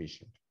with the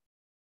patient.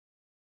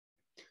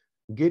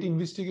 Get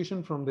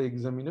investigation from the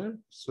examiner.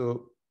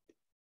 So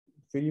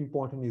very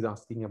important is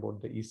asking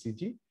about the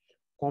ECG.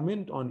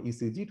 Comment on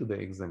ECG to the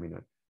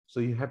examiner. So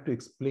you have to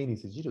explain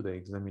ECG to the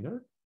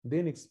examiner,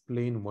 then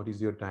explain what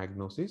is your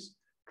diagnosis.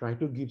 Try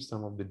to give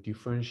some of the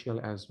differential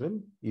as well,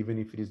 even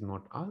if it is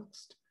not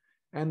asked,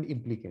 and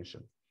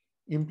implication.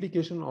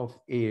 Implication of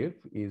AF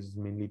is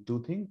mainly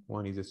two things.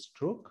 One is a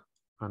stroke,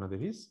 another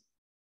is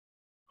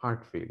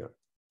heart failure,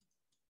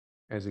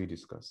 as we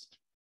discussed.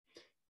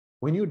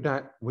 When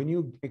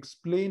you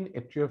explain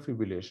atrial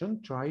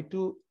fibrillation, try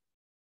to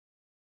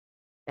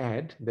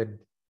add that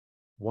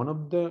one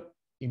of the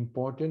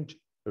important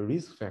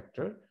risk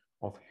factor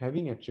of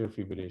having atrial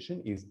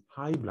fibrillation is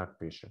high blood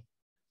pressure.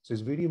 So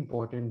it's very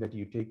important that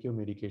you take your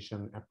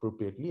medication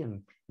appropriately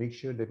and make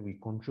sure that we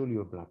control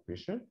your blood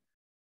pressure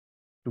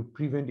to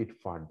prevent it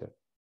further.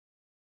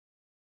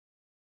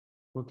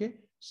 Okay,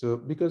 so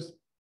because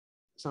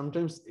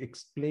sometimes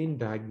explain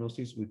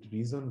diagnosis with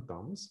reason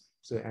comes.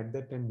 So at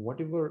that time,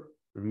 whatever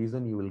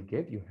reason you will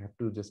get, you have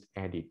to just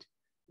add it.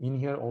 In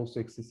here also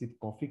excessive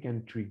coffee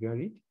can trigger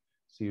it.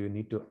 So you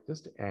need to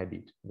just add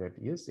it that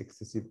yes,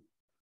 excessive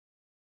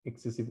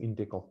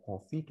intake of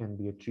coffee can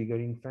be a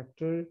triggering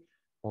factor.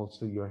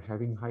 Also, you're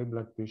having high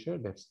blood pressure,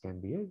 that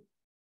can be a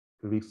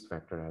risk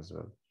factor as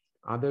well.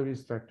 Other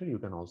risk factor you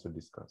can also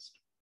discuss.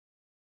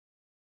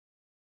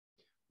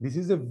 This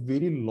is a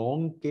very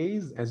long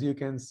case. As you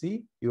can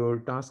see, your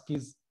task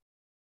is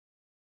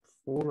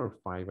 4 or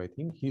 5, I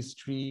think.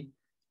 History,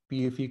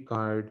 PFE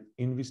card,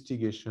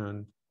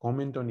 investigation,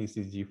 comment on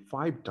ECG,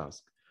 5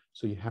 tasks.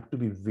 So you have to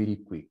be very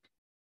quick.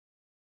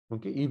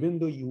 Okay, even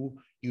though you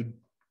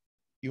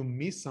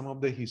miss some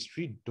of the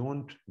history,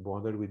 don't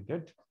bother with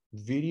that.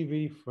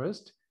 Very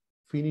first,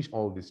 finish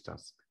all this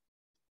task.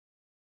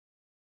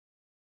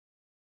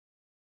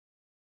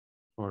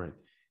 All right.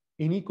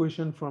 Any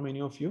question from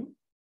any of you?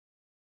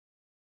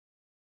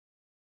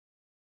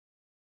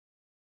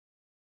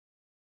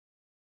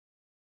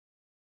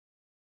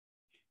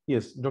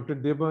 Yes, Dr.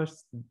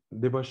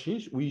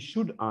 Debashish, we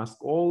should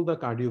ask all the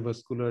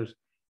cardiovascular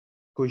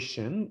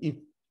question if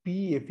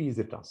PFE is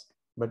a task.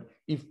 But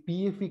if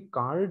PFE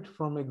card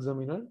from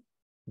examiner,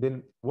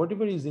 then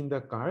whatever is in the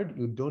card,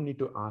 you don't need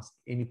to ask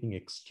anything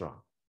extra.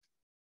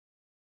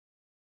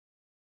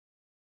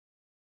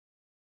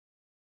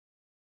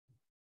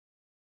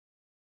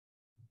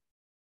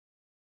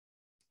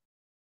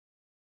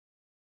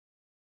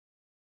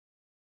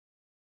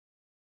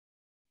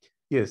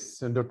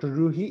 Yes, and Dr.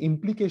 Ruhi,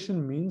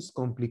 implication means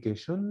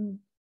complication.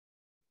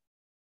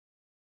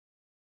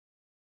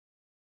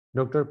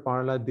 Dr.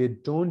 Parla, they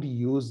don't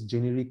use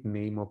generic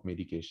name of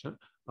medication.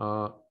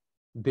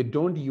 They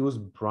don't use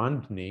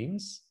brand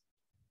names.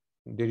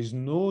 There is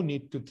no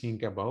need to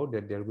think about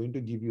that they're going to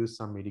give you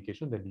some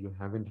medication that you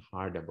haven't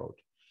heard about.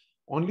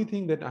 Only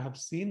thing that I have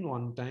seen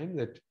one time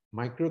that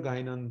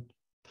microgynon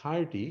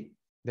 30,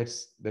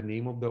 that's the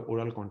name of the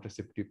oral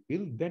contraceptive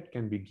pill, that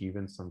can be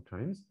given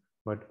sometimes,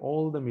 but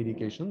all the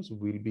medications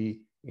will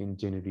be in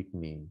generic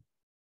name.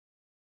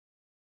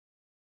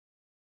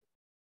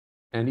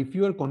 And if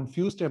you are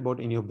confused about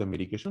any of the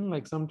medication,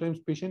 like sometimes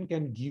patient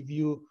can give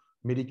you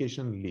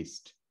medication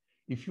list.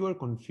 If you are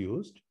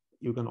confused,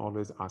 you can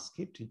always ask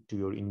it to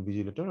your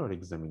invigilator or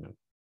examiner.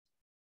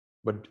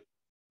 But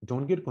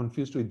don't get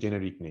confused with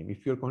generic name.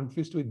 If you're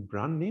confused with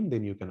brand name,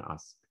 then you can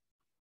ask.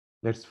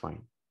 That's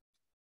fine.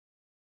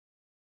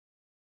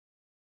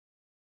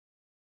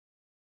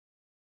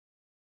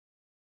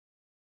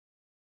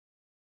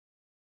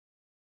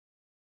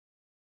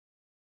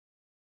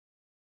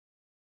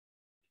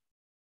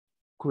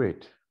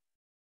 Great.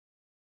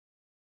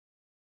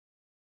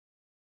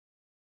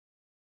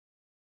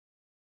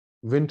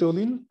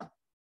 Ventolin,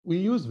 we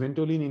use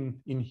Ventolin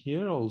in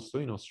here also,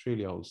 in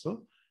Australia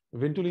also.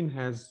 Ventolin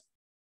has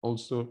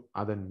also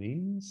other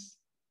names.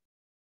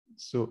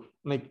 So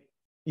like,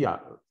 yeah,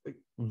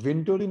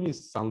 Ventolin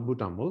is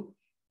salbutamol.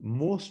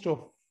 Most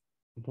of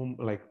whom,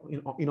 like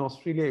in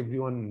Australia,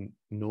 everyone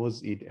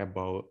knows it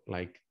about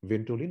like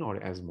Ventolin or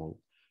Asmol.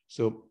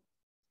 So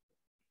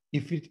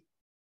if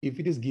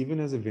it is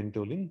given as a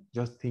Ventolin,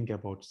 just think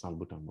about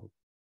salbutamol.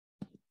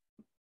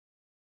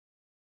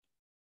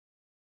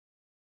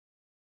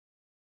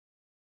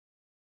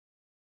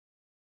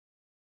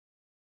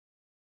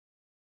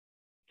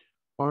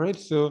 All right,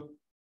 so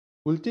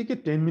we'll take a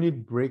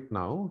 10-minute break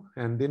now,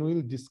 and then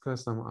we'll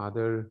discuss some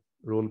other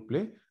role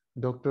play.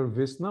 Dr.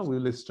 Vesna,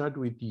 we'll start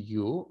with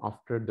you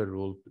after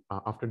the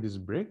after this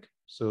break.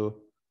 So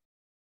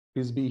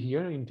please be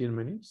here in 10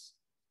 minutes.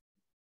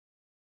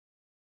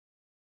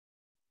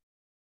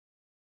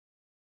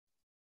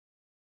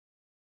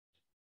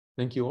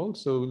 Thank you all.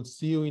 So we'll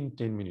see you in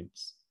 10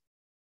 minutes.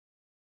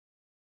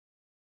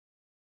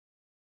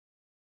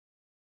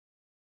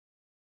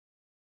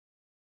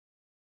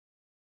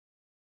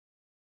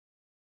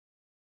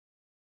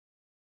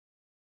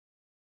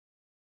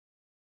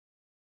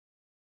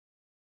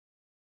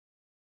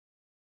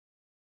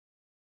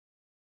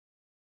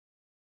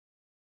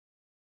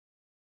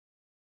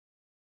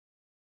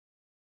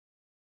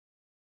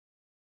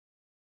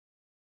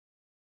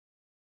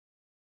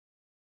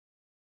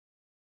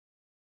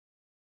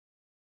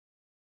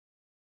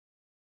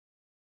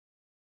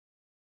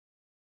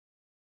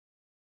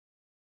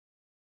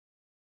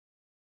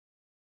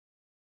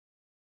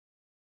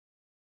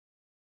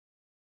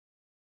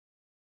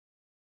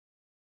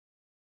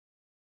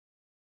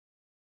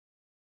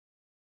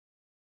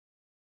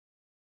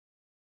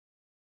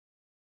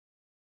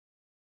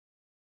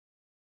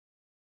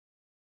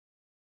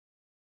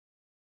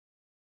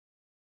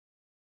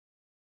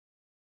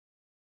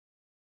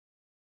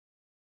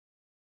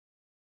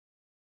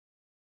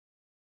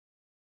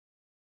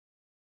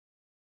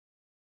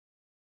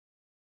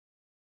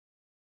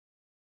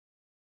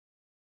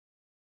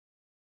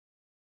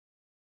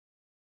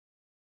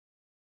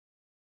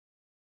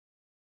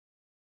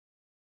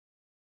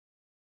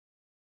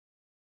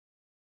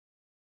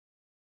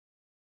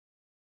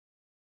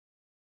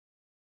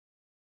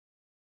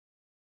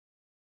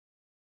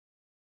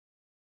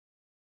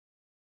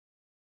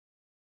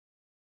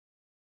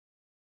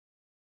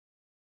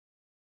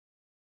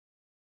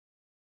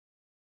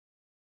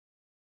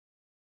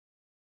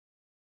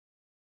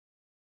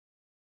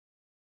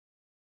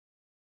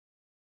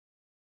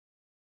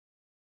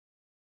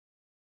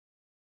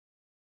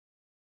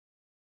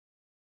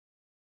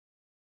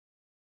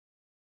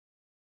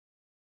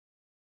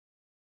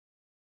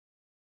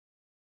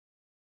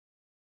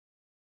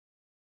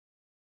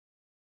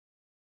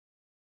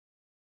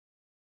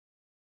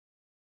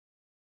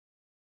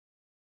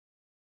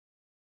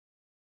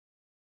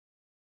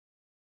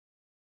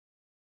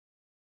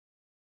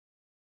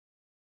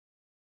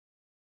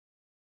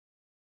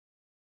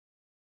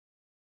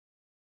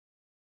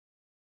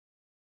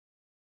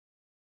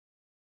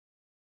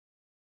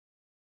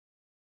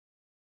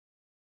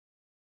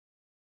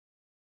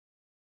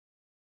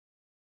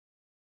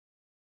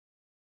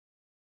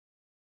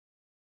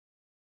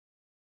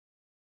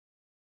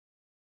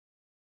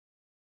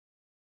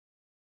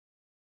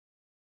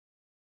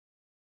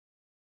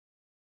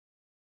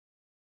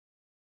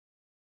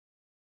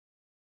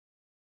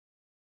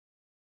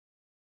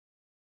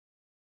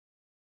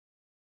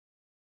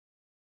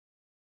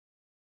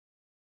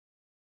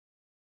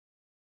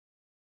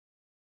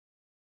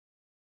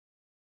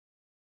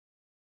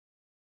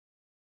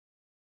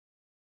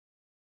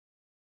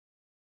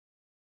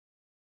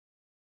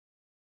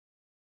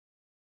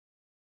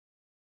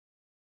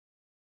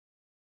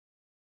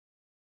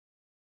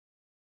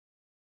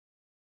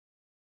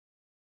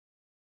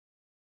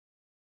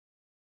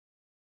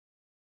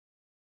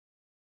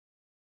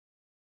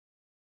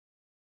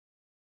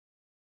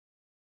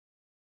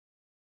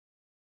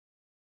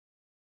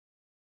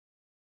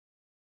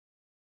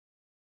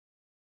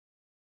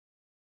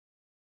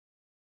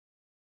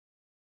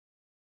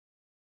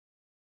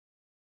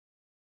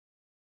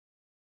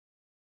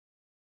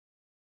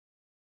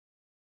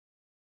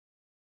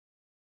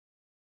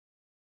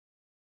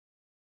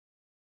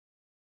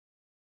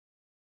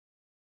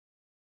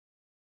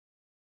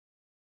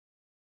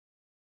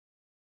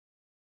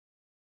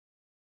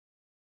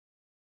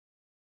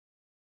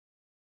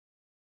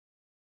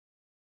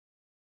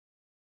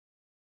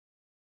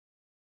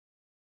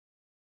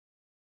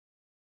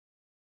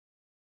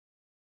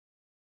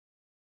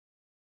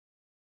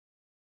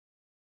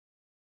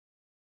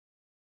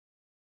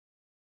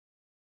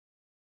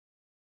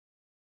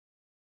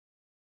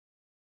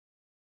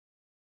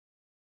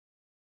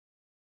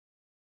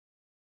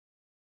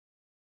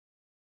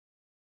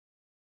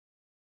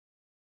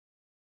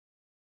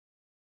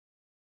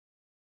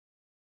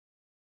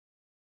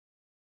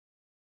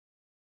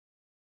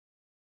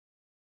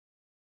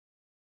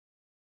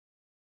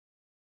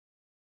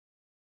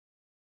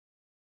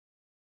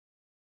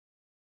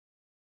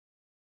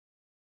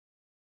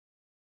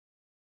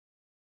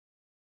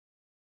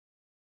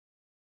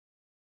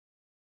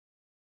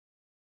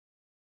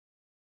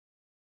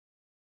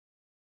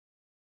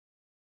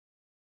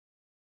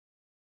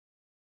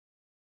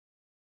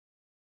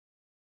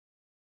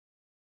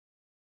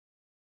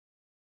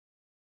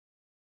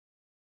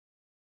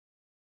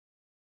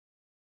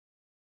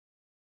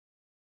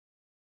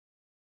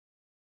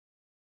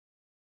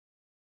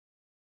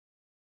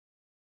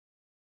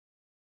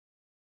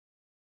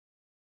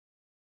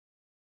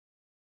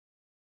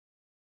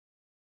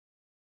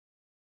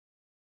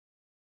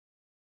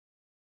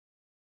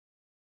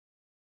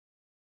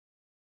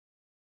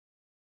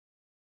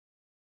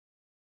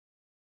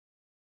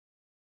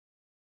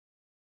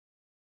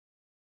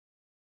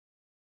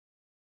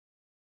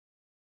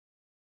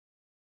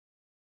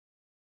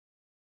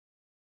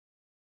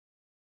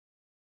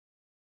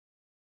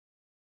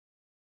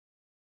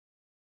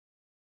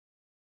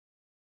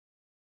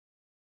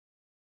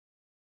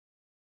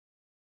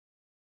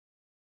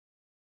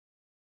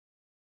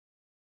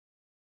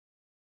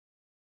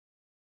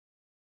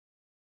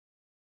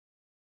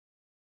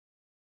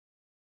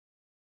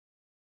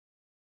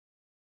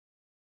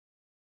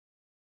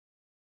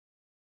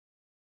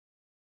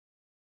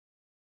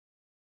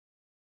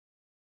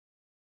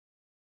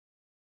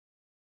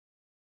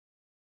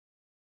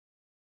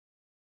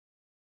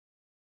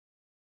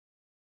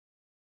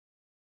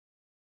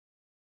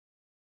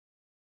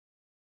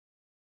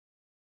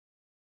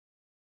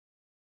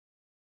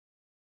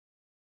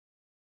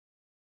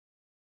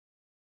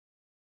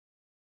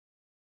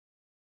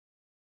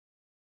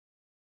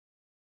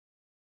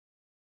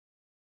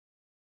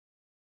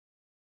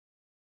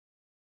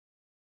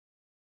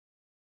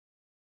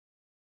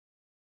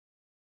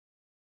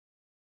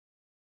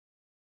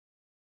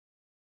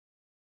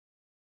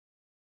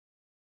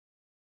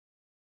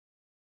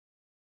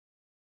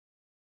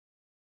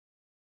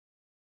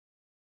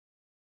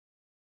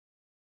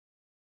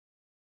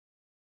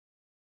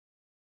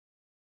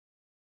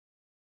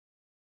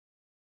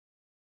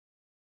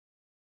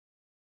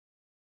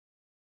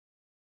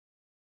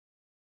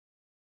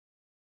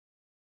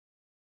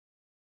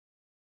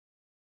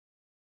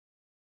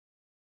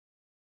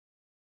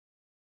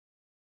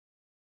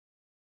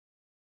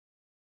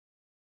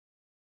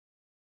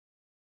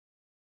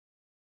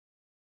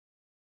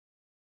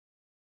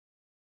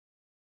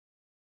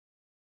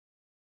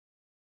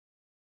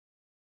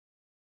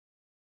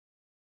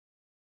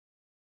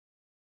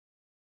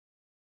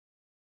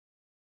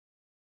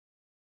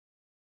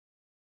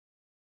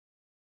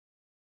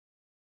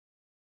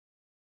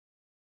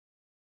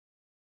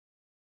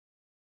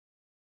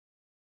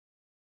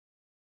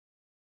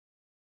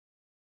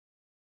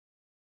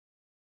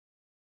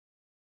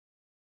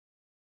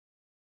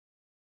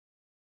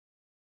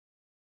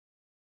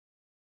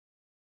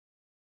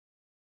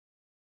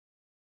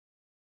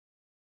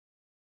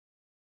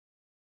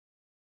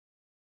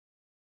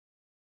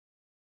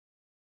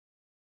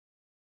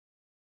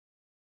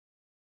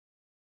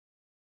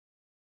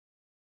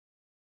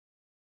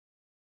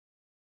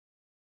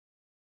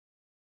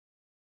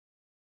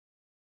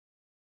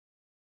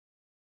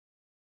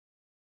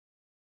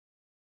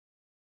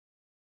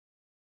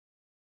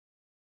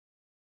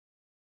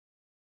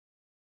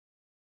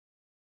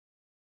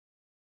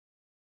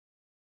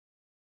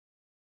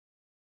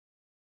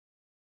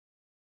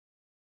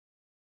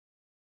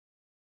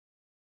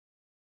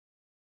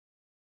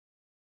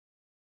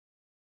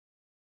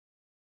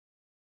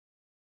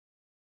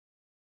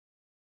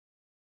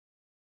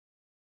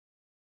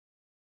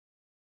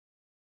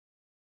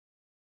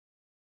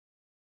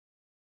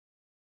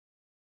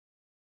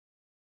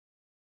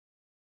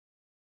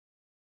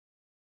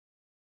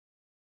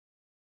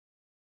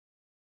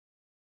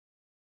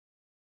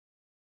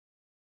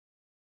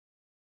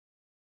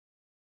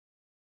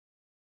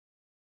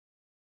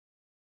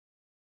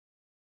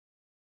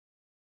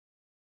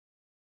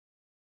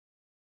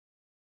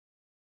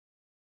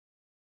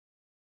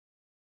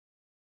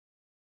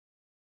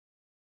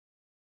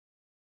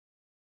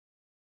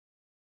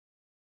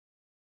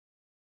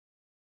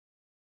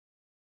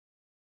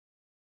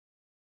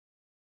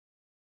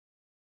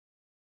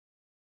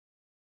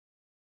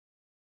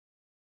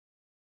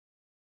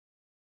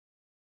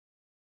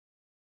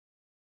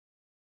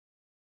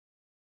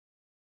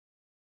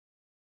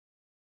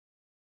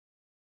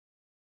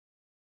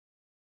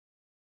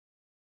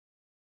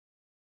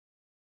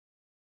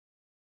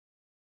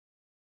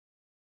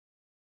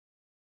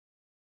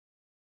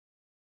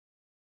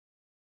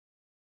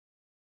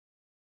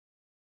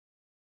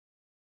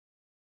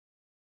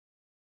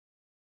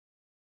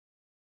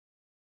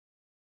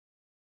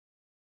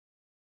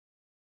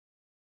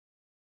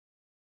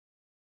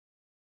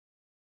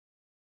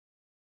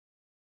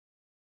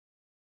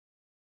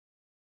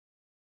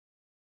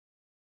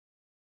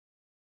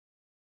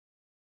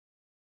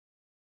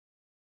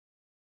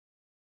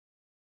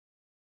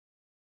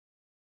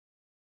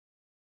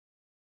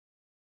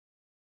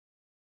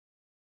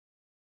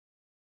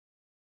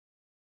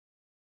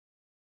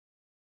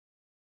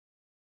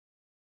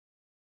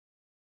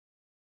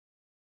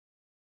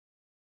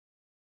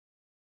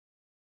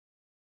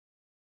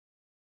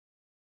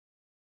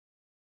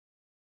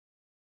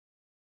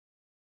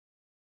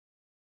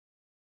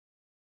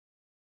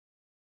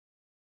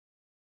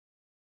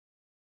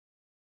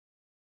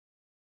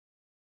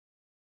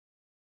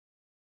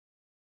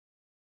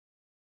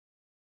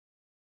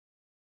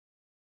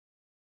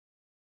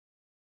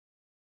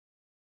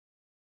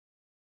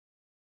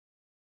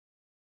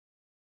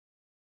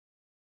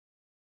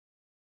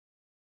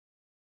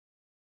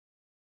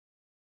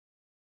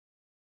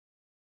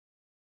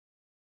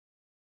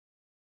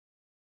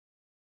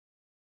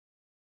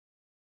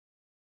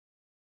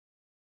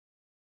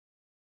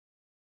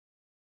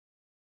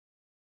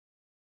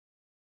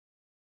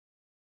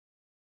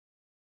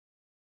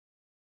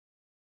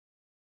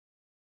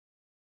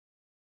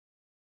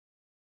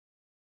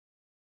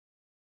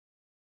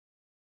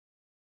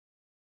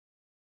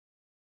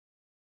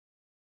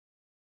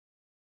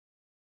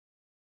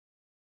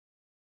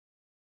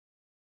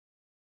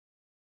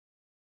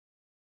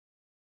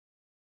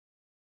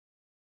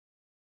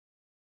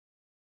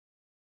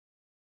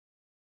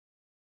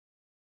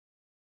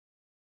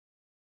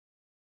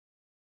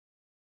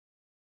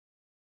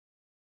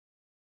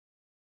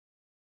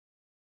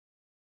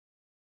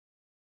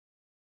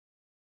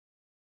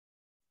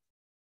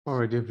 All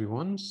right,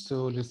 everyone.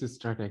 So let's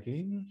start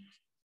again.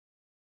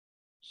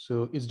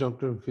 So is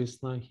Dr.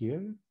 Visna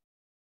here?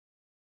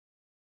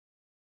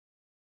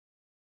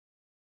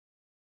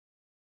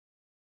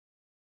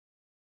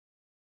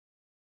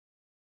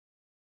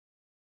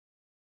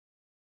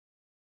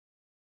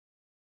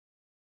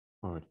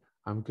 All right,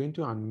 I'm going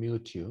to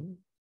unmute you.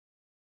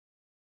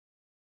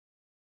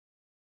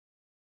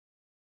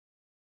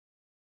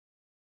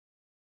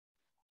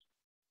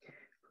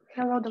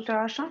 Hello, Dr.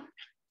 Asha.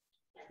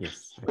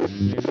 Yes, I can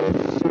hear you.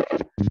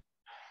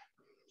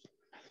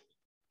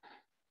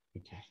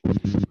 Okay,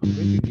 I'm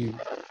going to give,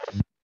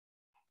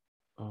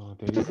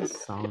 there is a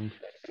sound.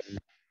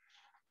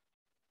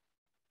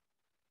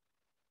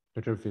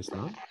 Dr.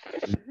 Visna,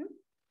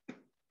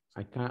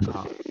 I can't,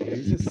 there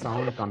is a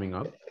sound coming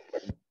up.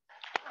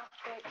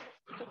 Okay.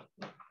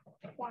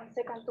 1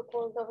 second to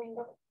close the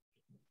window.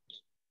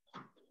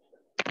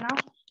 Now,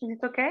 is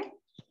it okay?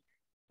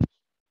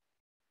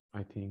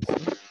 I think so.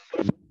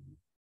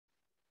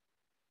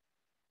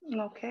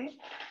 Okay.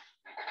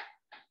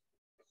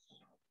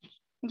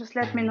 Just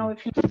let me know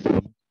if you.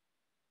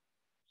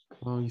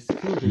 Oh,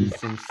 still there is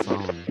some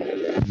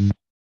sound.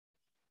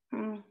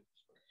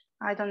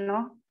 I don't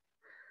know.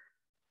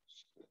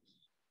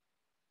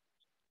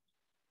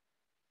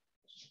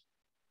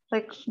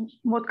 Like,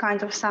 what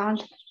kind of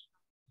sound?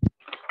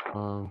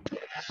 I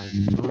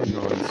don't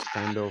know. It's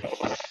kind of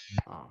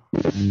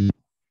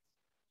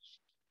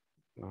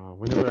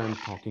whenever I'm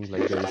talking,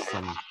 like there is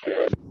some.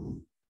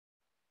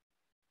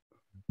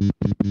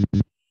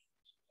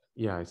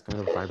 Yeah, it's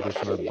kind of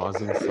vibrational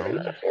buzzing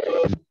sound.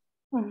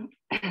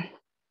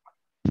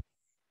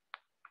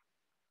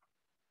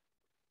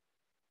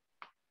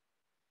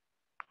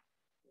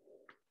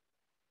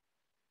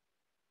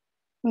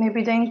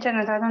 Maybe the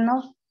internet, I don't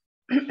know.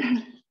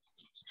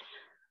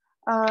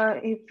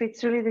 If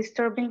it's really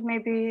disturbing,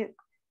 maybe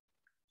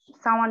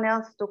someone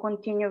else to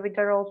continue with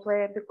the role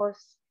play,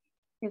 because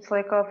it's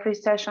like a free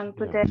session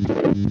today. I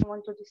don't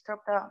want to disturb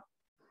the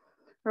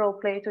role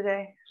play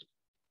today.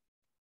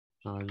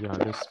 Yeah,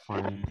 that's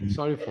fine.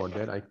 Sorry for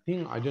that. I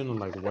think, I don't know,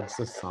 like what's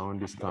the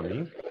sound is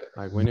coming.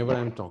 Like whenever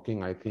I'm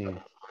talking, I think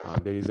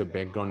there is a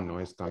background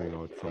noise coming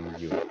out from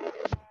you.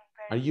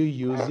 Are you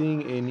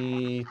using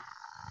any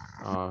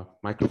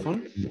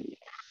microphone?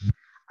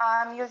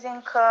 I'm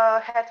using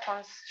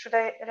headphones. Should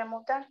I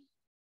remove them?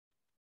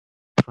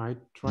 Try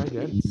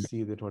that,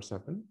 see that what's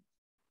happened.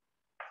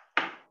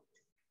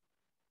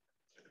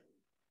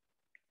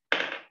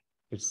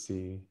 Let's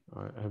see,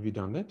 have you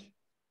done that?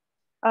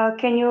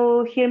 Can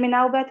you hear me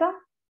now better?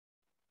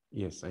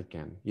 Yes, I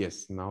can.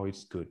 Yes, now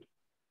it's good.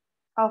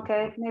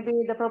 Okay,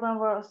 maybe the problem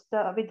was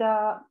with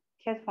the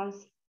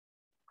headphones.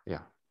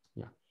 Yeah,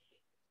 yeah,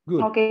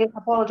 good. Okay,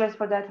 apologize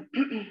for that.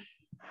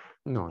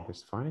 No,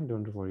 that's fine.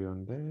 Don't worry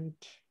on that.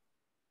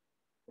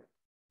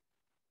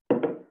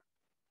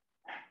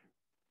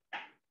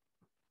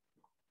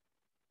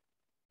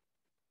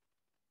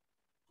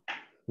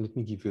 Let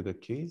me give you the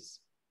case.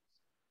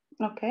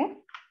 Okay.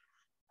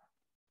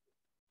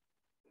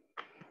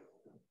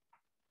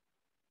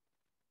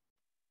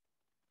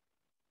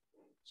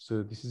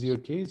 So this is your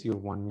case. Your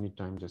 1 minute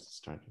time just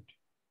started.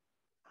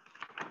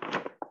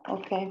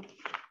 Okay.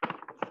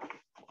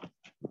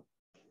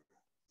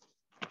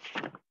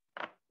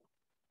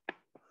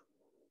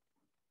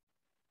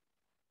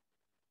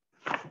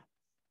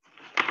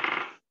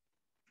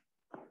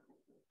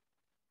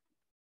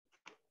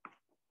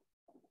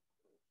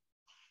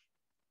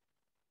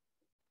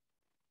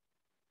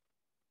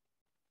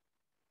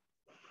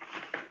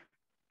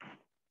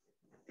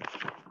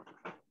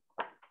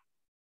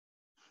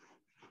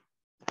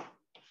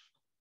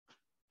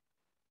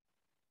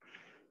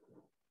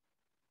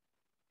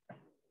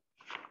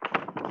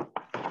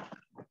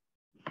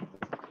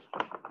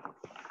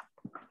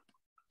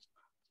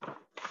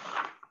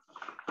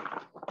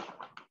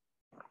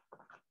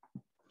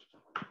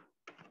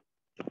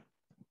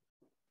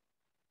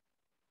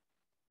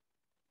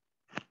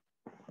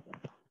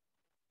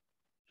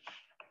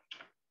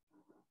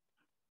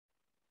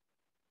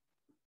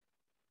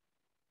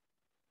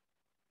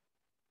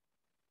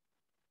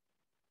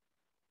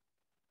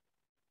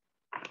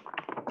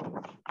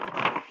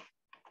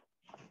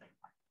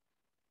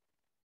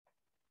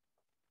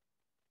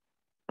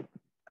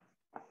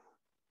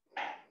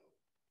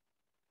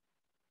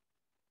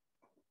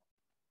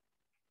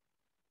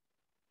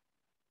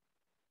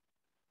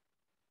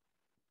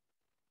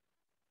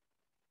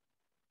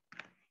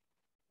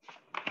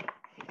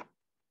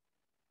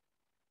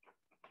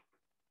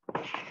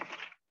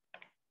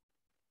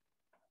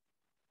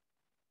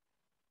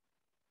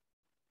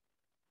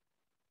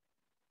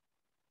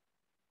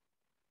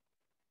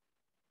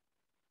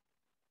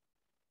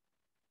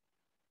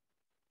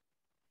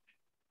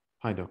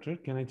 Hi, doctor.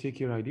 Can I take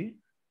your ID?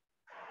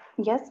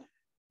 Yes.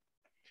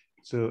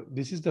 So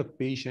this is the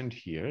patient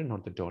here,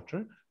 not the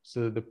daughter.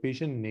 So the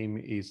patient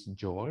name is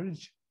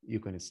George.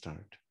 You can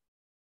start.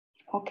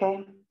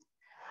 Okay.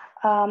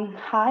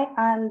 Hi,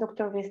 I'm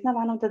Dr. Visna,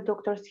 one of the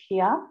doctors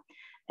here,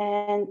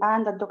 and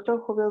I'm the doctor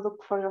who will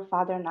look for your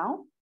father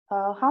now.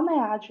 How may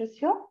I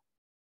address you?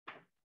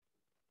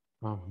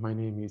 My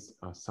name is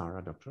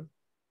Sarah, doctor.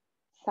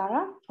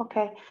 Sarah?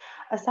 Okay.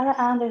 Sarah,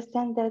 I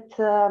understand that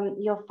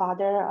your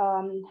father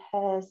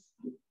has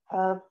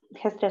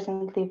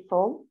recently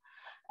fallen,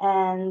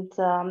 and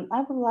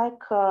I would like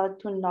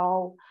to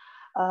know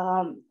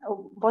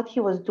what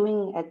he was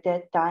doing at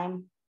that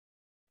time.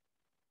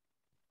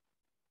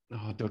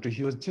 Doctor,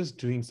 he was just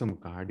doing some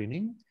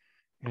gardening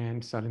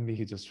and suddenly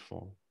he just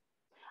fell.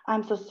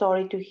 I'm so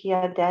sorry to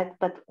hear that,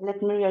 but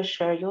let me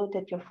reassure you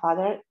that your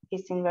father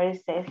is in very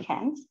safe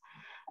hands,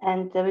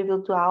 and we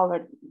will do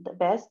our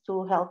best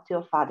to help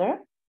your father.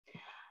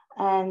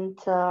 And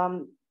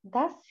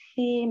does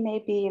he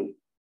maybe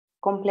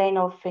complain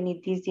of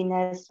any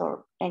dizziness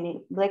or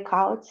any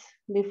blackouts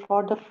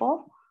before the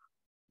fall?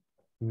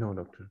 No,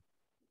 doctor.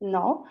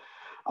 No.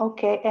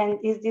 Okay. And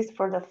is this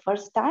for the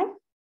first time?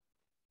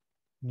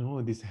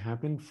 No, this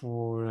happened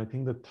for, I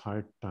think, the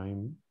third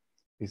time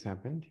this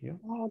happened here.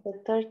 Oh, the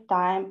third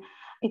time.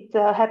 It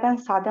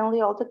happens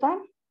suddenly all the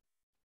time?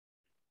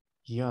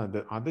 Yeah,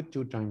 the other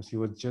two times he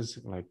was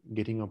just like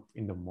getting up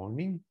in the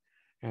morning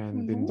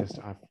and then just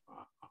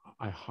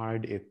I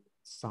heard it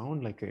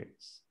sound like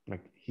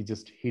he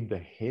just hit the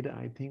head,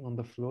 I think, on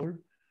the floor.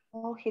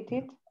 Oh, he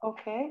did?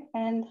 Okay.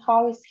 And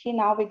how is he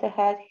now with the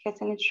head? He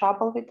has any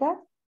trouble with that?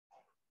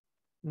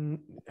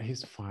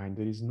 He's fine.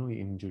 There is no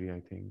injury, I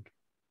think.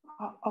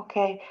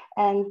 Okay.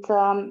 And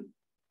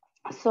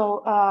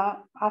so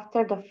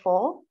after the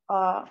fall,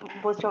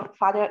 was your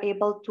father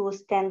able to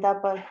stand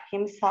up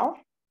himself?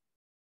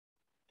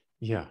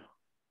 Yeah.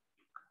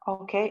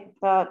 Okay.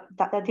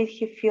 Did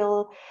he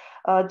feel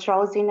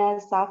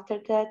drowsiness after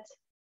that?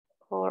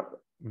 Or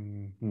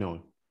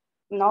no.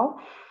 No?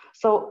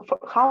 So for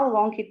how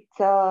long it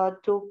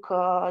took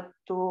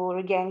to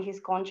regain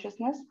his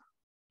consciousness?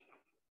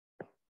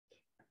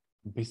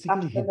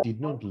 Basically, he did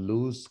not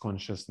lose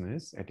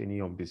consciousness at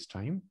any of this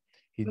time.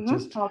 He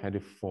just had a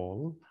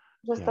fall.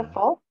 Just a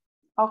fall?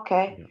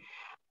 Okay.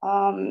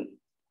 Yeah.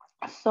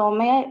 So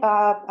may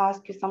I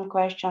ask you some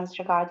questions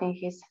regarding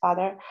his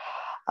father?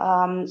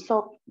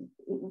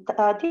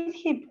 Did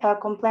he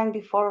complain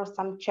before of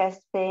some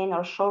chest pain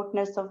or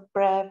shortness of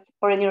breath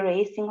or any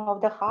racing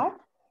of the heart?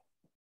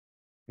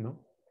 No.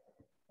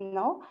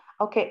 No?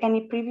 Okay.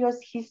 Any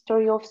previous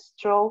history of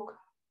stroke?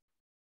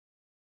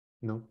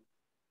 No.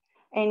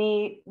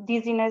 Any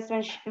dizziness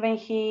when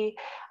he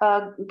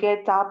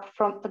gets up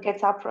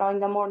in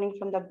the morning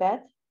from the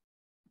bed?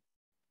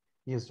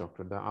 Yes,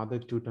 doctor. The other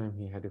two times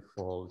he had a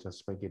fall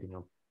just by getting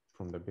up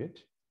from the bed.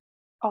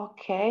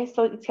 Okay,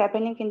 so it's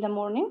happening in the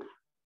morning?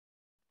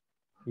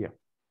 Yeah.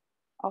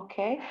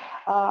 Okay.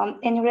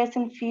 Any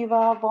recent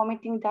fever,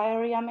 vomiting,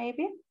 diarrhea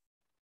maybe?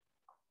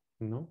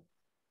 No.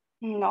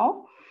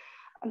 No.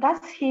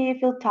 Does he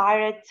feel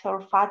tired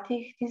or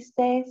fatigued these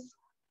days?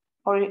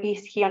 Or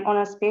is he on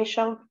a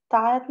special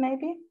diet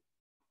maybe?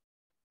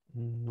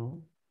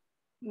 No.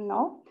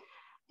 No.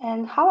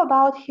 And how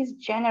about his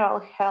general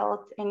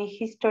health? Any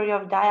history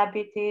of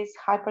diabetes,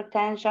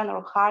 hypertension,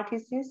 or heart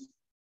disease?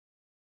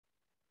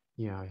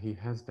 Yeah, he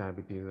has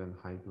diabetes and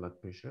high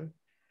blood pressure.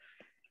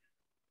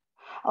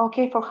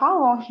 Okay, for how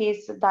long he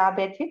is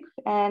diabetic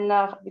and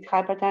with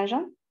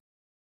hypertension?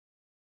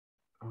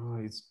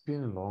 It's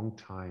been a long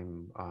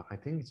time. I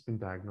think it's been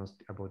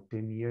diagnosed about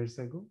 10 years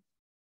ago.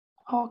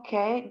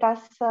 Okay, does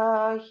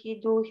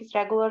he do his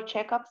regular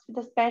checkups with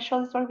the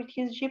specialist or with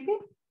his GP?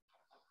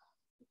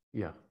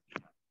 Yeah.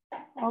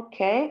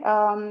 Okay,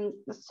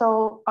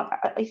 so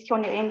is he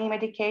on any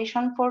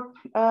medication for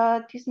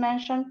this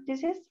mentioned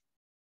disease?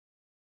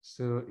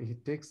 So he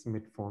takes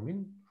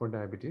metformin for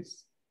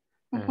diabetes,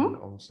 and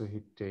also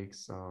he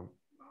takes,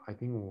 I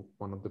think,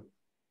 one of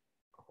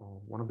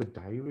the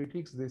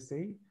diuretics, they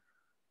say.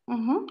 Okay.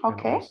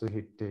 And also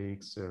he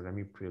takes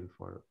ramipril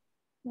for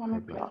high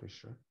blood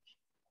pressure.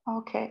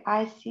 Okay,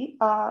 I see.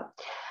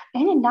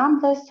 Any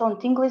numbness or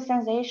tingly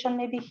sensation?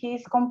 Maybe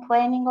he's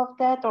complaining of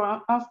that,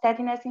 or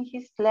unsteadiness in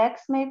his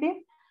legs,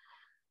 maybe?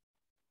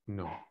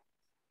 No.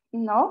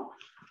 No?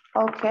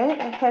 Okay.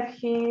 Have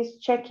he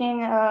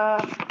checking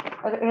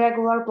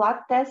regular blood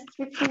tests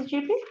with his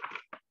GP?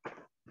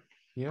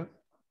 Yeah.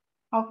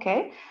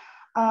 Okay.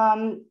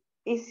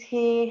 Is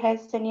he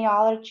has any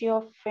allergy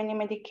of any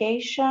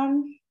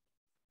medication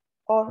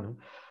or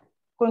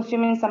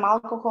consuming some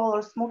alcohol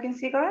or smoking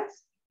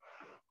cigarettes?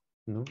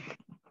 No.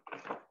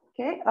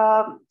 Okay.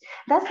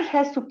 Does he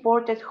have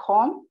support at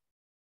home,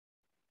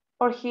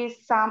 or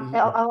he's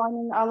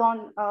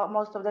alone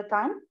most of the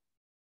time?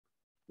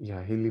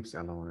 Yeah, he lives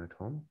alone at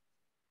home.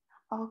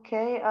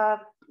 Okay.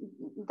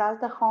 Does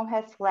the home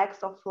have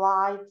flecks of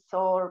lights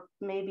or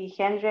maybe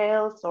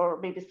handrails or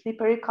maybe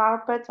slippery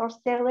carpets or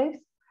stairways?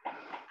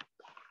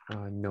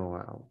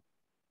 No.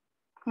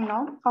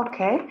 No.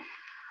 Okay.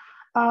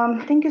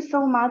 Thank you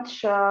so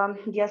much,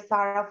 dear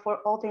Sarah, for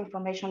all the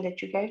information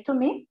that you gave to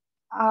me.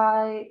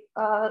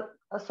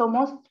 So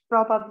most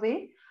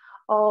probably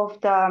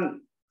of the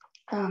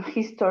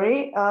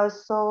history,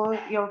 so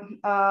your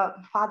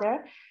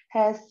father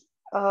has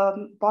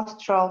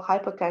postural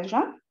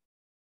hypotension.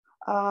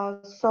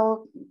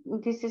 So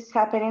this is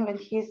happening when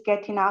he's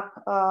getting up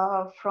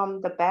from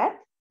the bed.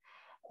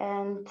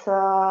 and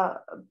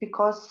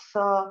because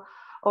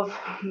of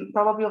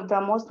probably of the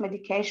most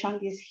medication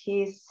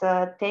he's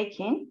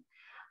taking,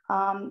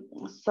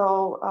 so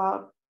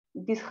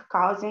this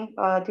causing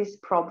this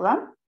problem,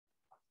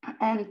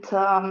 and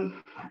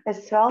as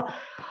well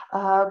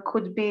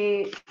could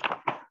be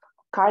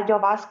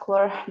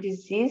cardiovascular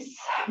disease,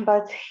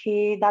 but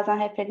he doesn't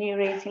have any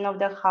racing of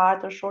the heart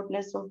or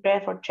shortness of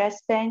breath or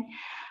chest pain.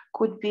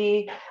 Could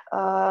be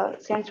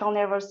central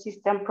nervous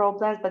system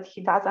problems, but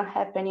he doesn't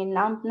have any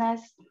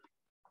numbness.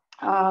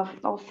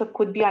 Also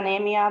could be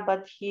anemia,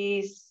 but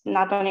he's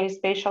not on any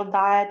special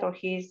diet or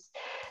he's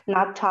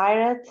not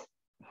tired.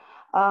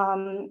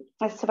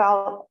 As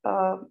well,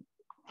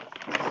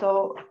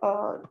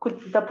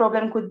 the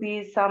problem could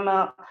be some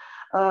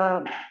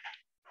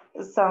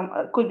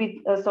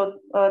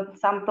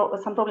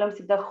problems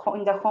in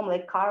the home,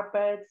 like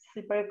carpets,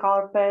 slippery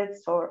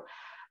carpets, or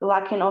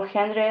lacking of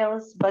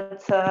handrails.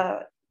 But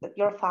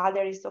your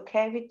father is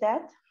okay with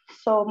that,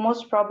 so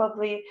most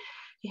probably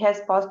he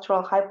has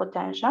postural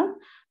hypotension,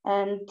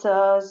 and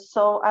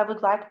so I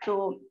would like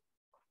to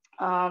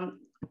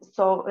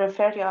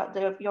refer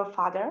your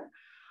father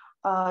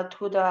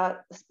to the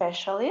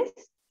specialist,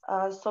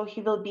 so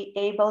he will be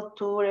able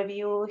to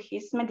review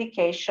his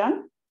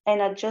medication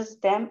and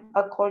adjust them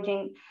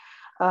according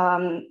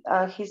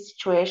his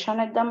situation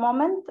at the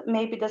moment.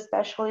 Maybe the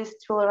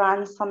specialist will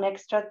run some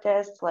extra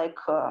tests like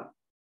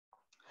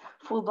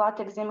full blood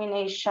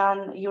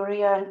examination,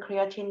 urea and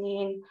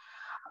creatinine,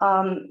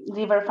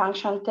 liver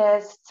function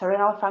tests,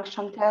 renal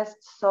function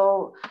tests,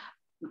 so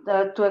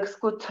to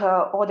exclude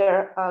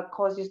other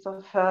causes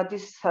of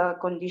this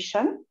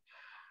condition.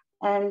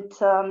 And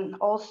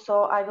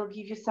also I will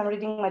give you some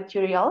reading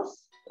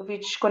materials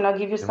which gonna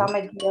give you some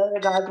idea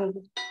regarding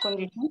this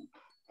condition.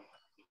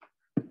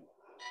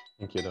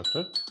 Thank you,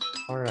 doctor.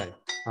 All right.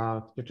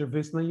 Dr.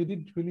 Vesna, you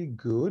did really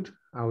good.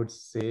 I would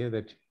say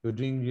that you're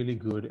doing really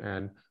good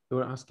and you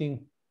were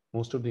asking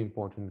most of the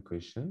important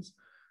questions.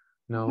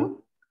 Now,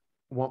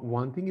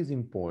 one thing is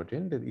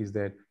important, that is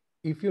that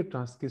if your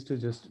task is to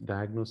just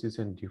diagnosis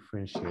and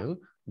differential,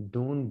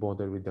 don't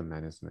bother with the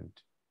management.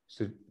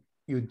 So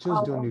you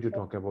just don't need to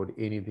talk about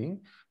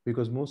anything,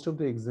 because most of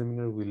the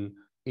examiner will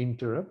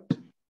interrupt.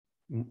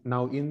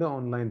 Now in the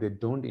online, they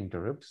don't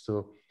interrupt.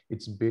 So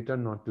it's better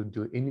not to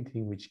do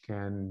anything which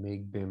can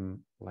make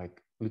them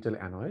like little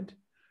annoyed.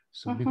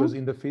 So because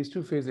in the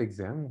face-to-face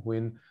exam,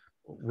 when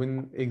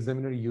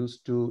examiner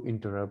used to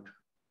interrupt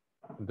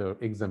the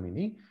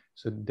examinee,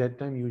 so that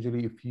time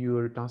usually if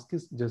your task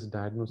is just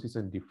diagnosis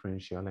and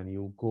differential and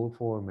you go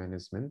for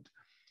management,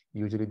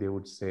 usually they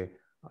would say,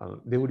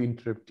 they would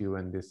interrupt you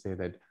and they say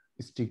that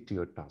stick to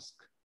your task.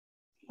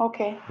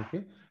 Okay.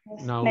 Yes,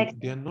 now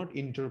they are not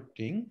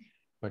interrupting,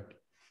 but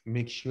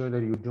make sure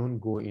that you don't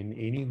go in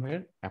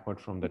anywhere apart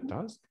from the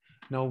task.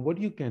 Now what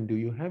you can do,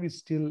 you have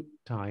still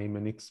time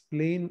and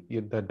explain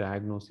the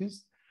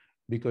diagnosis,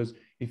 because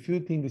if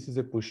you think this is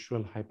a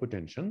postural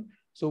hypotension,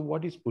 so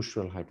what is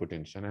postural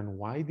hypotension and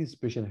why this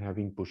patient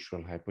having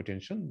postural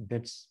hypotension?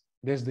 That's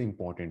the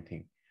important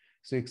thing.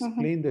 So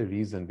explain the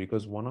reason,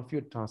 because one of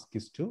your tasks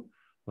is to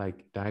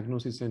like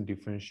diagnosis and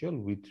differential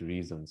with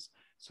reasons.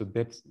 So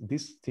that's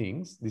these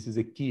things, this is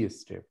a key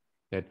step,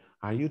 that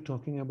are you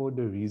talking about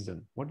the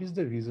reason? What is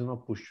the reason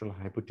of postural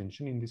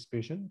hypotension in this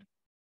patient?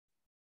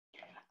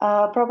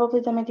 Probably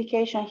the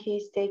medication he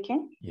is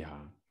taking.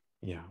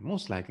 Yeah,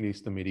 most likely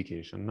it's the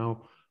medication.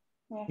 Now,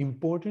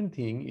 important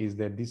thing is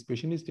that this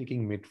patient is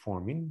taking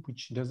metformin,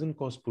 which doesn't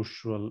cause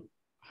postural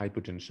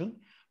hypotension,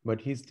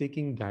 but he's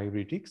taking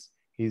diuretics.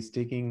 He's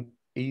taking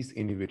ACE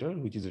inhibitor,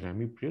 which is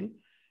ramipril,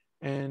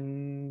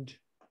 and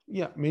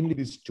yeah, mainly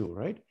these two,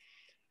 right?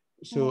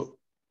 So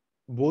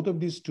both of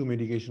these two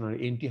medications are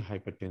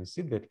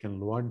antihypertensive that can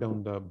lower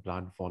down the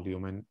blood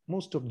volume, and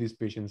most of these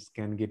patients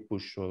can get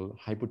postural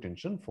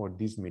hypotension for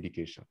this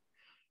medication.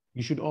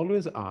 You should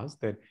always ask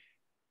that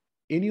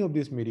any of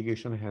this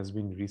medication has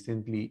been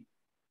recently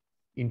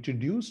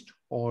introduced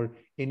or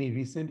any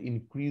recent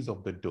increase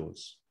of the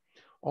dose.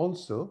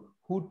 Also,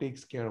 who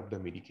takes care of the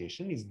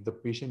medication? Is the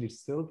patient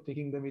itself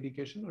taking the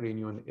medication or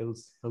anyone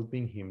else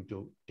helping him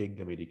to take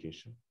the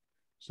medication?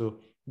 So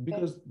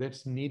because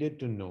that's needed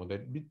to know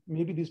that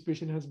maybe this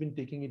patient has been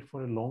taking it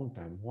for a long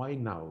time. Why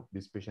now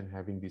this patient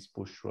having this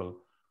postural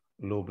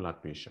low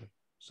blood pressure?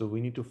 So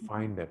we need to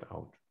find that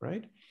out,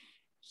 right?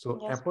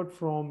 So apart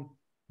from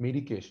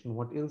medication,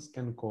 what else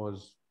can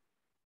cause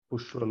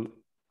postural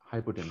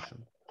hypotension?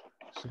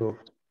 So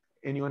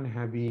anyone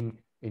having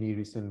any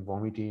recent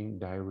vomiting,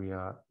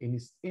 diarrhea,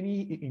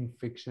 any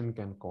infection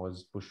can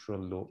cause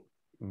postural low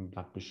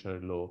blood pressure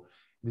low.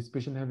 This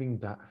patient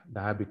having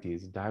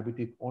diabetes,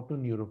 diabetic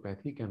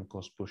autoneuropathy can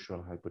cause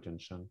postural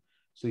hypotension.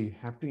 So you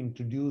have to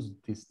introduce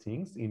these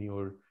things in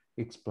your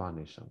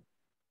explanation.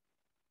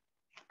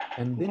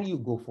 And then you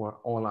go for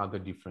all other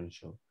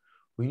differential.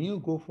 When you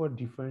go for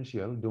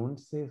differential, don't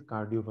say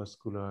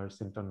cardiovascular,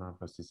 central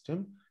nervous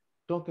system.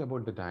 Talk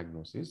about the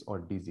diagnosis or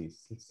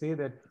disease. Say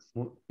that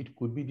it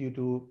could be due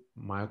to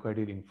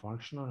myocardial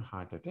infarction or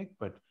heart attack,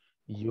 but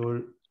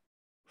your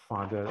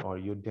father or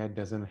your dad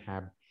doesn't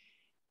have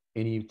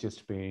any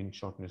chest pain,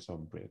 shortness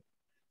of breath.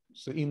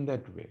 So in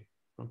that way,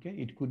 okay,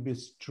 it could be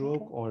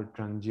stroke or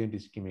transient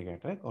ischemic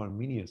attack or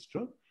mini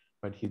stroke,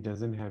 but he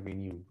doesn't have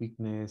any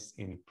weakness,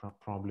 any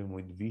problem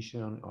with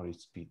vision or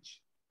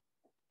speech.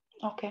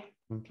 Okay.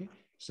 Okay,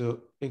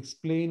 so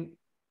explain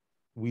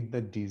with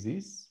the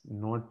disease,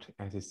 not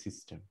as a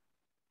system.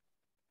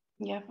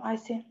 Yeah, I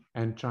see.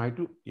 And try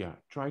to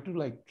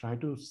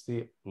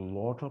say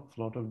lot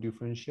of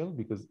differential,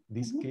 because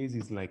this case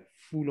is like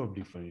full of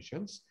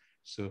differentials.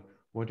 So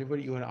whatever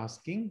you are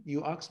asking,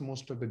 you ask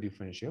most of the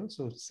differential.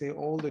 So say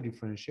all the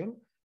differential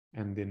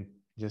and then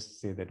just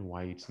say that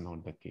why it's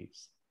not the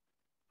case.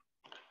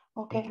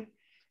 Okay.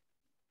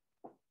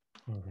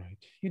 All right,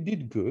 you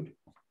did good.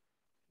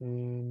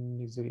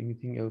 And is there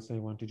anything else I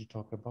wanted to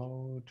talk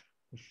about?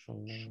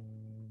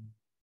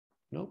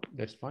 Nope,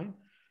 that's fine.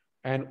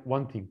 And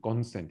one thing,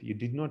 consent. You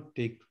did not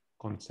take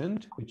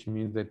consent, which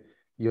means that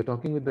you're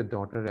talking with the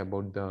daughter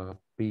about the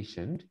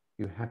patient.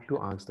 You have to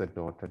ask the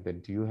daughter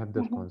that, do you have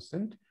the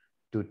consent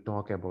to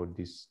talk about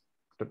this,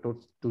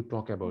 to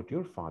talk about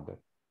your father?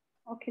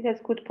 Okay,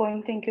 that's good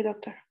point. Thank you,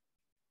 doctor.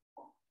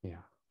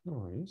 Yeah, no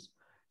worries.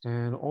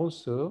 And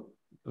also,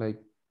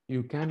 like,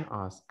 you can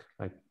ask,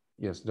 like,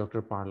 yes,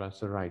 Dr. Parla,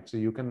 so right. So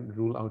you can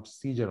rule out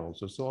seizure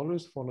also. So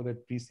always follow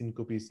that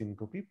pre-syncope,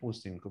 syncope,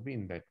 post-syncope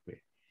in that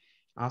way.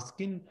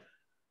 Ask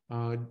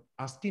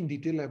in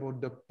detail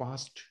about the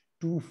past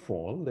two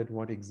fall, that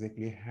what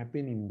exactly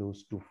happened in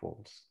those two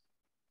falls.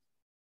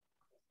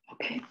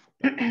 Okay.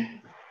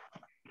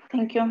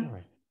 Thank you. All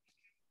right.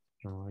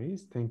 No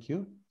worries. Thank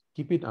you.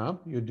 Keep it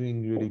up. You're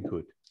doing really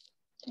good.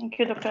 Thank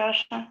you, Dr.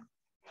 Asha.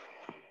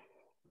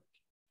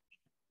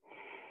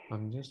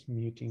 I'm just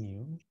muting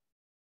you.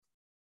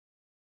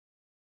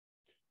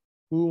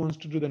 Who wants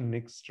to do the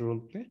next role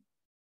play?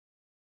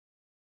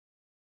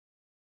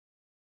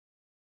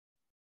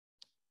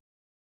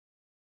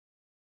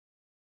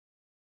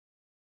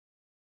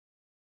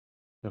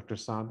 Dr.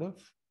 Sadaf?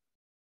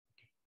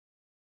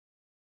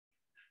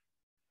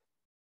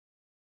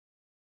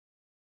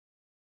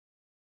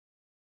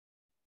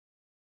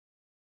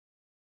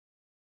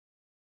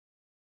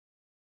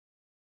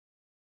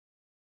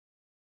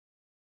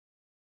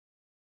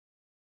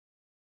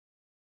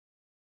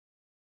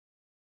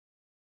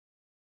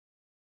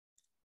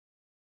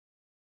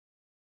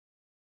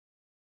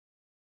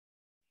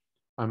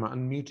 I'm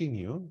unmuting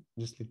you.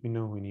 Just let me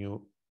know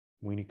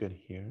when you can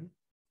hear.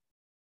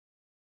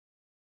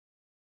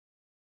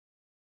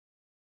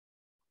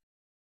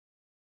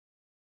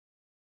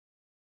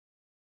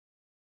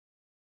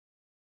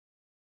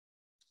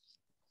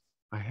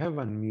 I have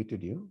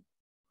unmuted you.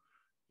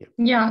 Yep.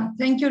 Yeah,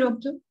 thank you,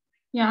 doctor.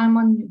 Yeah, I'm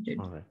unmuted.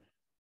 All right.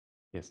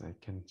 Yes, I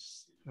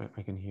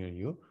can hear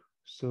you.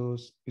 So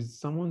if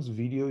someone's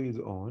video is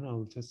on,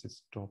 I'll just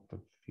stop the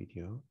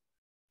video.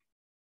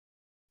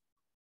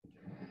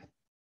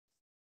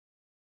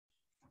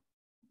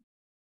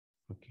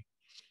 Okay.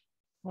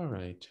 All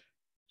right.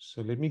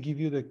 So let me give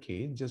you the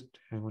case. Just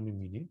hang on a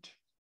minute.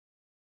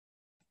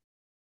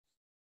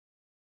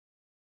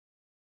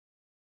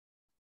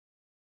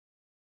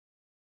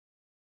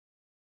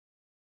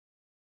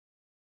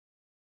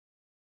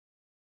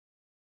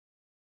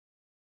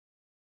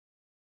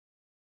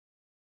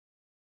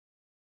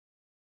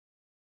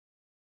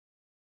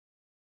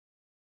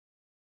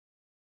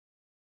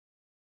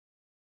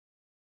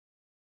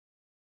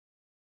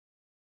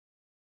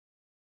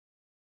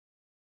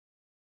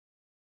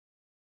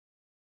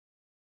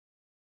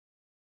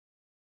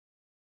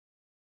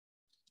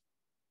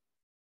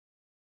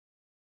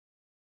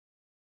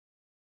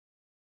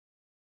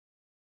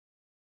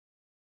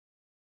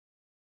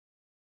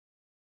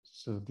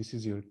 So this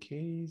is your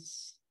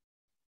case.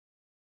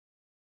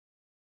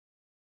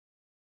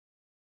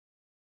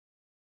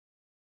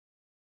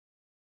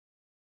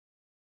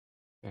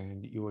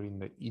 And you are in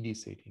the ED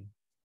setting.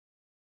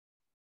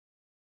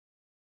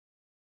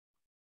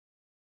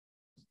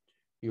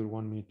 Your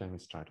 1 minute time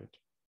is started.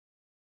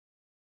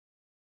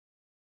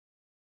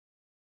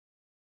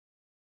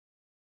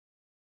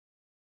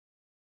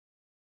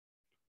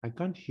 I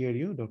can't hear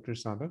you, Dr.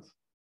 Sadaf.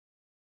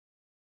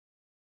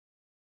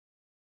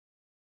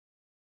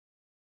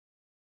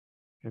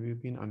 Have you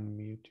been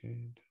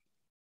unmuted?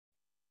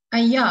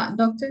 Yeah,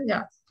 doctor,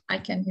 yeah, I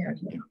can hear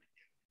you.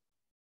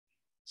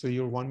 So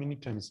your 1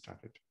 minute time is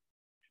started.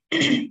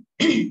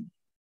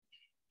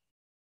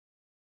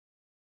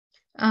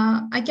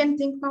 I can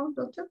think now,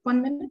 doctor,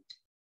 1 minute?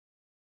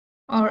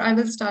 Or I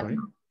will start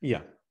now?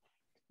 Yeah.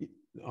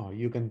 Oh,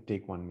 you can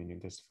take 1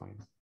 minute, that's fine.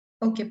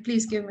 Okay,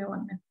 please give me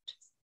 1 minute.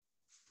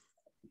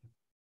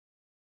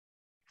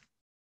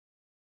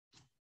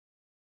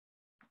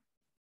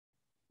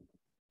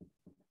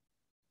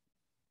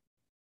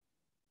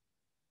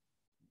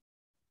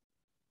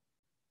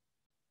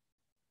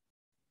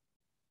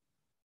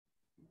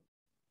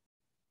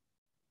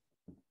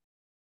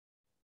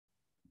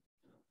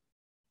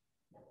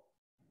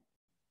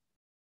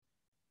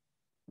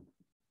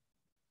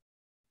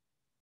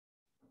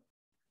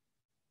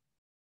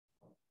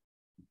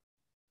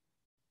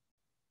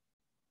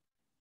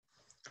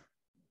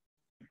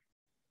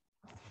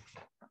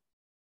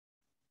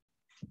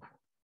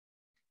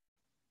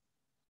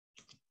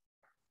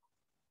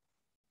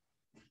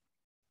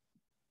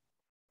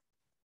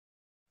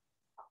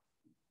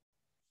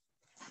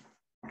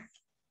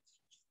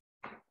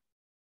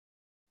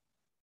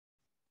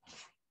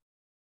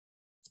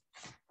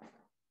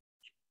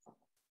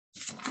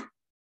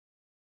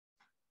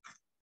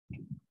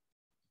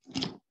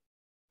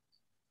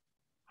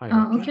 Hi,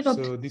 doctor. Okay,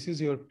 doctor. So this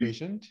is your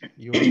patient.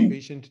 Your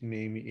patient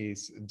name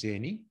is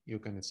Jenny. You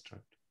can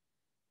start.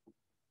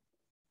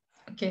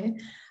 Okay.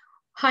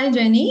 Hi,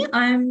 Jenny.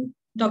 I'm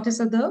Dr.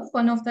 Sadaf,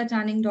 one of the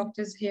tanning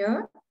doctors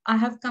here. I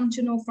have come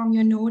to know from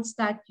your notes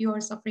that you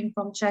are suffering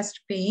from chest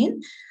pain.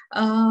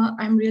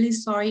 I'm really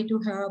sorry to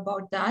hear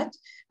about that.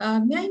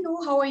 May I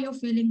know how are you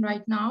feeling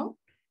right now?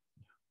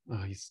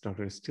 Yes,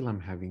 doctor. Still, I'm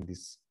having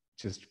this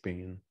chest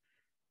pain.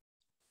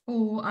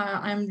 Oh,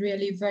 I'm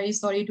really very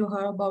sorry to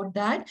hear about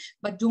that.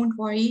 But don't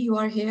worry, you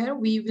are here.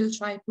 We will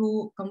try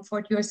to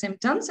comfort your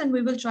symptoms and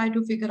we will try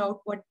to figure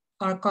out what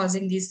are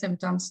causing these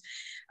symptoms.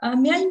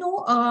 May I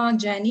know,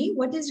 Jenny,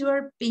 what is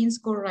your pain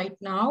score right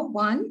now?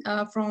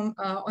 From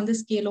on the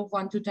scale of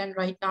 1 to 10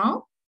 right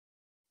now?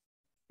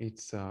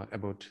 It's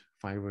about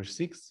 5 or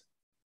 6.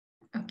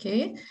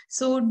 Okay.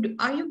 So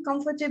are you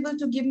comfortable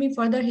to give me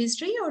further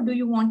history or do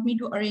you want me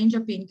to arrange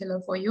a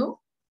painkiller for you?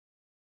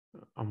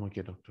 I'm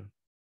okay, doctor.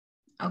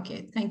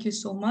 Okay, thank you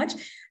so much.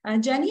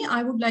 Jenny,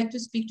 I would like to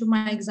speak to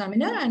my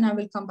examiner and I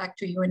will come back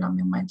to you in a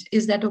moment.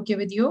 Is that okay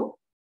with you?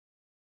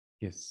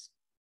 Yes.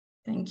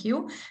 Thank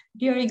you.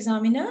 Dear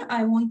examiner,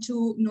 I want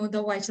to know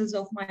the vitals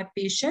of my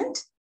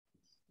patient.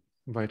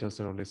 Vitals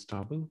are always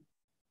stable.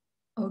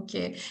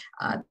 Okay,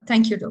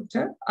 thank you,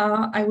 doctor.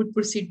 I would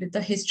proceed with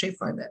the history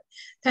further.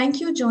 Thank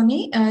you,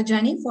 Jenny,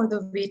 for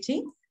the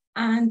waiting.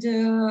 And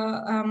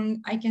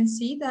I can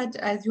see that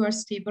as you are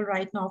stable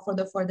right now for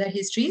the further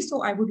history,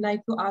 so I would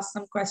like to ask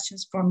some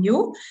questions from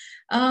you.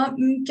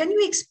 Can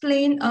you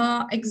explain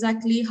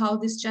exactly how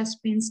this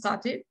chest pain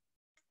started?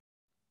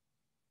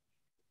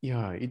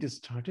 Yeah, it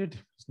started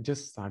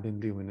just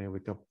suddenly when I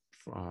wake up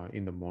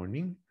in the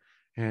morning.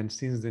 And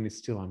since then,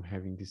 still I'm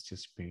having this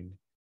chest pain.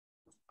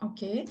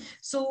 Okay,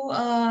 so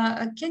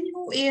can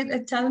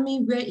you tell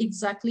me where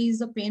exactly is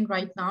the pain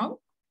right now?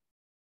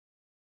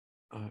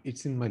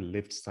 It's in my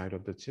left side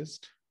of the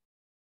chest.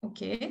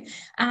 Okay,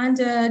 and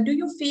do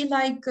you feel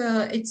like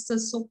it's a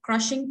so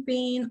crushing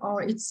pain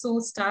or it's so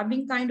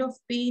stabbing kind of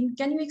pain?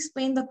 Can you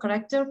explain the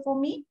character for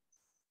me?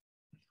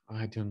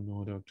 I don't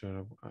know,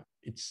 doctor.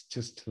 It's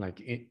just like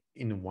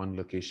in one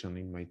location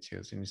in my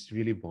chest, and it's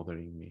really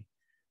bothering me.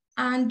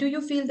 And do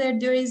you feel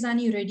that there is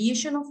any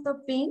radiation of the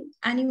pain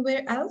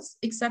anywhere else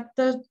except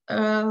the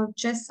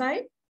chest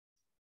side?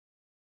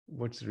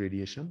 What's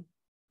radiation?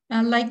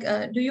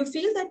 Do you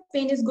feel that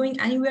pain is going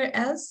anywhere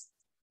else?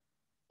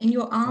 In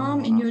your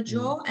arm, in your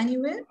jaw,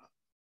 anywhere?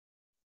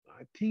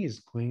 I think it's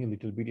going a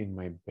little bit in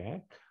my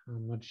back.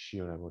 I'm not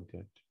sure about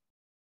that.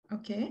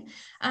 Okay.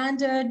 And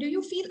do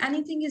you feel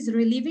anything is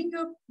relieving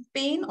your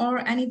pain or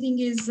anything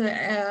is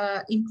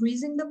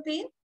increasing the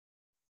pain?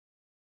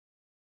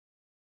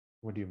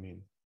 What do you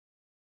mean?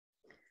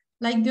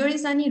 Like there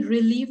is any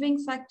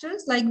relieving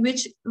factors, like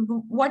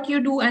what you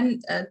do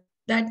and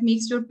that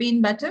makes your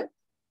pain better?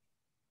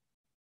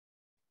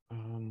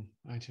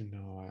 I don't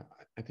know.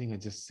 I think I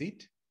just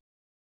sit.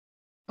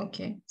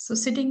 Okay, so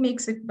sitting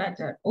makes it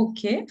better.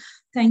 Okay,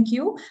 thank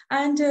you.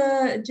 And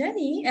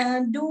Jenny,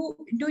 do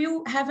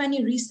you have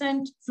any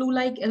recent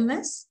flu-like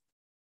illness?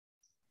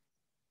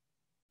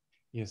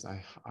 Yes,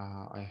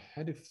 I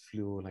had a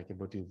flu like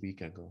about a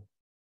week ago.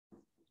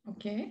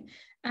 Okay,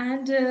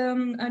 and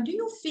do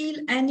you feel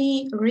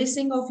any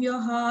racing of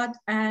your heart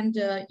and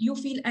you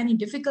feel any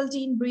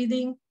difficulty in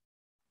breathing?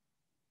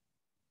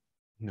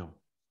 No.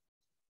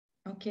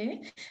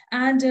 Okay,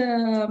 and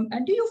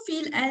do you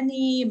feel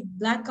any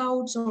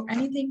blackouts or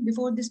anything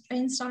before this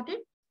pain started?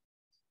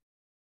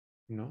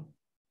 No.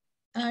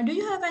 Do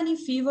you have any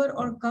fever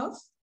or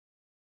cough?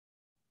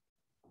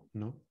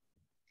 No.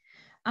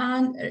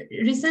 And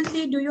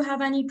recently, do you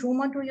have any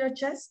trauma to your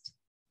chest?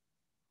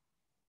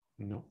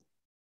 No.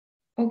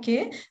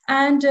 Okay,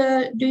 and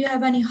do you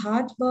have any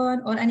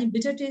heartburn or any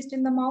bitter taste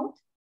in the mouth?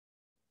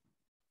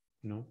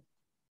 No.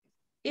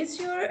 Is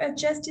your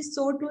chest is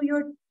sore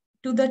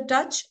to the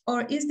touch,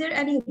 or is there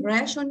any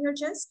rash on your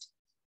chest?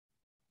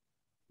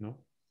 No.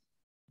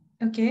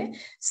 Okay,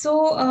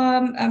 so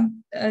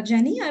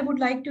Jenny, I would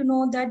like to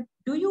know that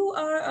do you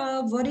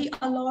worry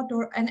a lot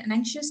or an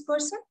anxious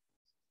person?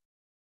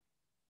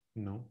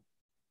 No.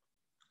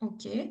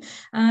 Okay,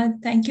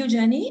 thank you,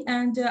 Jenny.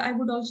 And I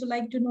would also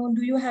like to know,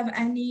 do you have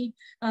any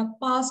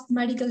past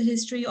medical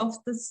history of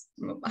this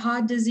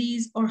heart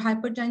disease or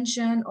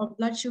hypertension or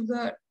blood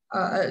sugar,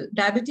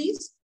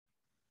 diabetes?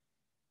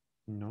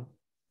 No.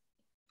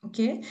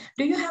 Okay,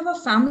 do you have a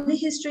family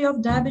history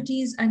of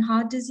diabetes and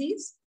heart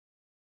disease?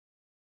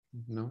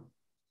 No.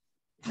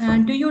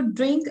 Do you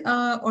drink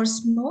or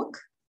smoke?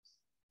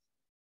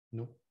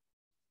 No.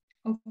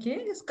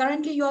 Okay,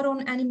 currently you are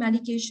on any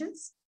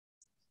medications?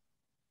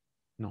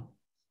 No.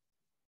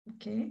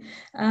 Okay.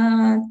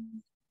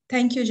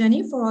 Thank you,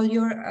 Jenny, for all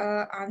your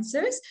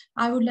answers.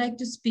 I would like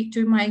to speak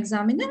to my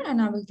examiner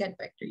and I will get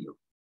back to you.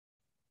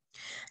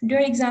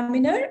 Dear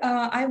examiner,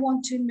 I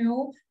want to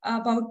know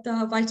about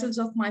the vitals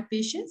of my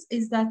patients.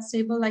 Is that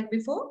stable like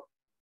before?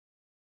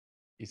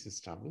 Is it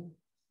stable?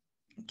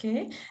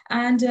 Okay.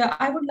 And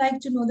I would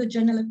like to know the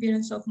general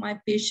appearance of my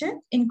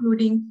patient,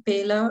 including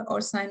pallor or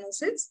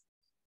cyanosis.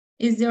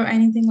 Is there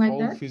anything like All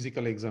that?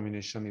 physical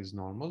examination is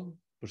normal.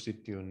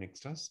 Proceed to your next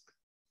task.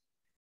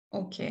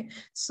 Okay,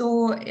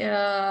 so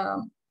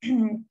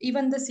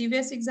even the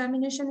CVS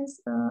examination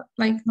is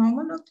like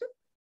normal, doctor?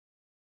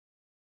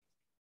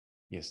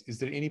 Yes. Is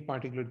there any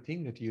particular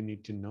thing that you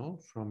need to know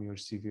from your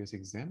CVS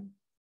exam?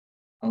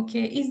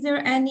 Okay, is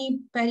there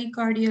any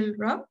pericardial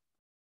rub?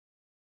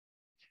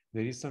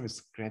 There is some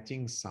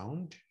scratching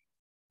sound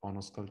on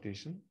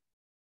auscultation.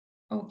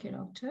 Okay,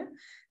 doctor.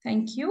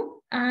 Thank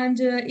you. And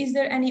is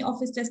there any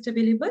office test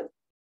available?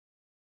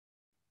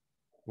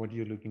 What are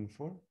you looking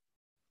for?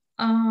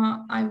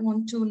 I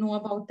want to know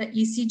about the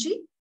ECG,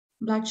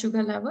 blood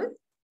sugar level,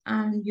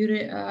 and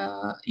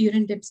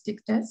urine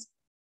dipstick test.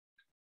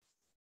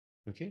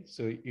 Okay,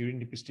 so urine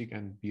dipstick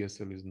and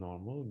BSL is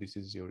normal. This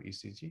is your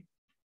ECG.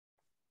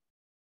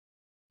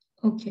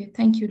 Okay,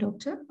 thank you,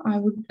 doctor. I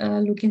would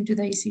look into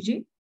the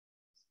ECG.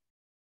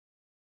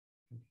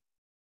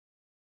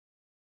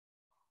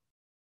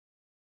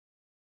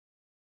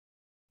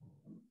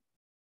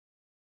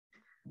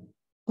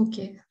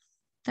 Okay,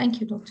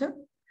 thank you, doctor.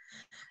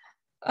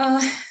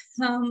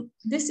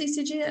 This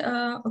ECG,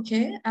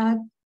 okay.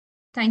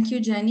 Thank you,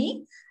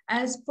 Jenny.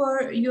 As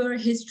per your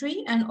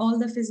history and all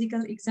the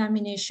physical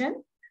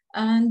examination,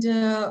 and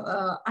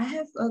I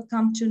have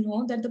come to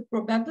know that the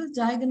probable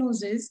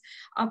diagnosis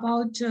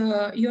about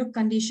your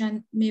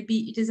condition,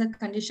 maybe it is a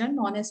condition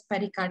known as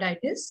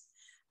pericarditis.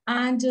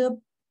 And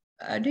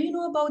do you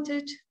know about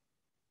it?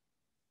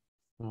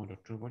 No,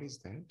 doctor, what is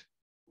that?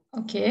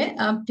 Okay,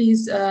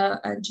 please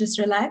just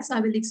relax. I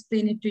will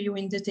explain it to you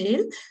in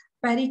detail.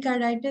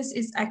 Pericarditis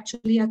is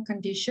actually a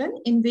condition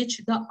in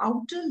which the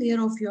outer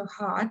layer of your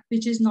heart,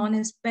 which is known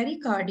as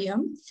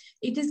pericardium,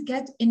 it is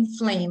get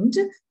inflamed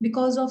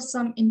because of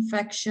some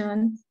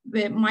infection,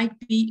 where might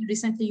be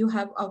recently you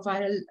have a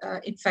viral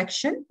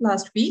infection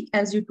last week,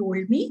 as you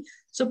told me.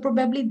 So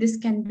probably this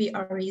can be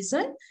a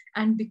reason.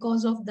 And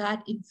because of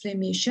that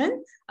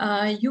inflammation,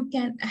 you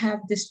can have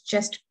this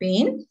chest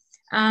pain.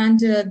 And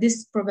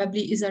this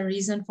probably is a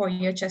reason for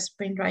your chest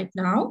pain right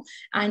now.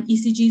 And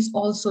ECG is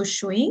also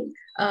showing,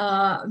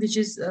 which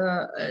is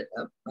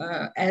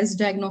as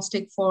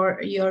diagnostic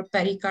for your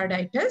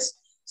pericarditis.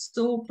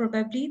 So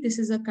probably this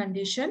is a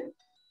condition,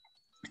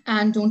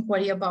 and don't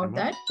worry about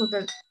that.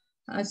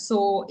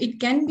 So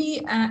it can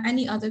be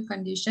any other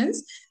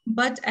conditions,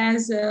 but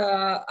as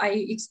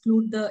I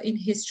exclude the in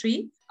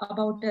history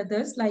about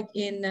others, like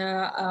in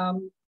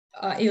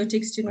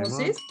aortic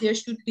stenosis, there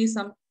should be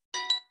some.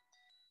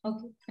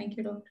 Okay, thank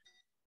you, doctor.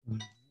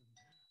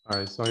 All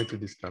right, sorry to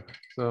disturb.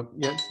 So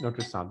yes,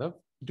 Dr. Sadaf,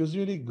 it was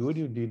really good.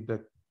 You did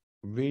the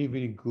very,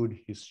 very good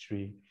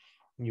history.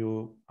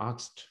 You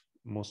asked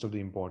most of the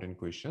important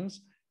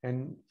questions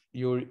and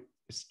your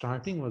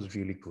starting was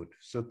really good.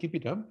 So keep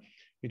it up.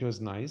 It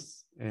was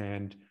nice.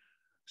 And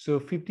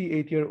so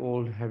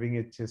 58-year-old having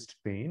a chest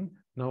pain.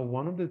 Now,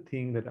 one of the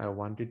things that I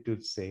wanted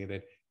to say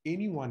that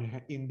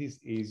anyone in this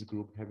age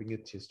group having a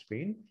chest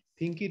pain,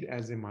 think it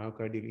as a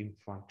myocardial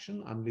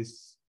infarction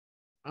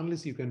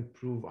unless you can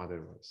prove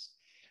otherwise.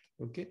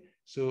 Okay,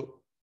 so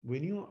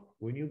when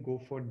you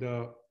go for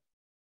the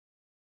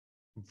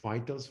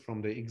vitals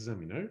from the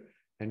examiner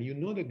and you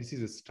know that this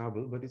is a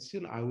stubble, but it's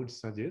still, I would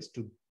suggest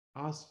to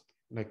ask,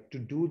 like, to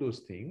do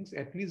those things.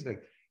 At least,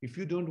 like, if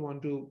you don't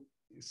want to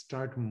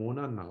start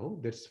MONA now,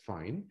 that's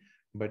fine,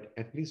 but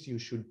at least you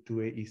should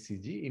do a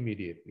ECG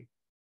immediately.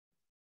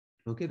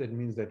 Okay, that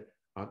means that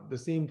the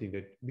same thing,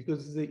 that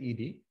because it's a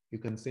ED, you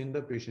can send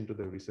the patient to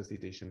the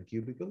resuscitation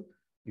cubicle.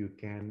 You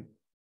can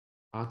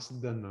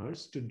ask the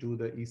nurse to do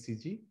the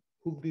ECG,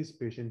 hook this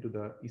patient to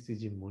the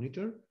ECG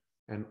monitor,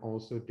 and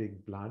also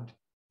take blood,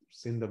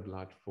 send the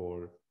blood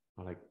for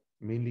like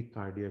mainly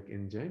cardiac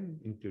enzyme,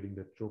 including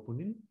the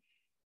troponin,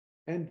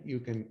 and you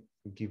can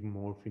give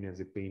morphine as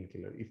a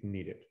painkiller if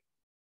needed.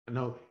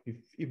 Now,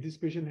 if this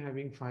patient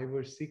having 5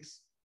 or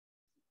 6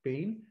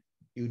 pain,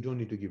 you don't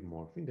need to give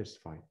morphine, that's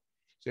fine.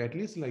 So at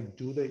least like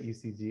do the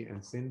ECG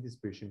and send this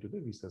patient to the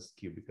resus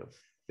cubicle.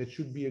 That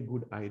should be a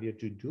good idea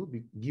to do,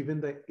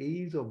 given the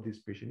age of this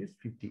patient is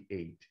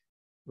 58.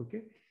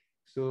 Okay,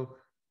 so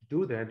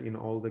do that in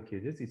all the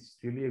cases. It's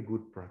really a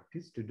good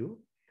practice to do.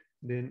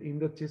 Then in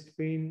the chest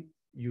pain,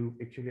 you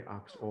actually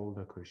ask all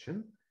the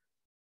question.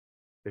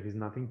 There is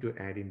nothing to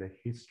add in the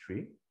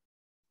history.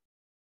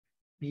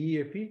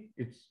 PEFE,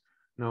 it's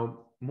now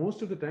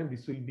most of the time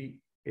this will be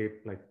a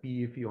like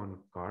PEFE on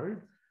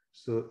card.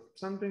 So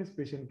sometimes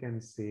patient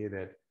can say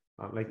that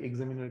like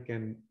examiner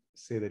can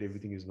say that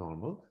everything is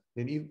normal.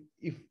 Then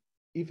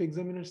if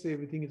examiners say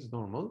everything is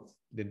normal,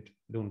 then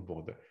don't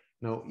bother.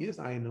 Now, yes,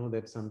 I know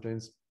that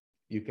sometimes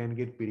you can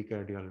get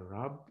pericardial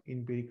rub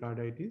in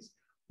pericarditis.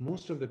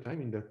 Most of the time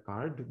in the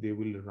card, they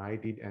will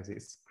write it as a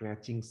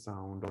scratching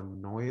sound or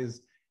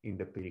noise in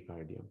the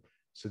pericardium.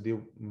 So they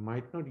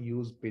might not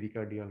use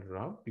pericardial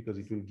rub because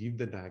it will give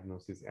the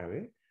diagnosis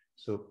away.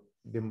 So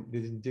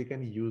they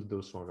can use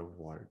those sort of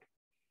words.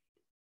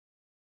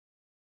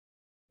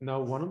 Now,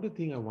 one of the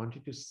things I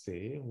wanted to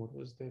say, what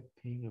was that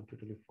thing? I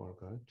totally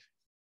forgot.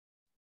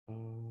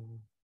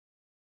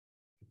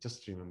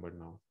 Just remembered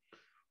now.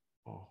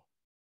 Oh,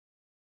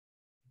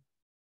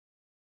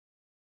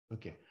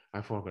 Okay,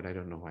 I forgot. I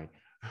don't know why.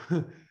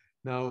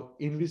 Now,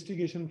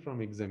 investigation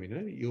from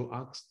examiner, you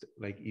asked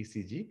like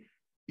ECG.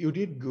 You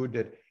did good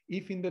that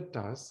if in the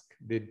task,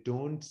 they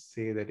don't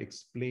say that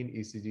explain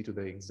ECG to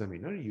the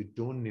examiner, you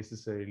don't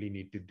necessarily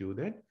need to do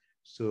that.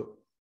 So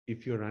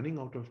if you're running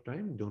out of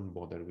time, don't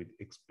bother with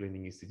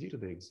explaining ECG to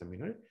the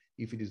examiner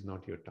if it is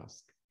not your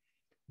task.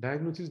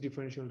 Diagnosis,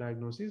 differential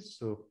diagnosis.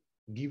 So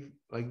give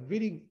like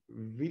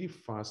very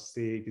fast,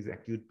 say it is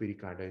acute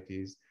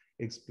pericarditis,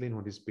 explain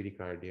what is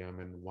pericardium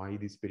and why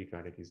this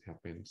pericarditis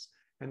happens,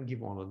 and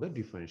give all of the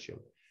differential.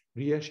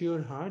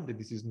 Reassure heart that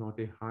this is not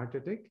a heart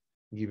attack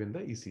given the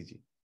ECG.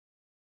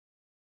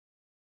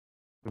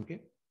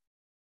 Okay.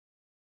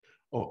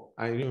 Oh,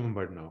 I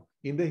remember now.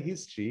 In the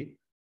history,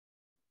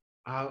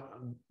 uh,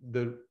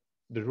 the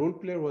the role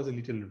player was a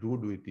little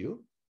rude with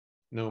you.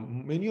 Now,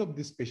 many of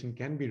these patients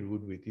can be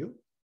rude with you.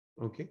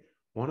 Okay.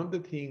 One of the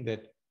things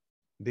that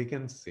they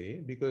can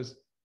say, because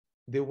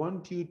they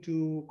want you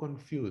to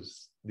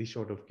confuse these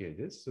sort of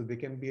cases, so they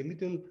can be a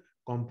little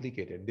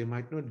complicated. They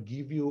might not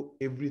give you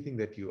everything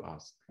that you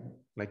ask.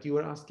 Like you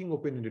are asking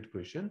open-ended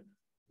question,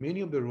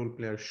 many of the role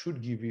players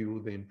should give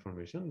you the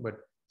information, but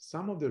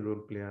some of the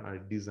role players are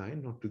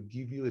designed not to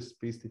give you a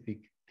specific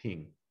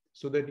thing,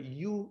 so that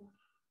you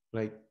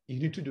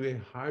need to do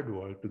a hard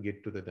work to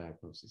get to the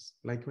diagnosis.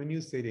 Like when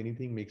you said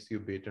anything makes you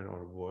better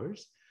or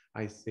worse,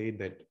 I say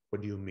that,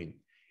 what do you mean?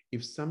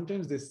 If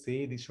sometimes they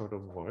say this sort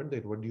of word,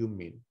 that what do you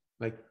mean?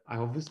 Like, I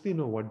obviously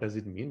know what does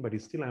it mean, but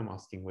still I'm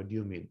asking, what do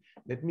you mean?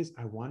 That means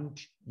I want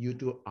you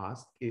to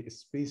ask a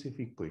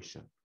specific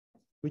question,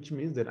 which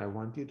means that I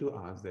want you to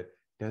ask that,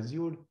 does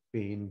your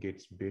pain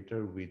gets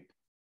better with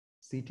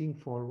sitting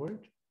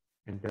forward?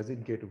 And does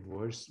it get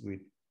worse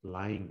with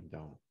lying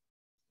down?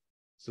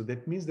 So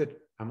that means that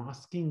I'm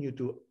asking you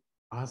to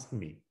ask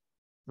me.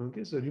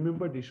 Okay, so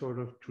remember these sort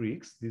of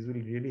tricks. This will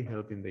really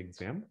help in the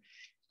exam.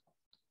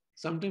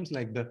 Sometimes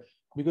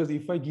because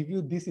if I give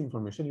you this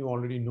information, you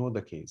already know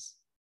the case.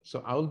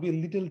 So I'll be a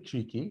little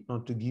tricky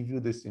not to give you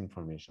this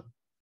information.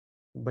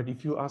 But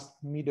if you ask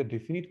me the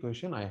definite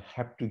question, I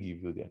have to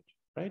give you that,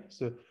 right?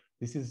 So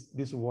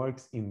this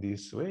works in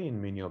this way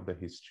in many of the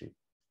history.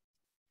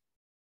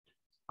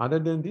 Other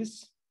than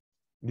this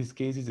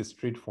case is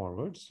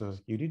straightforward. So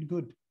you did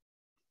good.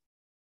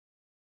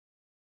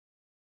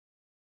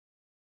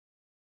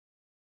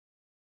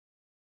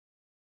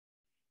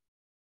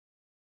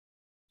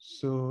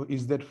 So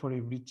is that for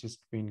every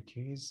chest pain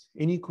case?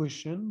 Any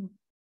question?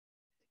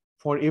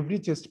 For every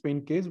chest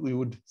pain case, we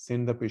would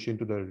send the patient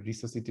to the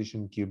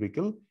resuscitation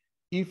cubicle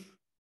if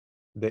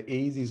the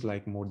age is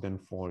like more than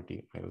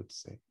 40, I would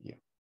say. Yeah.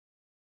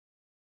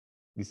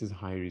 This is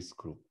high risk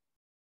group.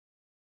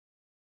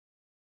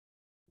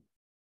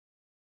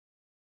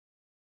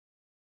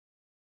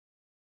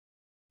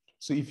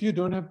 So if you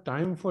don't have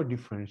time for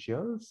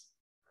differentials,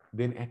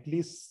 then at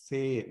least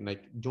say,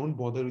 don't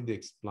bother with the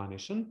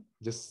explanation.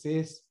 Just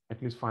say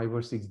at least 5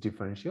 or 6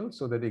 differentials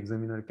so that the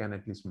examiner can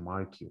at least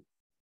mark you.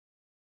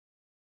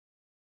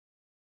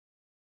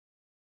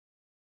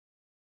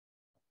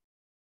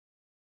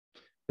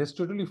 That's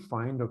totally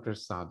fine, Dr.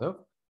 Sadaf,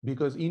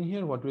 because in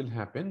here, what will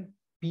happen?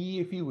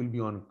 PFE will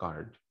be on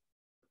card.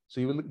 So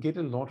you will get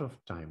a lot of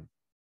time.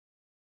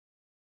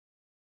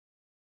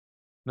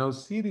 Now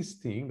see this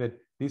thing that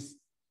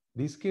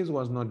this case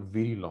was not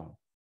very long,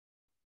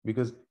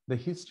 because the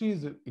history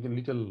is a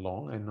little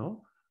long, I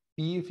know.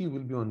 PFE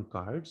will be on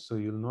card, so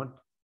you'll not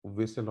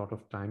waste a lot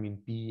of time in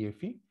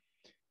PFE.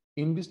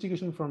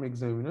 Investigation from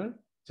examiner,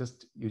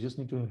 you just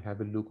need to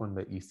have a look on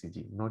the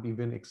ECG, not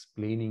even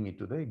explaining it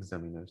to the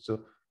examiner.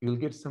 So you'll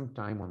get some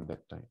time on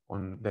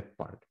that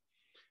part.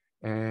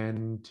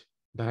 And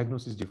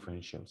diagnosis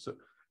differential. So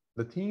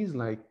the thing is,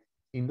 like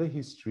in the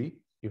history,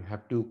 you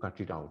have to cut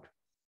it out.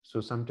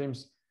 So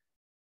sometimes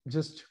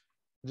just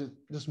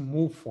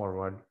move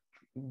forward.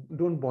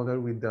 Don't bother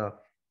with the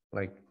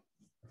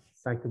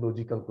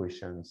psychological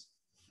questions.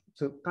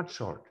 So cut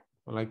short.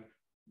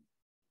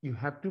 You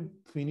have to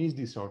finish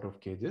these sort of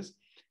cases.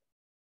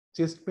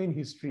 Chest pain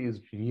history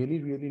is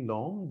really, really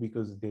long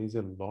because there is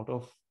a lot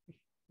of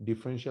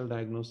differential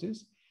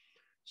diagnosis.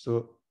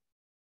 So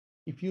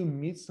if you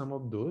miss some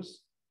of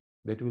those,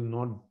 that will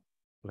not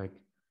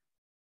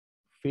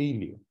fail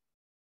you.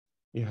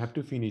 You have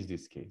to finish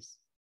this case.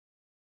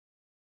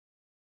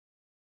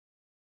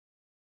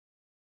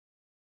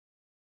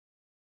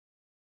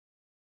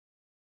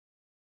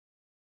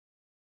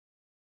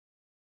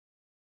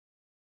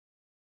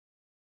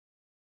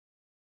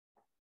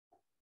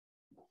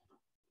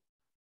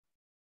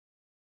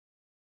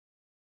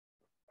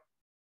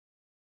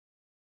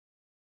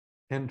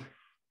 And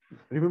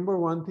remember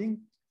one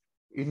thing,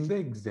 in the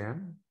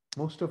exam,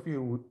 most of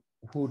you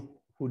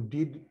who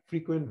did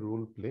frequent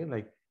role play,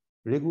 like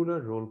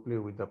regular role play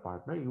with the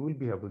partner, you will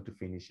be able to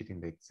finish it in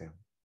the exam.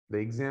 The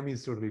exam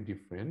is totally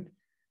different.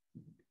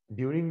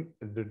 During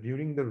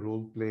the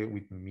role play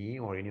with me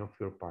or any of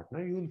your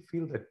partner, you will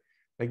feel that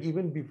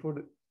even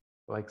before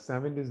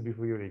 7 days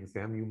before your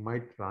exam, you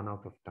might run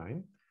out of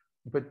time.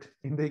 But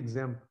in the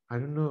exam, I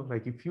don't know,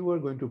 if you are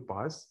going to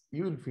pass,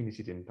 you will finish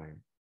it in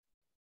time.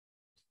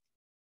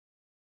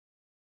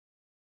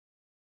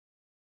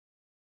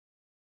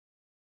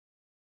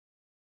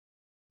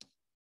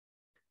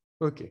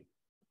 Okay.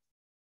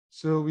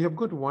 So we have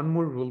got one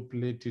more role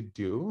play to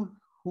do.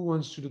 Who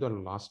wants to do the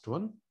last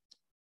one?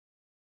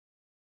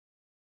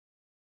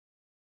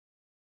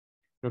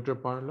 Dr.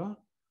 Parla?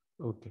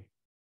 Okay.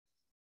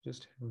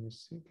 Just hang on a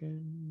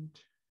second.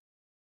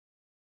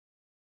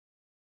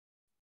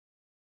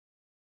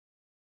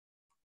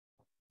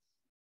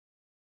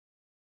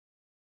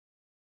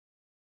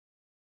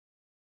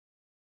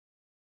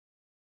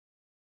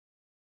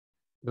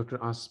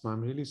 Dr. Asma,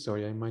 I'm really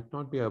sorry. I might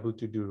not be able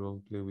to do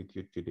role play with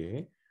you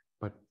today,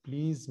 but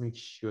please make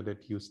sure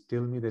that you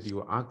tell me that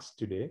you asked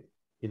today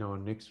in our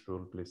next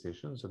role play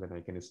session so that I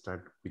can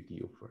start with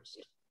you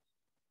first.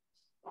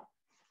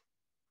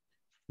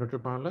 Dr.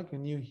 Parla,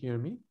 can you hear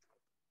me?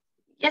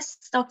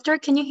 Yes, doctor,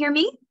 can you hear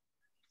me?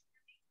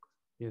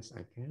 Yes,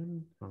 I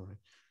can. All right.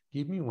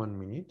 Give me 1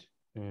 minute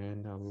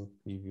and I will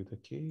give you the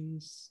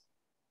case.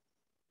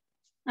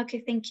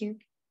 Okay, thank you.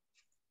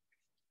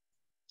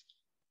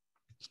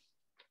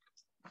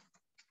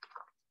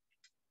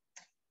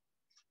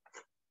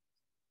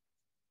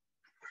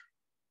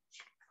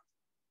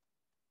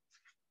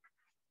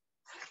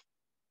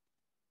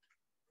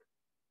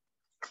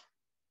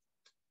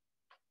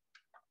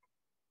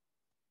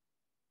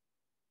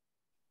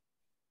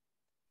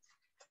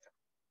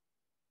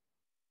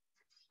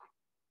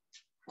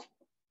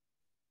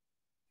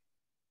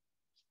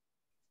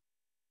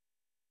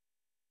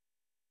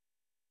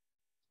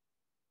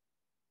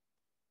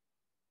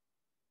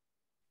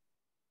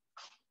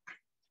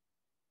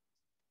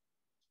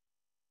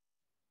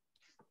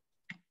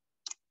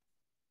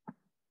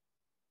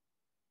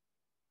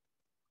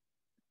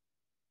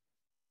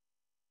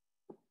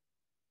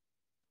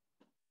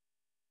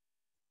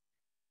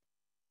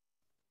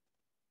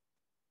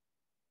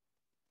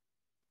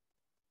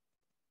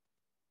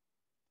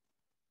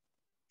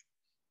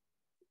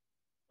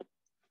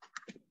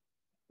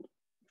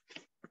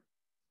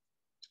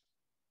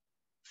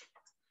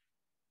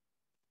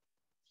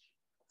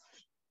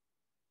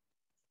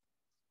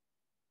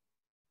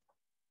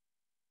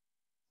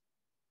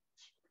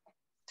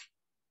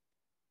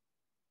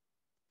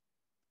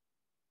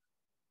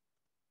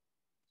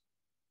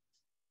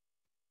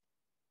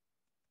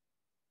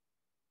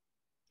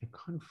 I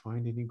can't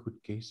find any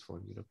good case for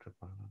you, Dr.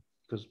 Parla,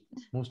 because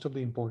most of the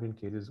important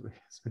cases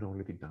has been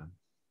already done.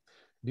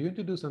 Do you want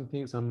to do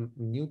something, some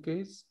new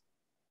case?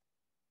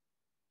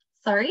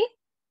 Sorry?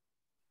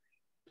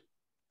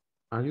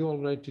 Are you all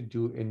right to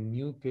do a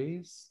new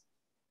case?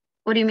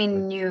 What do you mean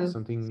Like new?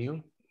 something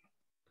new,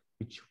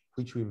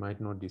 which we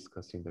might not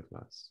discuss in the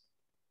class?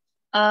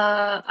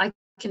 I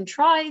can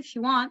try if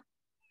you want.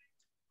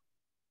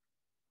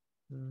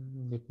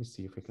 Let me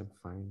see if I can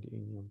find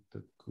any of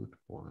the good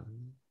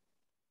one.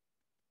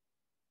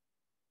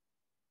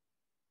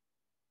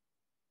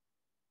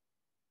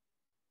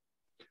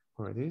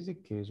 All right, there is a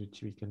case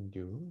which we can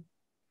do.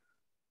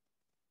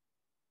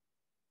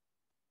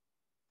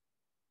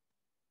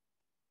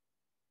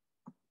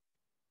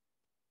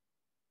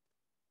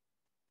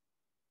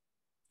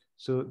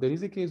 So there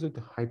is a case with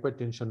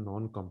hypertension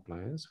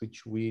non-compliance,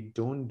 which we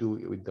don't do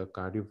with the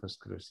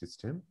cardiovascular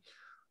system,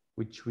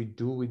 which we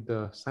do with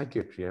the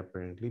psychiatry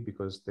apparently,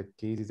 because that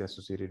case is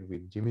associated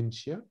with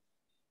dementia.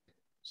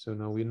 So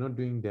now we're not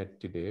doing that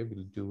today.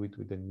 We'll do it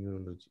with the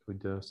neurology,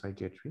 with the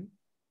psychiatry.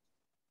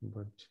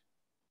 But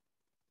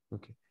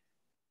okay,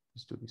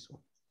 let's do this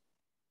one.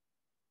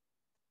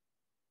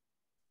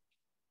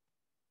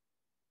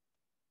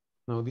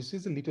 Now this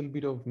is a little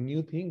bit of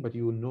new thing, but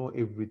you know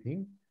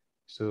everything.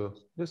 So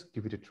just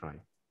give it a try.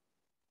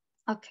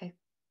 Okay.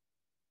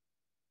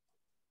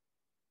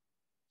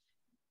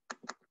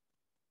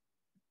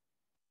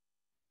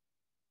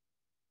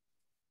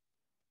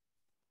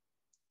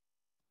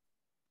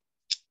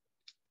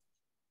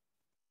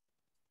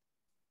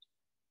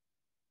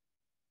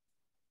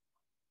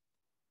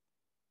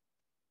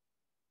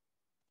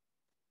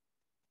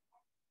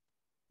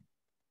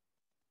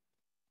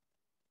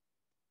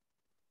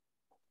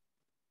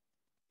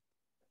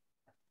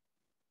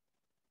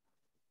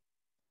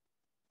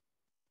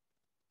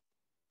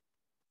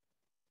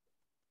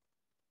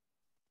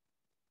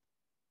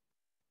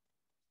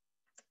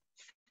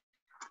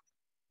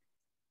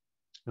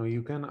 Now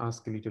you can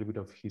ask a little bit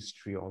of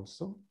history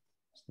also.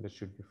 So that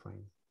should be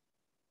fine.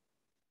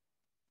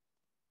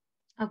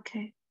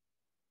 Okay.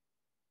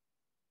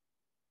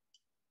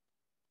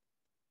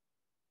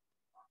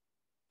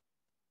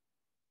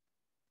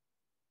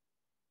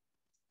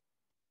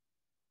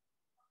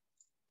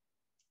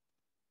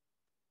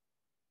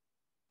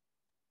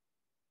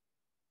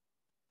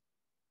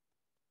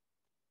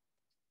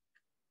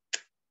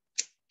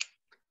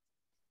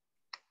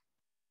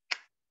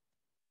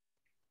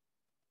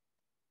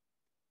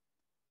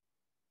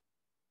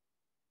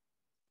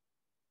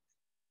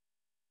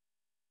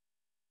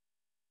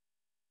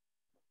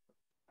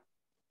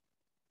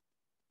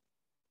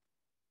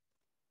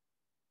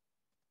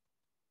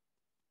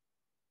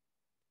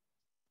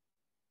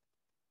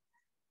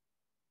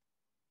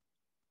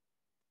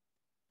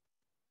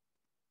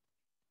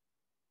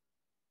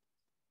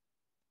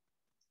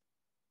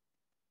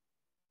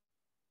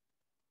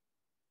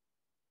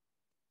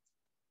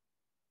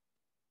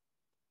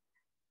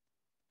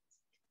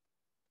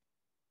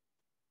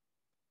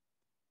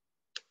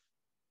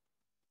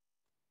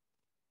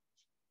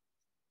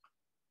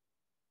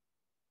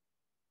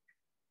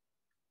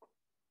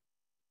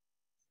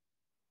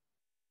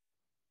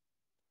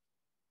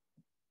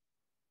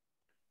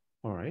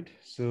 All right.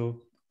 So,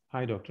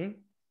 hi, doctor.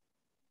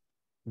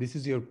 This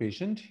is your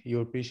patient.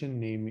 Your patient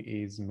name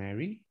is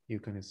Mary. You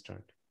can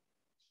start.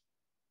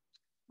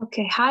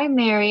 Okay, hi,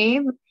 Mary.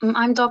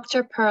 I'm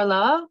Dr.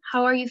 Perla.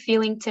 How are you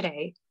feeling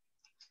today?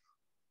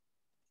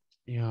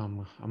 Yeah,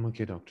 I'm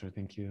okay, doctor.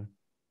 Thank you.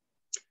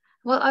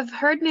 Well, I've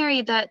heard,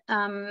 Mary, that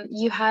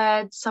you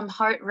had some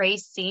heart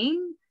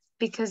racing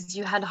because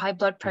you had high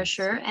blood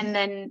pressure, Yes. and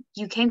then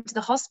you came to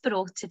the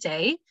hospital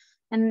today,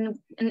 and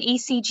an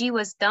ECG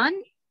was done,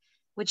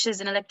 which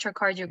is an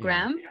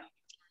electrocardiogram. Yeah.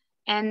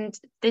 And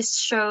this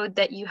showed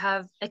that you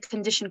have a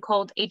condition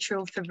called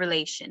atrial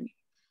fibrillation.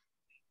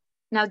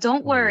 Now,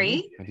 don't Oh,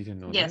 really? worry. I didn't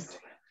know Yes.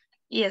 that.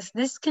 Yes,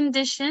 this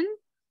condition,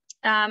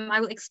 I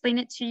will explain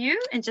it to you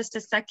in just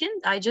a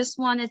second. I just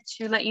wanted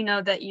to let you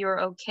know that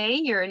you're okay.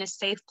 You're in a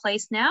safe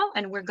place now,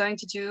 and we're going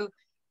to do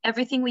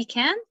everything we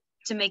can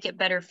to make it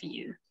better for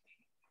you.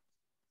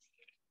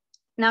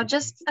 Now,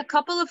 just a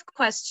couple of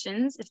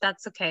questions, if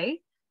that's okay.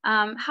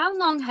 How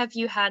long have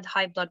you had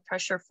high blood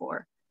pressure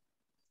for?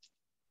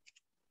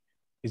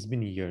 It's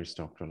been years,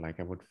 doctor, like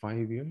about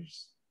 5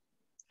 years.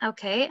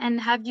 Okay, and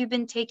have you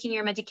been taking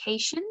your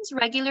medications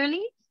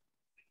regularly?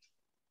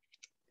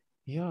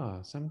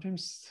 Yeah,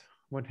 sometimes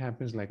what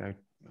happens, like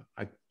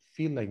I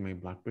feel like my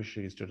blood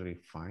pressure is totally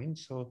fine,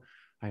 so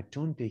I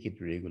don't take it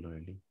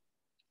regularly.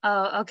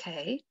 Oh,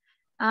 okay.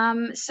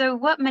 So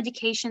what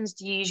medications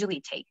do you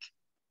usually take?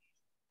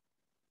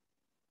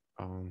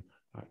 Um,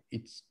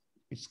 it's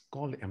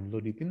called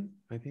amlodipine,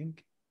 I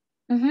think.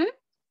 Mm-hmm.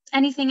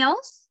 Anything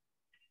else?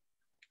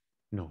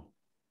 No,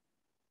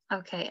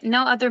 Okay.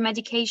 No other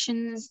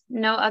medications,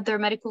 no other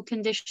medical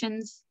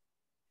conditions?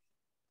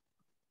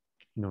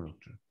 no,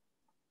 doctor.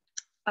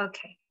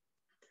 Okay.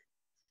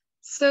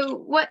 So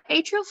what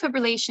atrial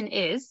fibrillation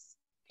is,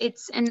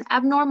 it's an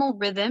abnormal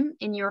rhythm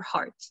in your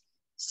heart.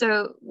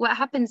 So what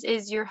happens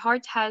is your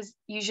heart has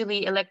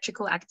usually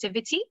electrical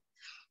activity,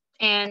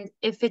 and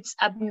if it's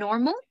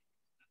abnormal,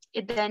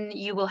 then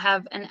you will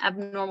have an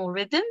abnormal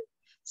rhythm.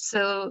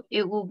 So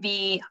it will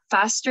be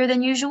faster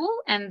than usual,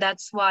 and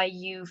that's why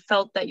you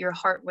felt that your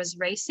heart was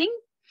racing.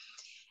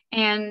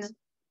 And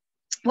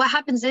what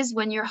happens is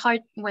when your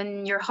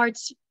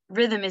heart's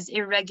rhythm is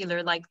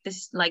irregular like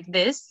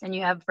this, and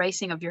you have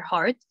racing of your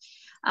heart,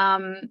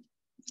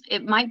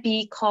 it might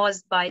be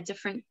caused by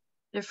different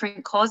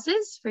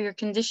causes for your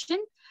condition.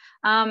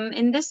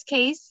 In this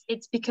case,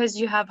 it's because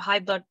you have high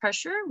blood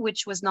pressure,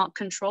 which was not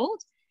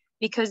controlled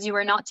because you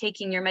are not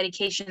taking your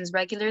medications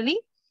regularly.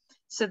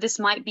 So this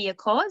might be a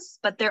cause,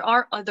 but there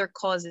are other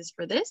causes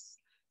for this,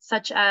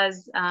 such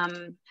as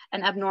an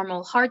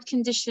abnormal heart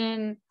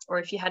condition, or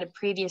if you had a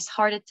previous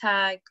heart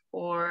attack,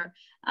 or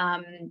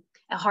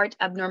a heart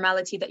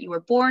abnormality that you were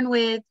born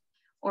with,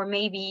 or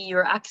maybe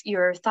your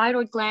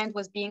thyroid gland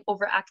was being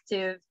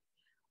overactive,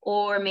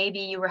 or maybe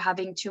you were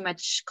having too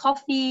much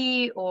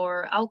coffee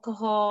or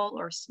alcohol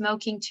or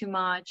smoking too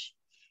much.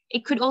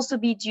 It could also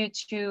be due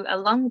to a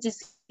lung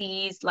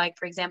disease, like,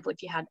 for example,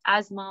 if you had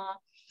asthma.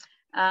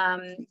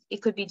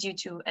 It could be due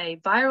to a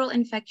viral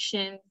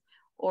infection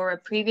or a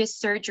previous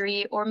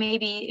surgery, or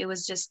maybe it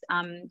was just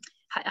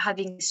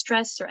having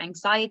stress or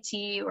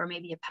anxiety, or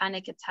maybe a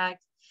panic attack.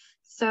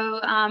 So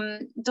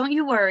don't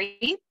you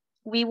worry.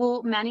 We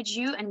will manage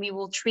you and we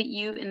will treat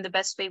you in the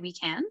best way we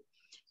can.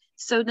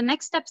 So the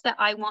next steps that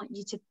I want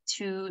you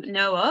to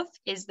know of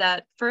is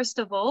that, first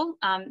of all,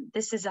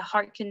 this is a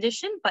heart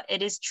condition, but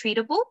it is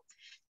treatable.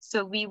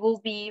 So we will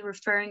be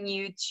referring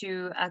you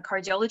to a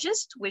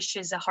cardiologist, which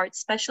is a heart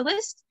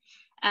specialist,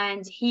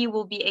 and he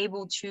will be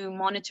able to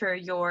monitor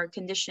your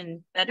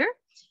condition better.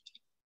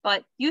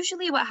 But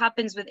usually what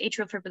happens with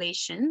atrial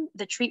fibrillation,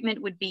 the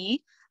treatment would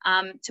be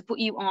to put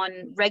you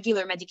on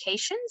regular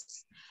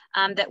medications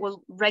that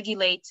will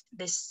regulate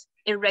this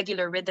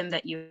irregular rhythm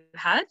that you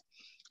had.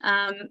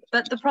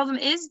 But the problem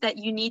is that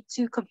you need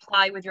to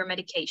comply with your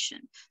medication.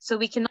 So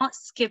we cannot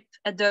skip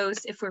a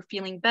dose if we're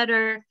feeling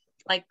better.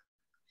 Like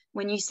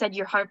when you said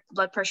your heart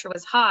blood pressure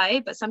was high,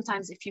 but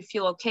sometimes if you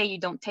feel okay, you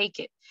don't take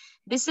it.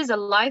 This is a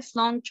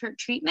lifelong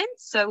treatment.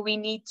 So we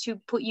need to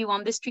put you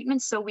on this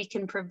treatment so we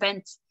can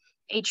prevent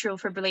atrial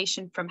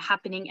fibrillation from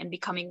happening and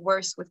becoming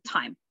worse with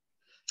time.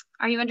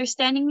 Are you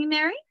understanding me,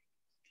 Mary?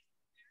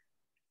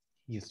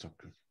 Yes,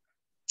 doctor.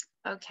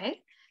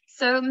 Okay.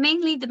 So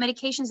mainly the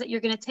medications that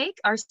you're going to take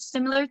are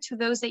similar to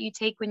those that you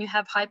take when you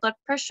have high blood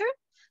pressure.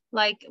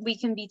 Like we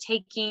can be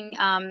taking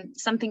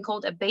something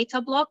called a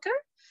beta blocker,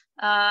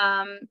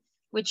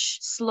 which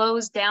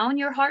slows down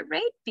your heart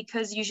rate,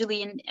 because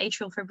usually in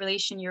atrial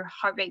fibrillation, your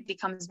heart rate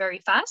becomes very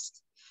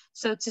fast.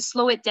 So to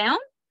slow it down,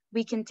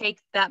 we can take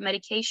that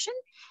medication,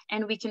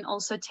 and we can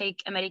also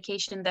take a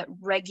medication that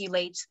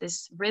regulates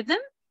this rhythm.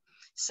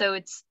 So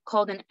it's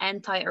called an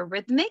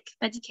antiarrhythmic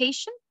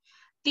medication.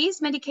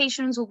 These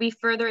medications will be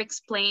further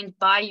explained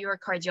by your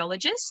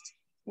cardiologist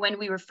when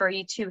we refer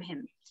you to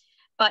him.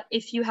 But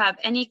if you have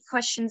any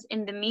questions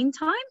in the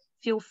meantime,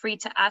 feel free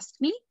to ask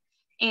me.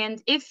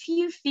 And if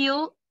you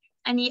feel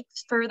any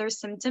further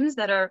symptoms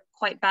that are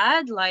quite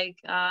bad, like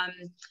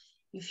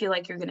you feel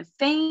like you're going to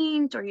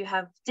faint, or you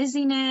have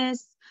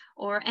dizziness,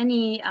 or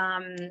any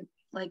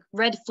like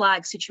red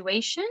flag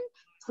situation,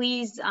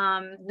 please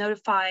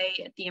notify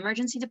the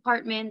emergency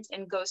department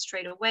and go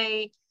straight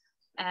away.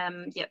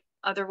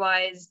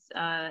 Otherwise,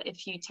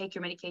 if you take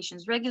your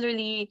medications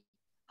regularly,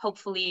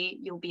 hopefully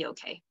you'll be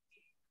okay.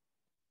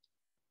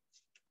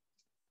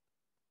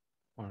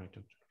 All right,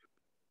 doctor.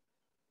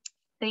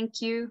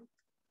 Thank you.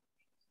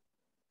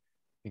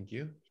 Thank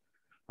you.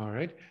 All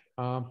right.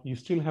 You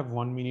still have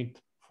 1 minute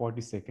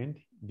 40 seconds.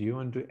 Do you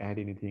want to add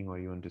anything, or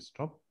you want to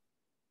stop?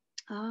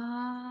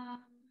 Well,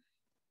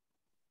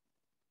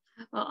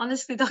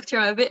 honestly, doctor,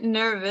 I'm a bit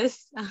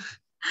nervous.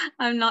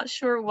 I'm not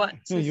sure what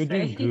to No, you're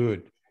say. doing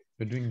good.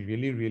 You're doing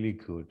really, really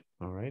good.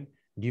 All right.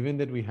 Given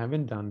that we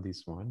haven't done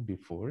this one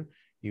before,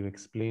 you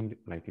explained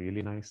like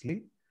really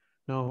nicely.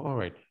 Now, all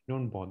right,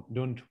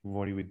 don't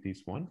worry with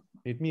this one.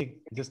 Let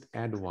me just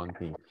add one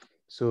thing.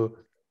 So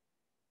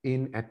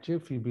in atrial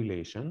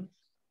fibrillation,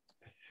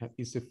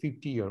 is a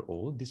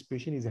 50-year-old. This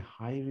patient is a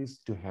high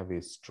risk to have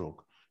a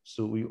stroke.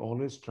 So we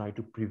always try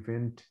to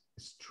prevent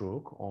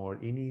stroke or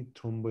any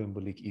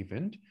thromboembolic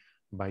event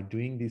by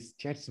doing this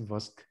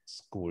Chest-Vusk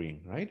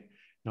scoring, right?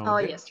 Now,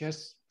 yes.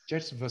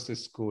 Chest-Vusk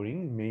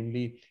scoring,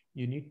 mainly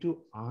you need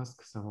to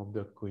ask some of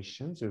the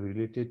questions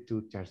related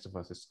to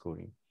Chest-Vusk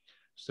scoring.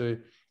 So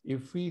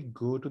if we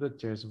go to the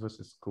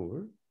Chest-Vusk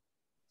score,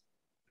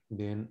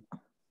 then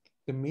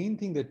the main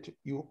thing that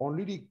you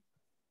already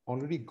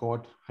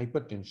got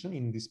hypertension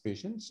in this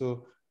patient.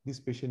 So this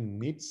patient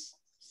needs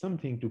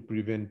something to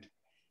prevent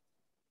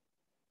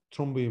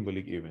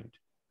thromboembolic event.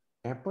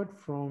 Apart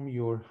from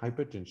your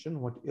hypertension,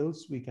 what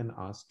else we can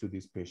ask to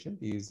this patient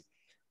is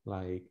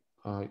like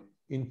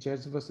in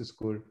Chest-Vusk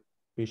score,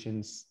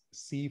 patients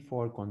see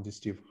for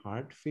congestive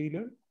heart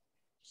failure.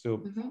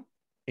 So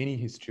any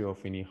history of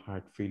any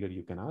heart failure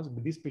you can ask,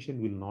 but this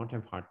patient will not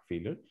have heart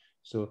failure.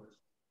 So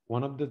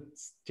one of the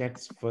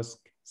Chest-Vusk,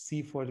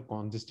 C for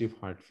congestive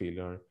heart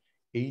failure,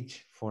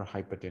 H for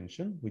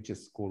hypertension, which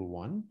is score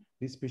 1.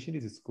 This patient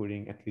is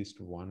scoring at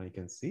least 1, I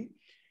can see.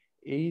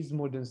 A is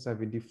more than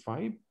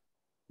 75,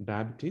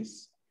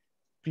 diabetes,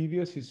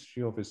 previous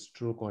history of a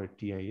stroke or a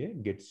TIA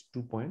gets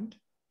 2 points,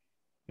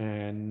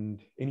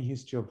 and any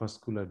history of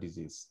vascular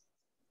disease.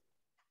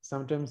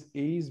 Sometimes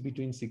A is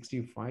between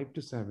 65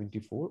 to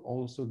 74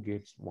 also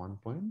gets 1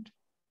 point.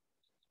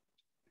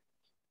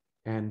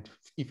 And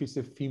if it's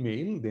a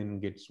female, then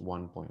gets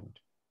 1 point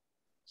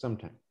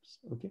sometimes.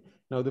 Okay.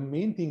 Now, the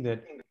main thing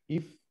that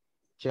if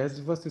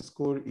Chest-Vusk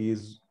score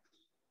is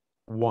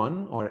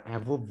 1 or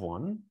above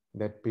 1,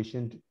 that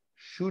patient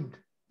should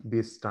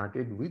be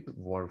started with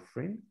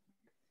warfarin.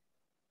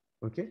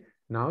 Okay.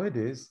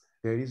 Nowadays,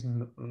 there is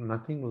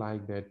nothing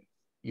like that.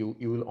 You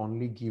will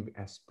only give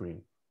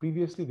aspirin.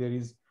 Previously, there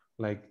is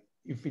like,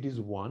 if it is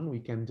 1, we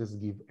can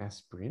just give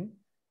aspirin,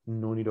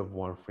 no need of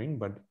warfarin,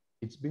 but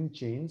it's been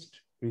changed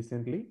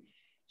recently.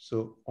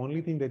 So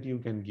only thing that you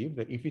can give,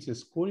 that if its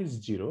score is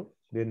 0,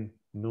 then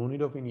no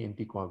need of any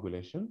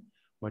anticoagulation.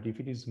 But if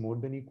it is more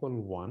than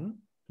equal 1,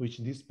 which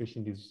this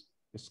patient is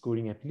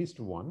scoring at least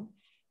 1,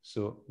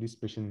 so this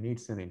patient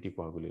needs an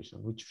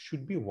anticoagulation, which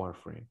should be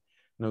warfarin.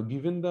 Now,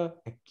 given the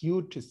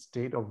acute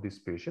state of this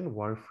patient,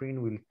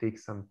 warfarin will take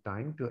some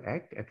time to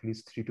act, at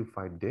least 3 to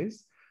 5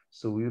 days.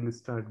 So we will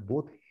start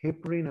both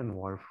heparin and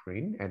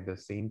warfarin at the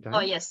same time. Oh,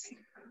 yes.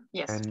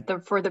 Yes,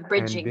 for the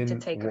bridging to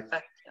take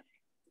effect.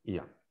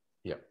 Yeah.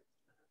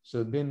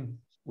 So then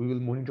we will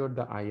monitor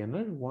the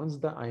INR. Once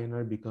the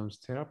INR becomes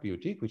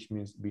therapeutic, which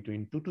means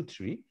between 2 to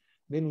 3,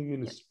 then we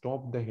will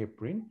stop the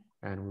heparin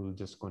and we will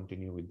just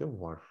continue with the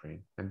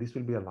warfarin. And this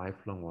will be a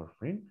lifelong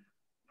warfarin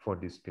for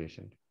this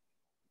patient.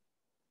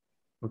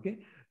 Okay.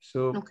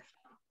 So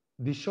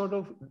this sort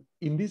of,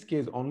 in this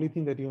case, only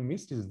thing that you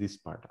missed is this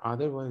part.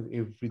 Otherwise,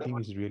 everything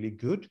is really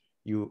good.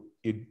 You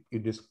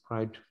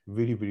described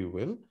very, very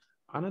well.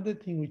 Another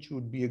thing which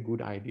would be a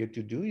good idea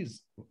to do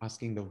is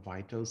asking the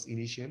vitals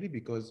initially,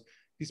 because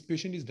this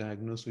patient is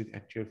diagnosed with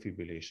atrial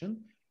fibrillation.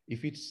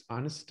 If it's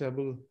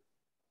unstable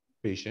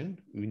patient,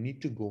 we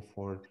need to go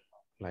for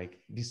like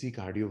DC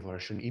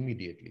cardioversion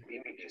immediately.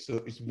 So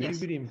it's very,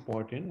 very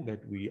important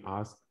that we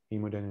ask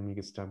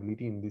hemodynamic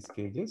stability in these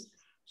cases,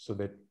 so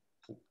that,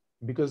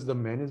 because the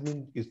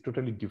management is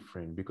totally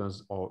different,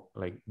 because of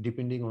like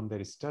depending on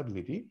their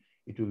stability,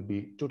 it will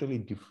be totally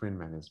different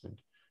management.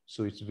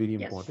 So it's very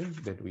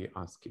important that we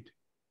ask it.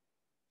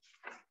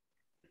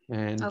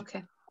 And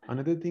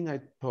another thing I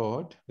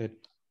thought that,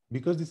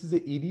 because this is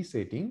an ED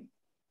setting,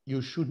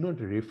 you should not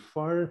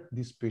refer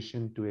this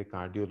patient to a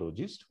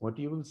cardiologist. What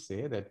you will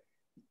say that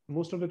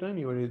most of the time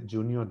you are a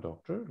junior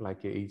doctor,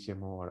 like a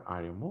HMO or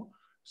RMO.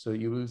 So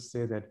you will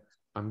say that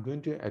I'm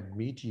going to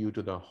admit you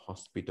to the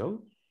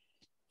hospital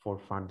for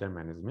further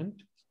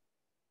management.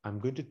 I'm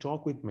going to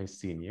talk with my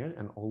senior,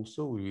 and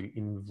also we will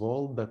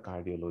involve the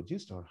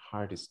cardiologist or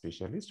heart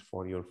specialist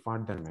for your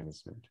further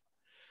management.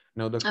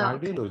 Now, the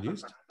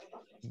cardiologist,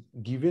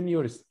 given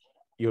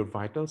your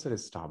vitals are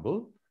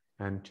stable,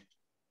 and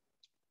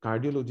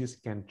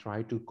cardiologist can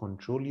try to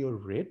control your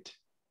rate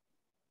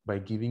by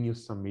giving you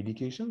some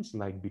medications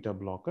like beta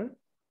blocker,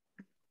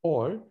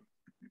 Or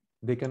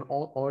he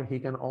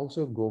can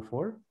also go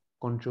for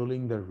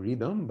controlling the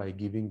rhythm by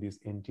giving these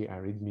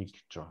antiarrhythmic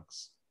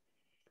drugs.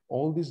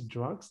 All these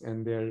drugs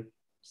and their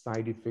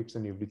side effects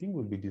and everything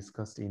will be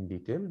discussed in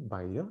detail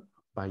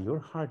by your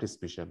heart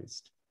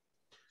specialist.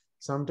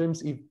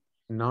 Sometimes if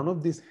none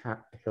of this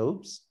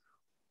helps,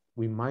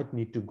 we might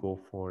need to go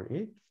for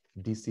a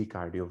DC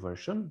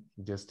cardioversion,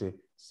 just a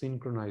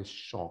synchronized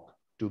shock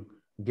to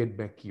get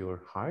back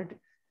your heart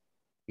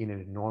in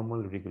a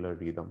normal, regular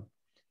rhythm.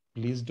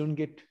 Please don't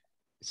get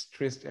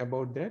stressed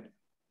about that.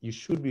 You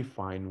should be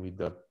fine with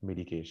the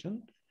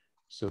medication.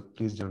 So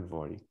please don't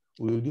worry.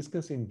 We will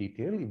discuss in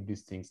detail if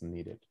these things are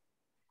needed.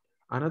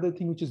 Another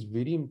thing which is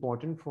very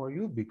important for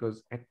you,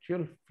 because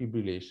atrial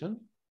fibrillation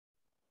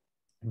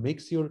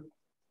makes your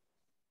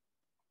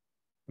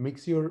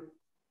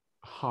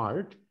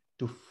heart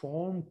to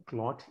form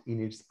clot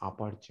in its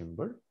upper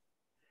chamber,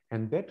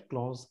 and that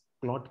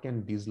clot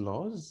can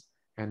dislodge,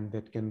 and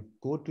that can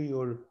go to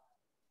your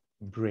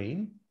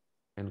brain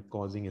and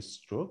causing a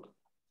stroke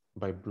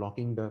by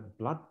blocking the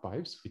blood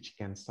pipes which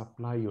can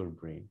supply your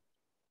brain.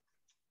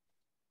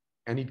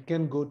 And it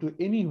can go to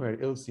anywhere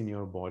else in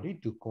your body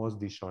to cause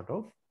this sort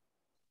of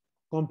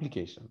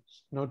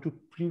complications. Now, to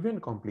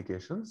prevent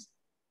complications,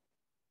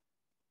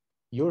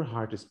 your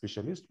heart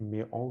specialist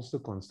may also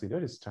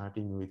consider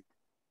starting with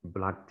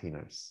blood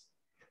thinners.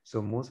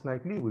 So most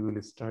likely we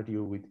will start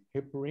you with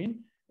heparin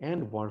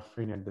and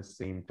warfarin at the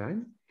same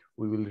time.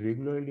 We will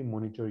regularly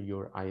monitor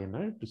your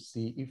INR to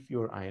see if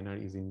your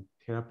INR is in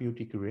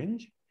therapeutic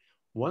range.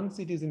 Once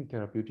it is in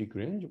therapeutic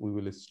range, we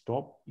will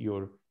stop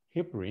your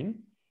heparin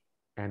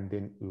and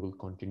then we will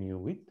continue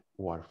with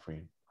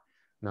warfarin.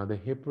 Now the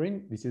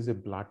heparin, this is a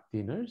blood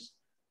thinners.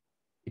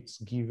 It's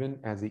given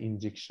as an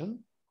injection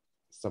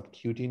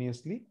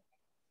subcutaneously,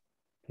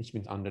 which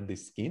means under the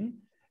skin.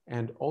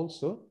 And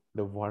also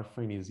the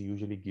warfarin is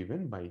usually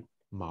given by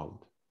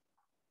mouth.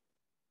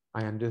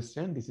 I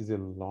understand this is a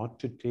lot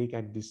to take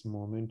at this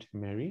moment,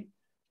 Mary,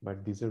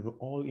 but these are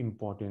all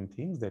important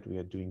things that we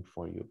are doing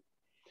for you.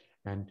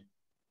 And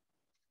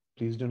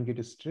please don't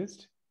get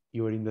stressed.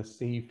 You are in the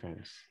safe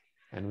hands.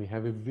 And we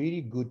have a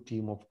very good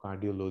team of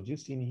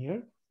cardiologists in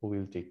here who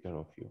will take care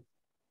of you.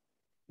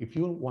 If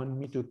you want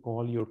me to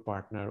call your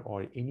partner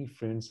or any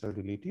friends or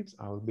relatives,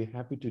 I will be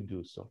happy to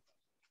do so.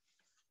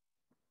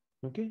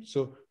 Okay,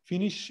 so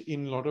finish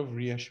in a lot of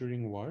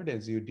reassuring word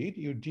as you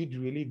did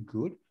really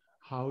good.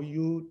 How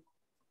you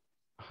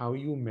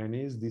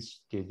manage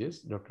these cases,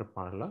 Dr.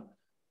 Parla,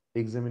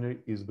 examiner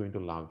is going to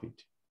love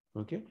it.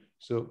 Okay,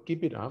 so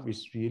keep it up.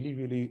 It's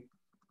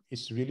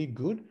really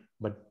good,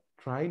 but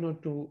try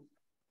not to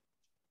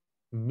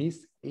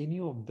miss any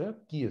of the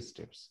key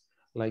steps.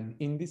 Like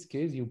in this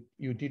case,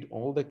 you did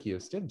all the key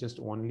steps, just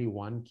only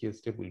one key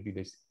step will be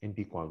this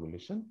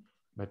anticoagulation,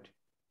 but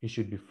you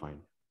should be fine.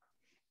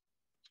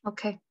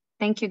 Okay,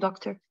 thank you,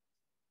 doctor.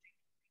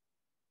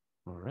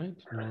 All right,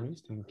 no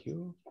worries, thank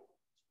you.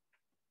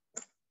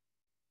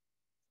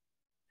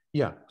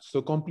 Yeah,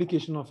 so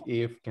complication of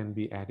AF can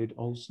be added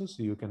also.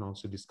 So you can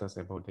also discuss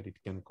about that. It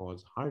can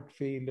cause heart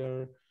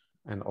failure.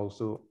 And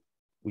also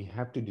we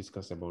have to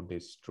discuss about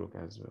this stroke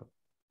as well.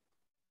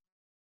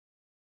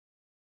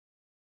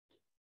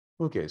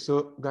 Okay,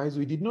 so guys,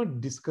 we did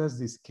not discuss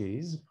this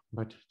case,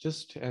 but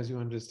just as you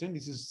understand,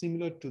 this is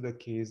similar to the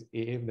case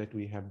AF that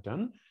we have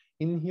done.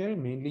 In here,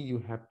 mainly you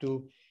have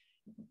to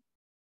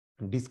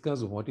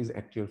discuss what is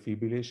atrial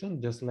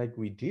fibrillation, just like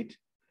we did.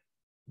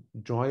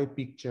 Draw a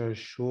picture,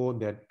 show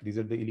that these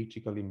are the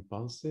electrical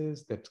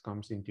impulses that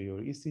comes into your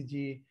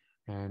ECG,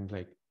 and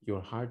like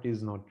your heart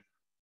is not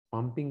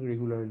pumping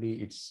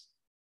regularly. It's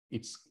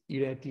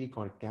erratic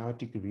or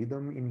chaotic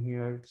rhythm in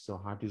here. So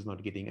heart is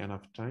not getting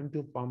enough time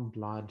to pump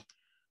blood.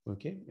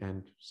 Okay,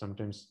 and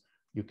sometimes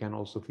you can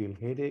also feel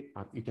headache.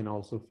 You can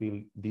also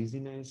feel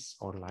dizziness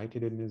or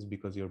lightheadedness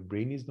because your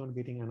brain is not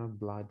getting enough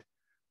blood.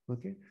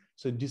 Okay,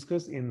 so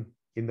discuss in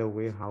the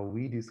way how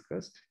we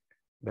discussed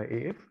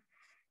the AF.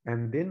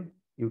 And then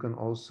you can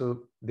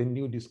also, then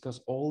you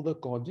discuss all the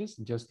causes,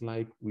 just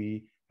like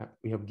we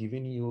have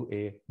given you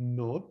a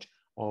note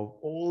of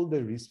all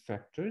the risk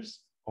factors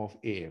of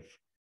AF.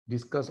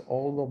 Discuss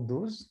all of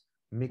those,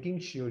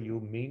 making sure you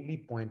mainly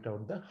point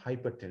out the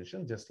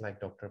hypertension, just like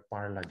Dr.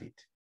 Parla did.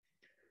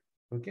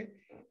 Okay,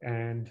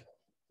 and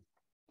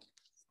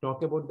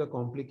talk about the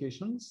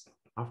complications.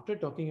 After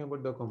talking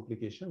about the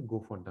complication,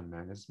 go for the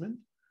management.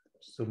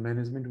 So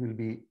management will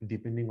be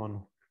depending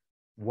on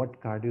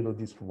what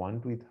cardiologist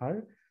want with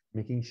her,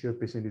 making sure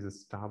patient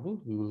is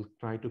stable. We will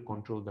try to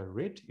control the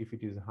rate if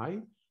it is high.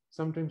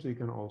 Sometimes we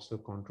can also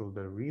control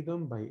the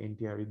rhythm by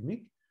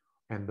antiarrhythmic.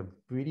 And the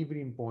very, very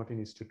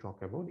important is to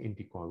talk about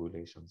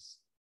anticoagulations.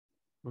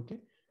 Okay,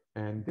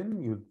 and then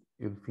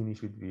you'll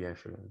finish with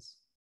reassurance.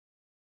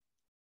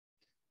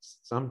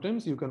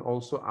 Sometimes you can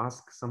also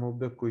ask some of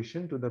the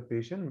question to the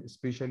patient,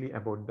 especially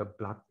about the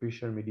blood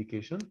pressure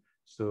medication.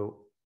 So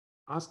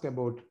ask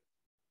about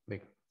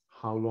like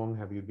how long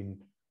have you been,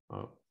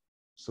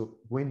 so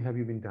when have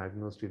you been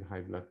diagnosed with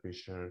high blood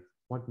pressure?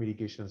 What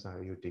medications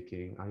are you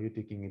taking? Are you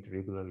taking it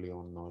regularly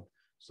or not?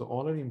 So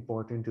all are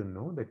important to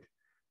know that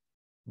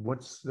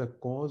what's the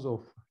cause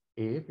of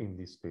AF in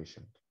this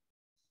patient.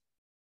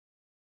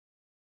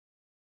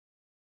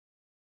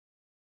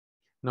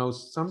 Now,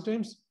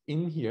 sometimes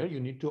in here, you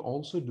need to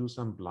also do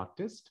some blood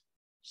test.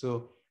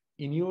 So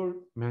in your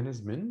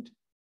management,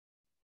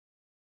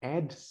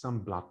 add some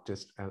blood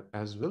test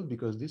as well,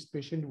 because this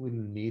patient will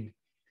need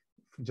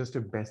just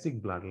a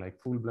basic blood,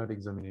 like full blood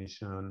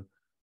examination,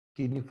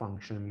 kidney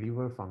function,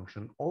 liver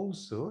function.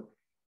 Also,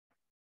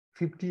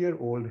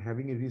 50-year-old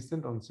having a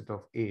recent onset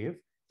of AF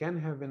can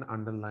have an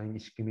underlying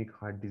ischemic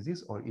heart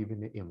disease or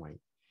even a MI.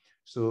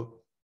 So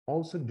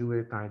also do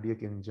a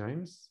cardiac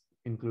enzymes,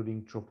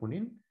 including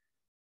troponin.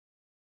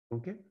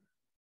 Okay.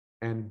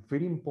 And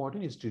very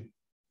important is to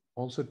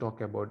also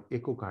talk about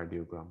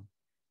echocardiogram.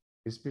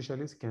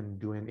 Specialists can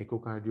do an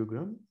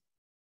echocardiogram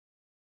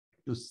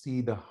to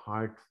see the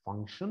heart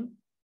function.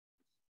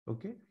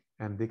 Okay.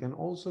 And they can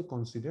also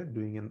consider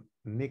doing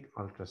a neck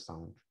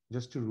ultrasound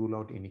just to rule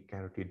out any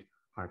carotid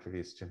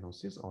artery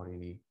stenosis or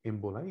any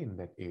emboli in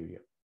that area.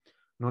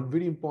 Not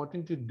very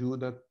important to do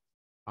the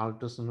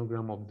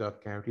ultrasonogram of the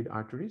carotid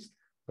arteries,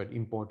 but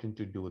important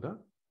to do the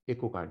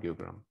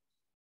echocardiogram.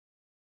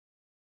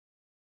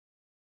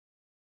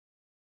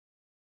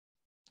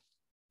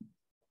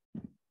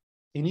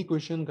 Any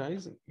question,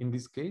 guys, in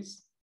this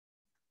case?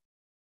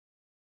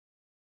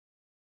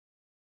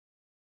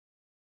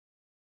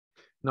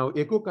 Now,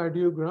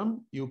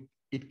 echocardiogram,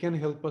 it can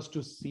help us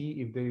to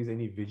see if there is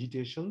any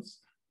vegetations,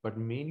 but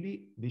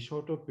mainly this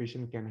sort of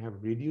patient can have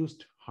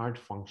reduced heart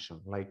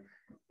function, like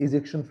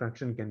ejection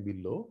fraction can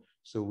be low.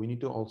 So we need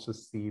to also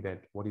see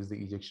that what is the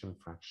ejection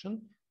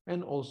fraction.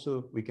 And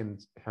also we can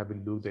have a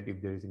look at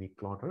if there is any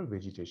clot or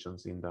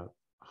vegetations in the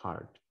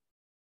heart.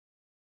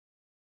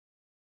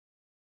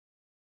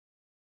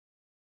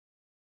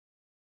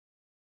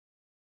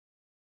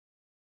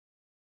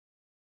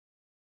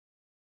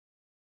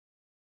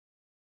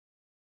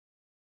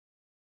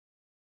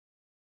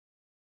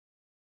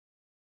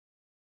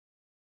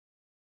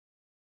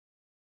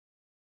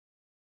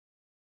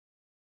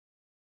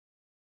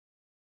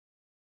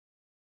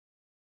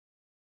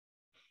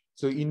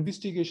 So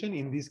investigation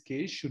in this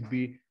case should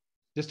be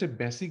just a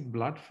basic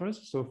blood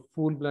first. So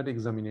full blood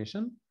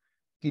examination,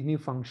 kidney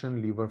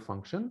function, liver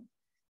function,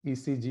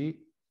 ECG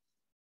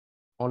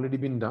already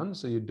been done,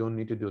 so you don't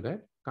need to do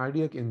that.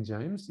 Cardiac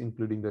enzymes,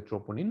 including the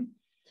troponin.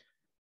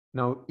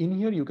 Now in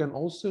here, you can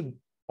also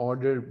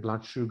order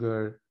blood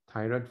sugar,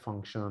 thyroid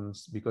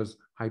functions, because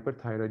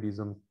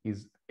hyperthyroidism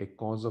is a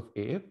cause of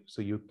AF.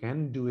 So you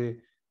can do a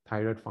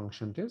thyroid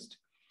function test.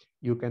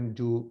 You can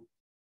do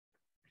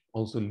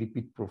also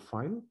lipid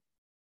profile.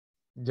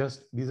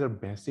 Just these are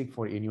basic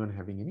for anyone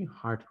having any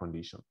heart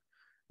condition.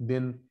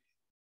 Then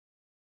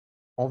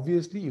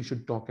obviously you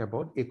should talk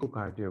about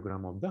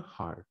echocardiogram of the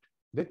heart.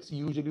 That's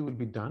usually will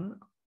be done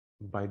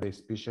by the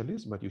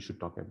specialist, but you should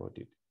talk about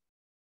it.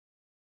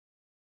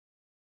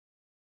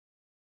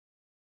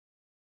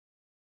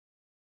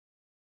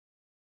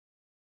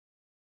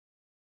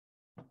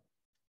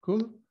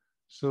 Cool.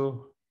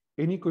 So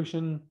any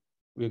question?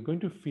 We're going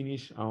to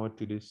finish our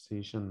today's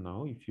session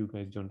now. If you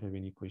guys don't have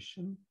any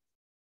question,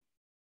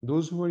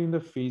 those who are in the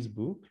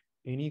Facebook,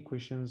 any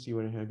questions you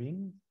are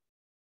having?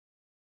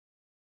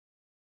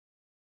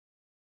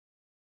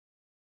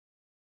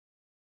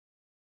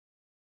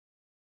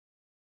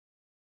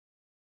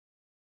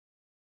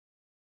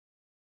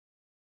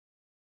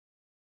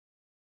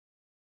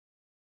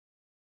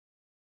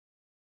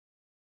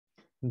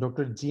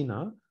 Dr.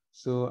 Gina,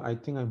 so I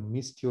think I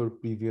missed your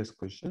previous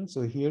question.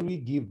 So here we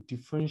give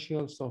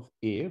differentials of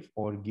AF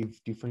or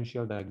give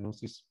differential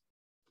diagnosis,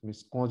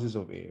 means causes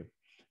of AF.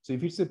 So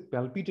if it's a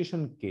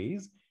palpitation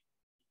case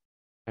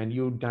and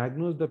you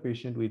diagnose the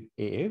patient with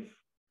AF,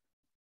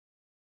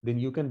 then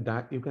you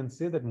can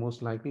say that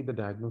most likely the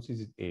diagnosis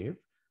is AF.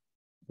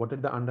 What are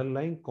the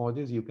underlying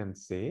causes? You can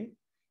say,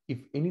 if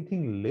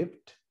anything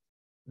left,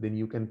 then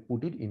you can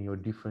put it in your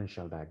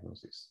differential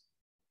diagnosis.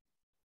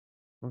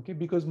 Okay,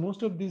 because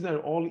most of these are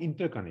all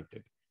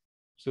interconnected.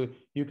 So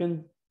you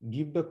can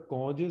give the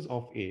causes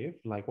of AF,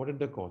 like what are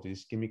the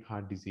causes? Ischemic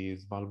heart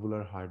disease,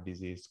 valvular heart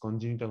disease,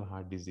 congenital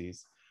heart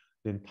disease,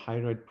 then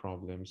thyroid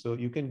problem. So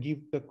you can give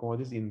the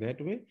causes in that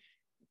way.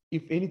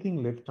 If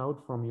anything left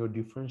out from your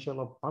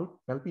differential of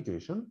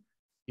palpitation,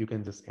 you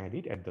can just add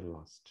it at the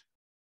last.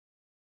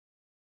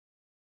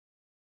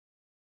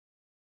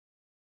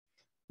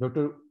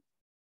 Dr.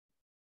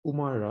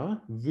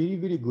 Umara, very,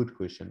 very good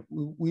question.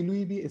 Will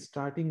we be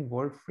starting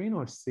warfarin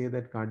or say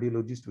that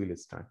cardiologist will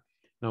start?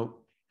 Now,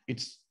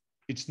 it's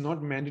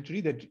not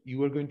mandatory that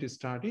you are going to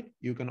start it.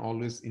 You can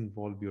always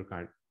involve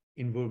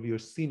your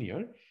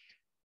senior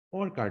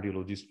or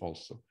cardiologist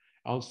also.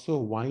 Also,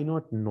 why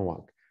not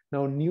NOAC?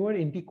 Now, newer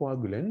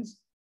anticoagulants,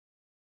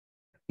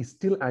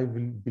 still I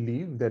will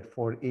believe that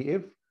for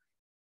AF,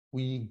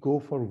 we go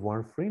for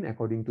warfarin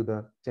according to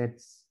the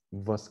CHETS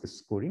VUSC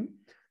scoring.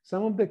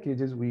 Some of the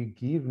cases we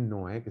give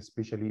NOAC,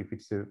 especially if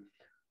it's a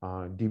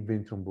deep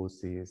vein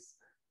thrombosis.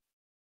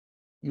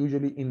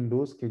 Usually in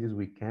those cases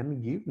we can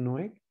give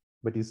NOAC,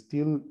 but it's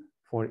still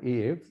for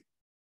AF,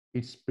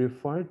 it's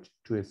preferred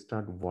to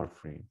start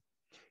warfarin.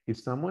 If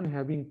someone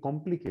having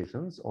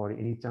complications or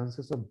any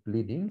chances of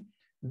bleeding,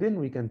 then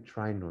we can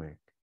try NOAC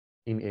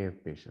in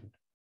AF patient.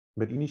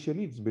 But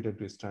initially, it's better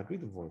to start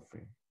with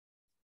warfarin.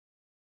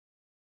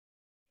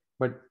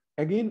 But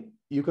again,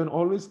 you can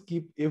always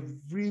keep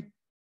every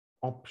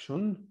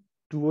option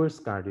towards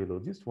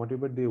cardiologist.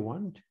 Whatever they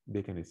want,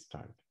 they can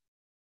start.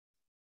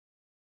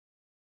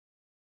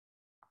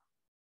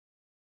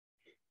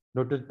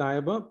 Dr.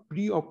 Taiba,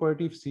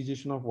 preoperative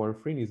cessation of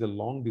warfarin is a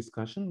long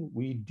discussion.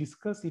 We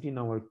discuss it in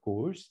our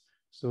course,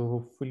 so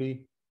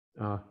hopefully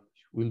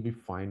we'll be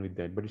fine with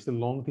that. But it's a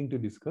long thing to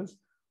discuss.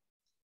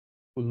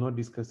 We'll not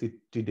discuss it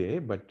today,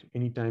 but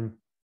anytime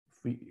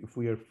if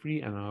we are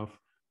free enough,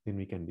 then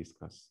we can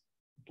discuss.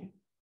 Okay.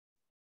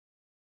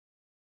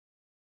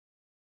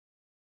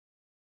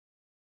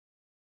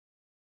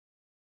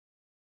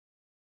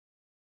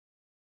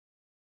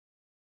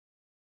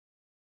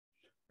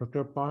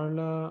 Dr.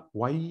 Parla,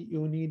 why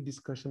you need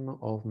discussion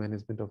of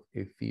management of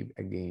AFib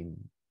again?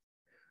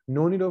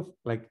 No need of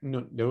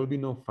no, there will be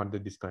no further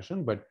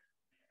discussion, but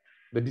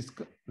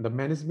the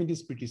management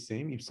is pretty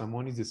same. If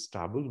someone is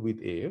stable with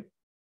AF,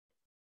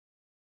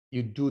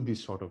 you do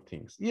these sort of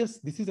things. Yes,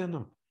 this is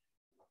enough.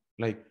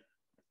 Like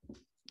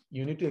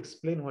you need to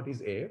explain what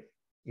is AF.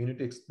 You need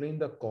to explain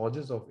the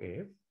causes of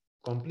AF,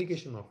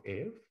 complication of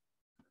AF,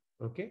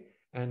 okay?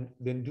 And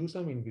then do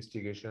some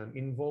investigation,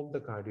 involve the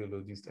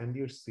cardiologist and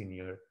your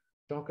senior,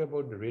 talk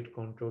about the rate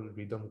control,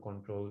 rhythm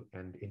control,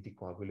 and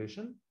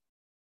anticoagulation.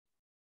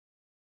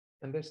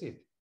 And that's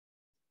it.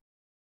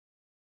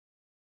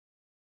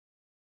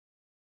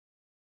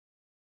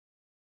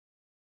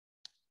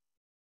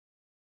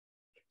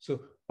 So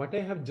what I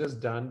have just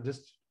done,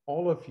 just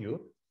all of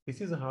you,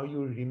 this is how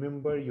you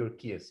remember your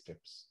key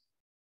steps.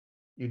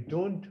 You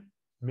don't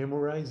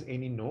memorize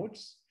any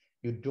notes.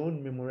 You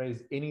don't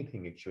memorize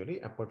anything actually,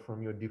 apart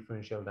from your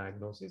differential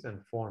diagnosis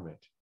and format.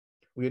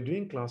 We are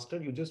doing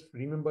cluster. You just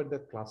remember the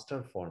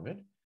cluster format.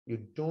 You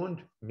don't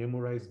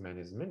memorize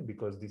management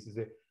because this is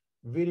a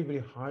very, very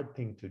hard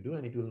thing to do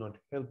and it will not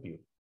help you.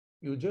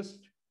 You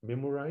just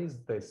memorize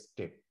the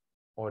step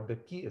or the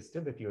key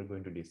step that you are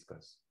going to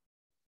discuss.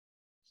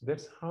 So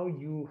that's how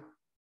you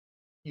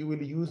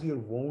will use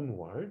your own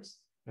words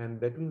and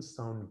that will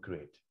sound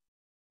great.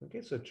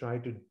 Okay, so try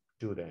to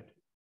do that.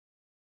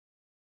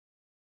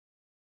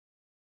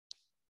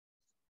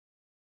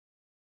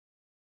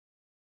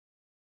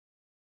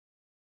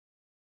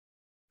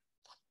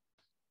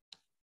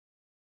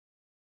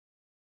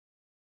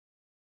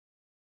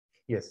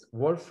 Yes,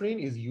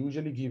 warfarin is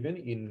usually given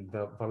in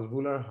the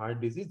valvular heart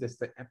disease. That's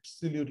the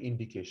absolute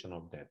indication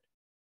of that.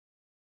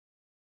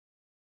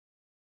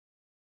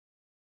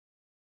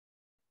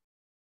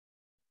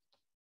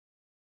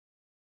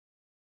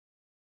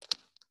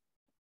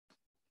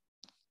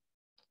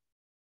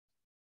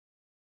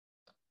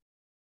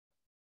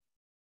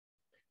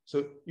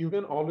 So you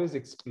can always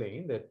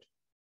explain that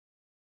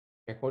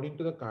according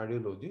to the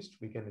cardiologist,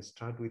 we can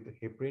start with the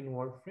heparin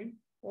warfarin,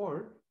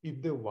 or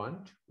if they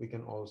want, we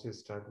can also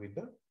start with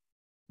the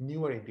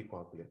newer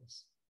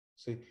anticoagulants.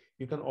 So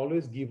you can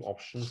always give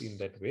options in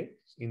that way.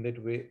 In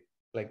that way,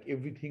 like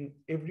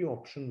every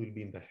option will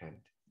be in the hand.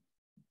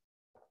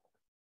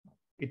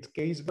 It's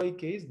case by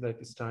case,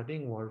 that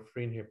starting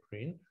warfarin,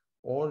 heparin,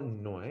 or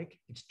NOAC,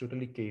 it's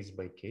totally case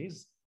by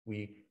case.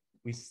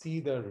 We see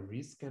the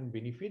risk and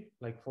benefit.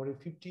 Like for a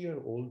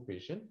 50-year-old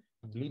patient,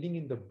 bleeding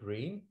in the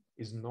brain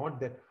is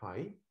not that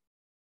high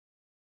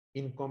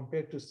in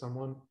compared to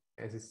someone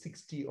as a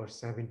 60 or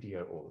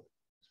 70-year-old.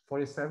 For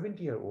a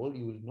 70-year-old,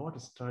 you will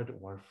not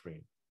start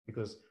warfarin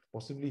because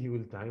possibly he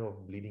will die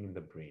of bleeding in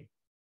the brain.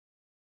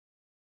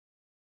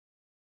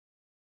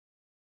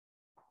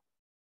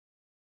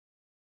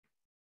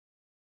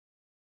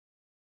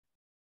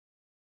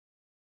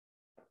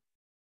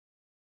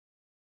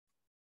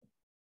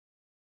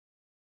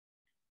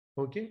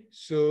 Okay,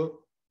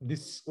 so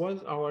this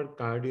was our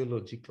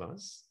cardiology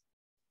class.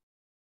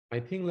 I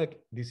think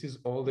like this is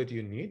all that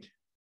you need,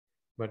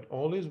 but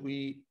always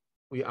we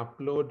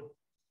upload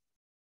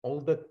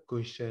all the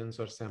questions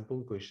or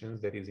sample questions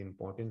that is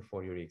important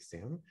for your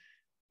exam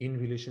in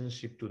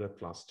relationship to the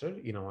cluster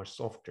in our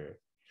software.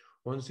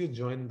 Once you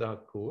join the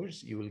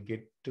course, you will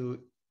get to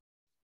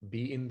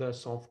be in the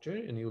software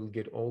and you will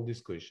get all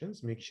these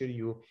questions. Make sure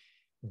you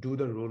do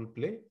the role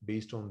play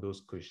based on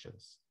those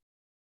questions.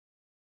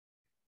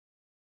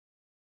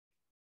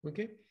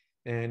 Okay,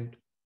 and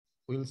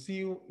we'll see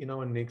you in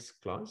our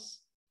next class.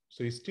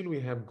 So still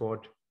we have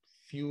got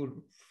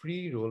few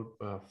free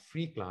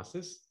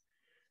classes.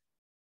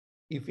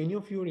 If any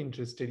of you are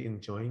interested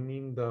in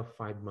joining the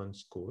 5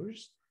 months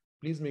course,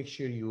 please make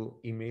sure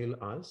you email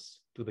us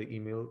to the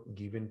email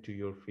given to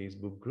your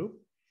Facebook group,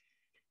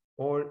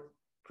 or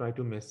try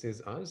to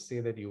message us, say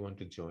that you want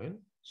to join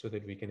so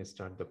that we can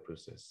start the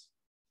process.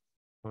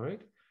 All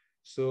right.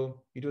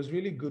 So it was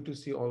really good to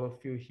see all of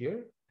you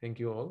here. Thank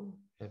you all.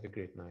 Have a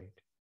great night.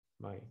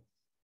 Bye.